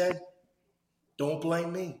what he said? "Don't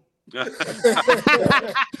blame me." Yeah,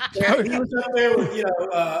 he was up there with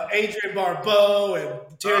Adrian Barbeau and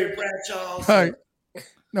Terry Bradshaw. Right.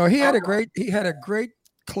 No, he had a great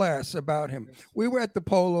class about him. We were at the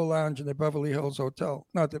Polo Lounge in the Beverly Hills Hotel.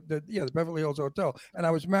 The Beverly Hills Hotel. And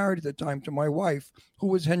I was married at the time to my wife, who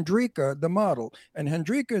was Hendrika, the model. And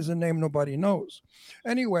Hendrika is a name nobody knows.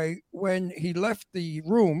 Anyway, when he left the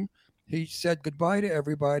room, he said goodbye to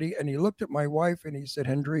everybody. And he looked at my wife and he said,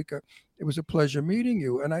 "Hendrika, it was a pleasure meeting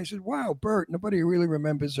you." And I said, "Wow, Bert, nobody really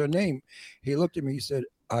remembers her name." He looked at me, he said,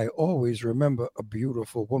 "I always remember a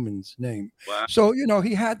beautiful woman's name." Wow. So,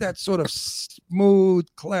 he had that sort of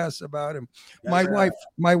smooth class about him. My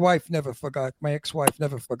wife never forgot. My ex-wife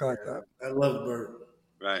never forgot that. I love Bert.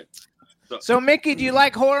 Right. So, Mickey, do you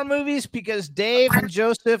like horror movies? Because Dave and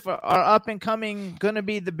Joseph are up and coming, going to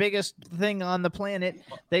be the biggest thing on the planet.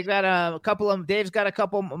 They got a couple of. Dave's got a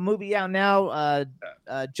couple movie out now.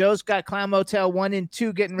 Joe's got Clown Motel 1 and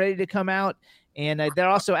 2 getting ready to come out, and they're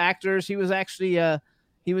also actors. He was actually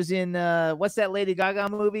he was in what's that Lady Gaga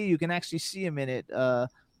movie? You can actually see him in it. A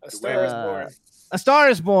Star is Born. A Star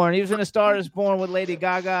is Born. He was in A Star is Born with Lady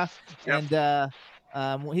Gaga, and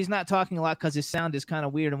he's not talking a lot because his sound is kind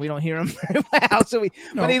of weird and we don't hear him very well.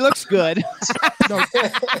 But he looks good.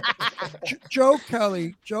 Joe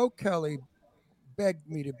Kelly begged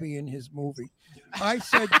me to be in his movie. I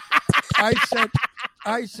said,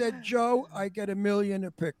 "Joe, I get $1 million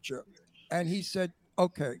a picture," and he said,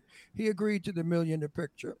 "Okay." He agreed to the $1 million a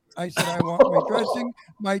picture. I said, "I want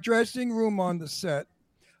my dressing room on the set.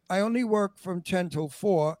 I only work from 10 till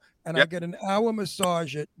 4. And I get an hour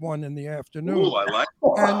massage at 1 in the afternoon. Ooh, I like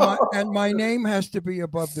and my name has to be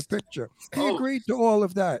above the picture." He agreed to all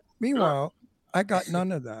of that. Meanwhile, I got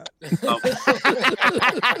none of that.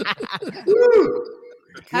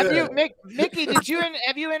 Have you, Mickey?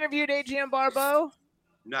 Have you interviewed Adrian Barbeau?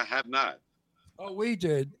 No, I have not. Oh, we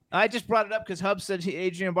did. I just brought it up because Hub said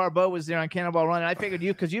Adrian Barbeau was there on Cannonball Run, and I figured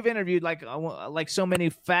because you've interviewed like so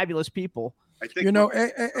many fabulous people. I think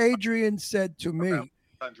Adrian said to me.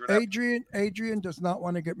 Adrian does not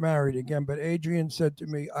want to get married again, but Adrian said to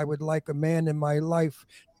me, "I would like a man in my life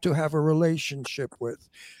to have a relationship with."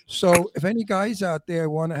 So if any guys out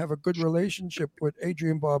there want to have a good relationship with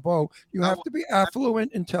Adrian Barbeau, you have to be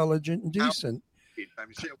affluent, intelligent, and decent. I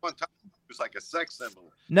mean, at one time she was like a sex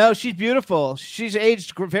symbol. No, she's beautiful. She's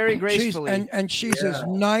aged very gracefully. She's as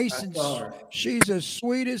nice and she's as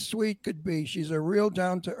sweet could be. She's a real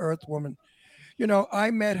down-to-earth woman. I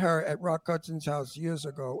met her at Rock Hudson's house years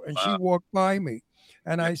ago, and she walked by me,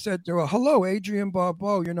 and I said to her, "Hello, Adrian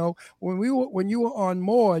Barbeau. When you were on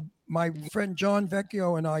Maude, my friend John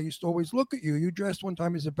Vecchio and I used to always look at you. You dressed one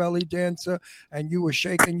time as a belly dancer, and you were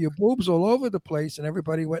shaking your boobs all over the place, and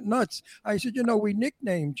everybody went nuts." I said, "We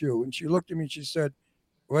nicknamed you," and she looked at me and she said,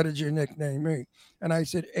 "What did you nickname me?" And I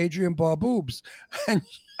said, "Adrian Barboobs," and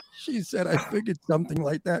she said, "I figured something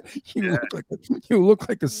like that. You look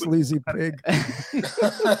like a sleazy pig." and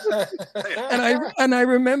I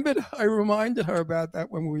reminded her about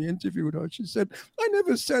that when we interviewed her. She said, "I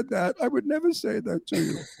never said that. I would never say that to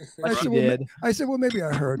you." I said, "Well, maybe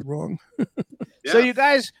I heard wrong." So Yeah. you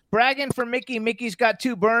guys bragging for Mickey. Mickey's got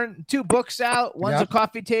two books out. One's a Yep.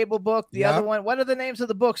 coffee table book. The Yep. other one. What are the names of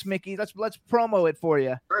the books, Mickey? Let's promo it for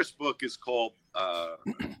you. First book is called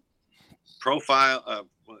Profile.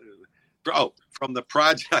 From the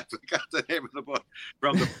project. I forgot the name of the book.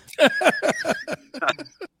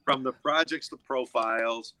 From the projects to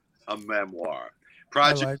profiles, a memoir.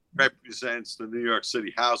 Project represents the New York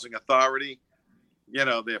City Housing Authority. You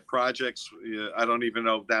know, their projects. I don't even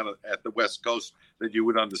know down at the West Coast that you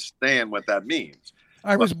would understand what that means.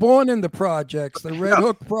 I was born in the projects, the Red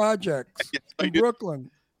Hook projects in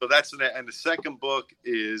Brooklyn. So that's and the second book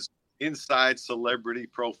is Inside Celebrity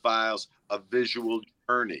Profiles: A Visual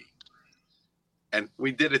Journey. And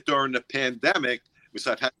we did it during the pandemic because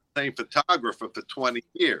I've had the same photographer for 20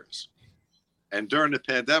 years. And during the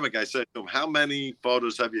pandemic, I said to him, how many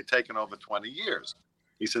photos have you taken over 20 years?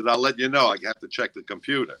 He said, I'll let you know. I have to check the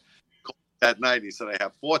computer. That night, he said, I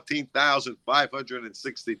have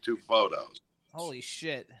 14,562 photos. Holy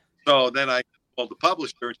shit. So then I called the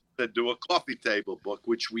publisher and said, do a coffee table book,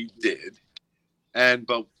 which we did.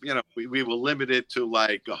 But you know, we were limited to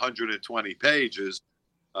like 120 pages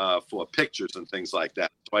for pictures and things like that.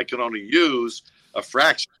 So I could only use a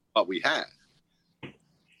fraction of what we had.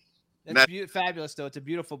 That's fabulous, though. It's a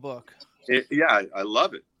beautiful book. I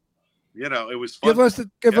love it. You know, it was fun.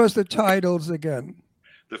 Give us the titles again.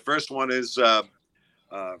 The first one is From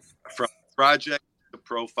Project to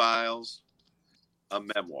Profiles, a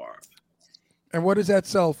memoir. And what does that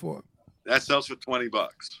sell for? That sells for $20.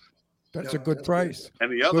 That's a good price. And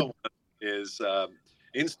the other one is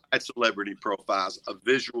Inside Celebrity Profiles, a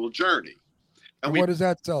visual journey. And what does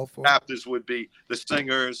that sell for? Chapters would be the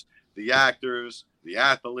singers, the actors, the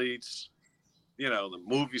athletes, you know, the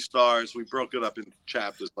movie stars. We broke it up in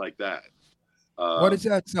chapters like that. What does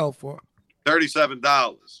that sell for?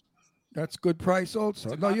 $37. That's good price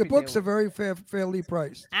also. No, your books are very fairly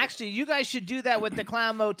priced. Actually, you guys should do that with the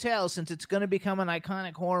Clown Motel since it's going to become an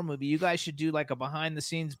iconic horror movie. You guys should do like a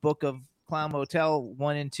behind-the-scenes book of Clown Motel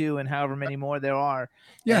 1 and 2 and however many more there are.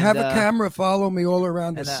 Yeah, And, have a camera follow me all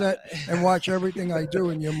around the and, set and watch everything I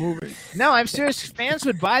do in your movie. No, I'm serious. Fans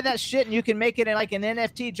would buy that shit, and you can make it in like an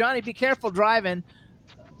NFT. Johnny, be careful driving.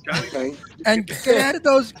 Okay. And get out of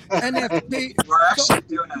those NFT. We're actually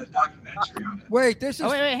doing a documentary on it. Wait, this is. Oh,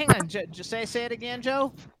 wait, hang on. Just say it again,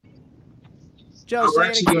 Joe. Joe, We're say it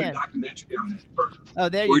actually doing a again. documentary on it. Oh,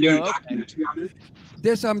 there We're you doing go. a Okay. documentary on it.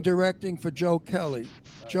 This I'm directing for Joe Kelly.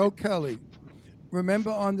 Joe Kelly. Remember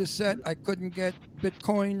on the set, I couldn't get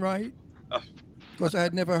Bitcoin right because I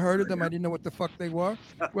had never heard of them. I didn't know what the fuck they were.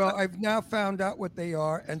 Well, I've now found out what they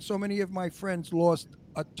are, and so many of my friends lost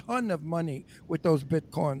a ton of money with those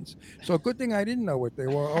Bitcoins. So good thing I didn't know what they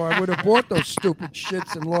were, or I would have bought those stupid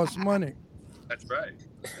shits and lost money. That's right.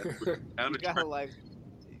 You gotta like,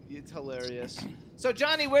 it's hilarious. So,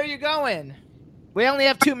 Johnny, where are you going? We only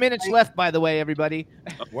have 2 minutes left, by the way, everybody.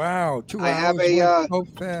 Wow, 2 hours I have went so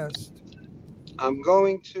fast. I'm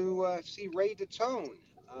going to see Ray Datone.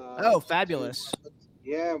 Oh, fabulous.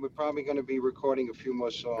 Yeah, we're probably going to be recording a few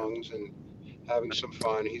more songs and having some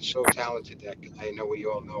fun. He's so talented, that I know we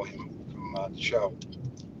all know him from the show.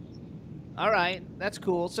 All right, that's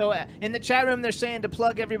cool. So in the chat room, they're saying to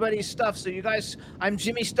plug everybody's stuff. So you guys, I'm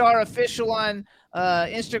Jimmy Star Official on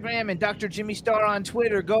Instagram and Dr. Jimmy Star on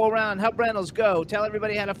Twitter. Go around, Hub Reynolds, go. Tell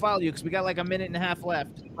everybody how to follow you because we got like a minute and a half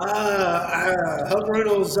left. Hub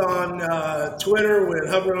Reynolds on Twitter with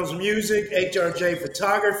Hub Reynolds Music, HRJ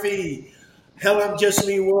Photography, Hell I'm Just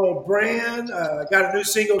Me World Brand. Got a new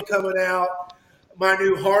single coming out. My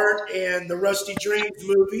New Heart and the Rusty Dreams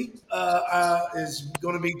movie is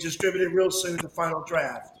going to be distributed real soon, the final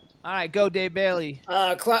draft. All right, go Dave Bailey.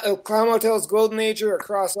 Clown Motel's Golden Age are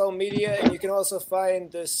across all media, and you can also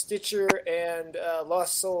find the Stitcher and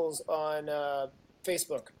Lost Souls on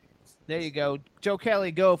Facebook. There you go. Joe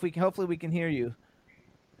Kelly, go. If we can, hopefully we can hear you.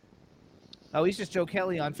 Oh, he's just Joe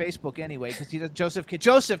Kelly on Facebook anyway, because he does Joseph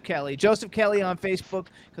Kelly on Facebook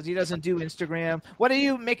because he doesn't do Instagram. What are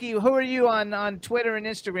you, Mickey? Who are you on Twitter and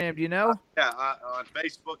Instagram? Do you know? Yeah, on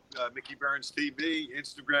Facebook, Mickey Burns TV,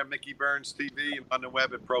 Instagram, Mickey Burns TV, and on the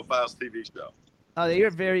web at Profiles TV Show. Oh,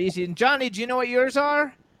 you're very easy. And Johnny, do you know what yours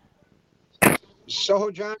are?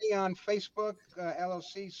 Soho Johnny on Facebook,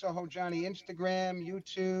 LLC, Soho Johnny Instagram,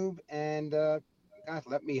 YouTube, and God,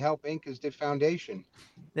 Let Me Help Inc. is the foundation.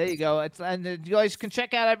 There you go. And you guys can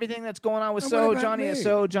check out everything that's going on with And what Soho about Johnny at me?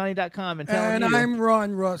 SohoJohnny.com. And I'm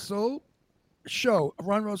Ron Russell.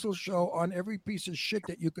 Ron Russell Show on every piece of shit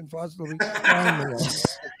that you can possibly find me on.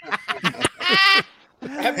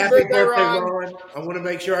 Happy birthday, Ron. I want to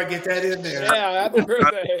make sure I get that in there. Yeah, happy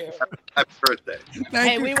birthday. Happy birthday.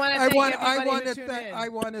 Thank you. we want to I thank want everybody to who tuned in. I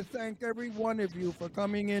want to thank every one of you for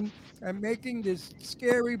coming in and making this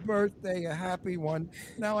scary birthday a happy one.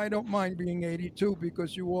 Now I don't mind being 82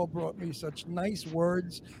 because you all brought me such nice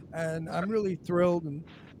words, and I'm really thrilled, and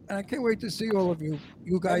I can't wait to see all of you.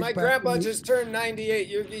 You guys. And my back grandpa in the- just turned 98.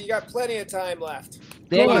 You got plenty of time left.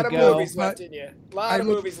 There a lot you of go. movies left in you. A lot of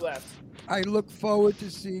movies left. I look forward to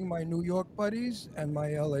seeing my New York buddies and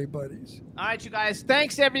my LA buddies. All right, you guys.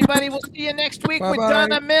 Thanks, everybody. We'll see you next week with Bye-bye.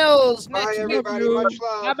 Donna Mills. Bye, Next week. everybody. Much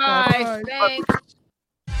love. Bye-bye. Thanks.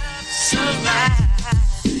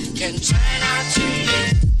 Can turn out to be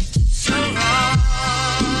so wrong.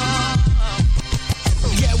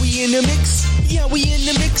 Yeah, we in the mix. Yeah, we in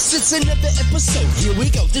the mix. It's another episode. Here we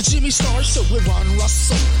go. The Jimmy Star Show with Ron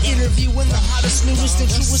Russell. Interviewing the hottest, newest, and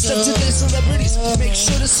truest of today's celebrities. Make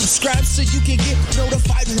sure to subscribe so you can get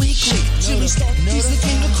notified weekly. Jimmy Star, he's the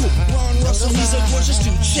king of cool. Ron Russell, he's a gorgeous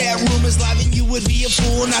dude. Chat room is live and you would be a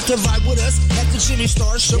fool not to vibe with us at the Jimmy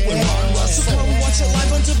Star Show with Ron Russell. Come watch it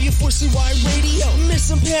live on W4CY Radio. Miss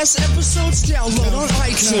some past episodes, download on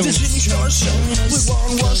iTunes. The Jimmy Star Show with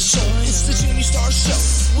Ron Russell. It's the Jimmy Star Show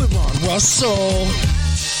with Ron Russell.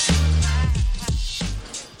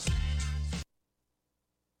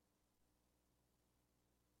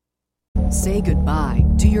 Say goodbye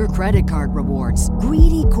to your credit card rewards.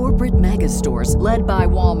 Greedy corporate mega stores, led by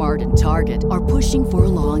Walmart and Target, are pushing for a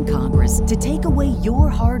law in Congress to take away your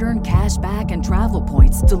hard-earned cash back and travel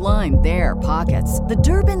points to line their pockets. The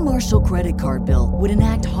Durbin-Marshall credit card bill would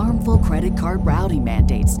enact harmful credit card routing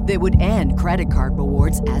mandates that would end credit card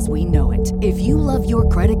rewards as we know it. If you love your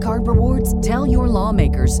credit card rewards, tell your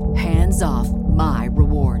lawmakers, hands off my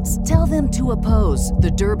rewards. Tell them to oppose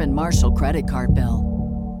the Durbin-Marshall credit card bill.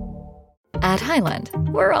 At Highland,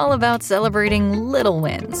 we're all about celebrating little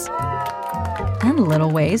wins and little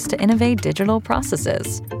ways to innovate digital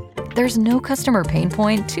processes. There's no customer pain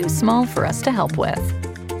point too small for us to help with.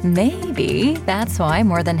 Maybe that's why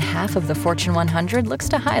more than half of the Fortune 100 looks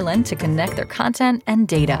to Highland to connect their content and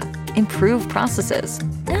data, improve processes,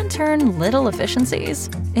 and turn little efficiencies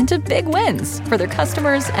into big wins for their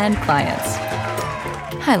customers and clients.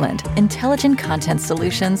 Highland, intelligent content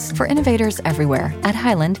solutions for innovators everywhere at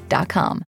highland.com.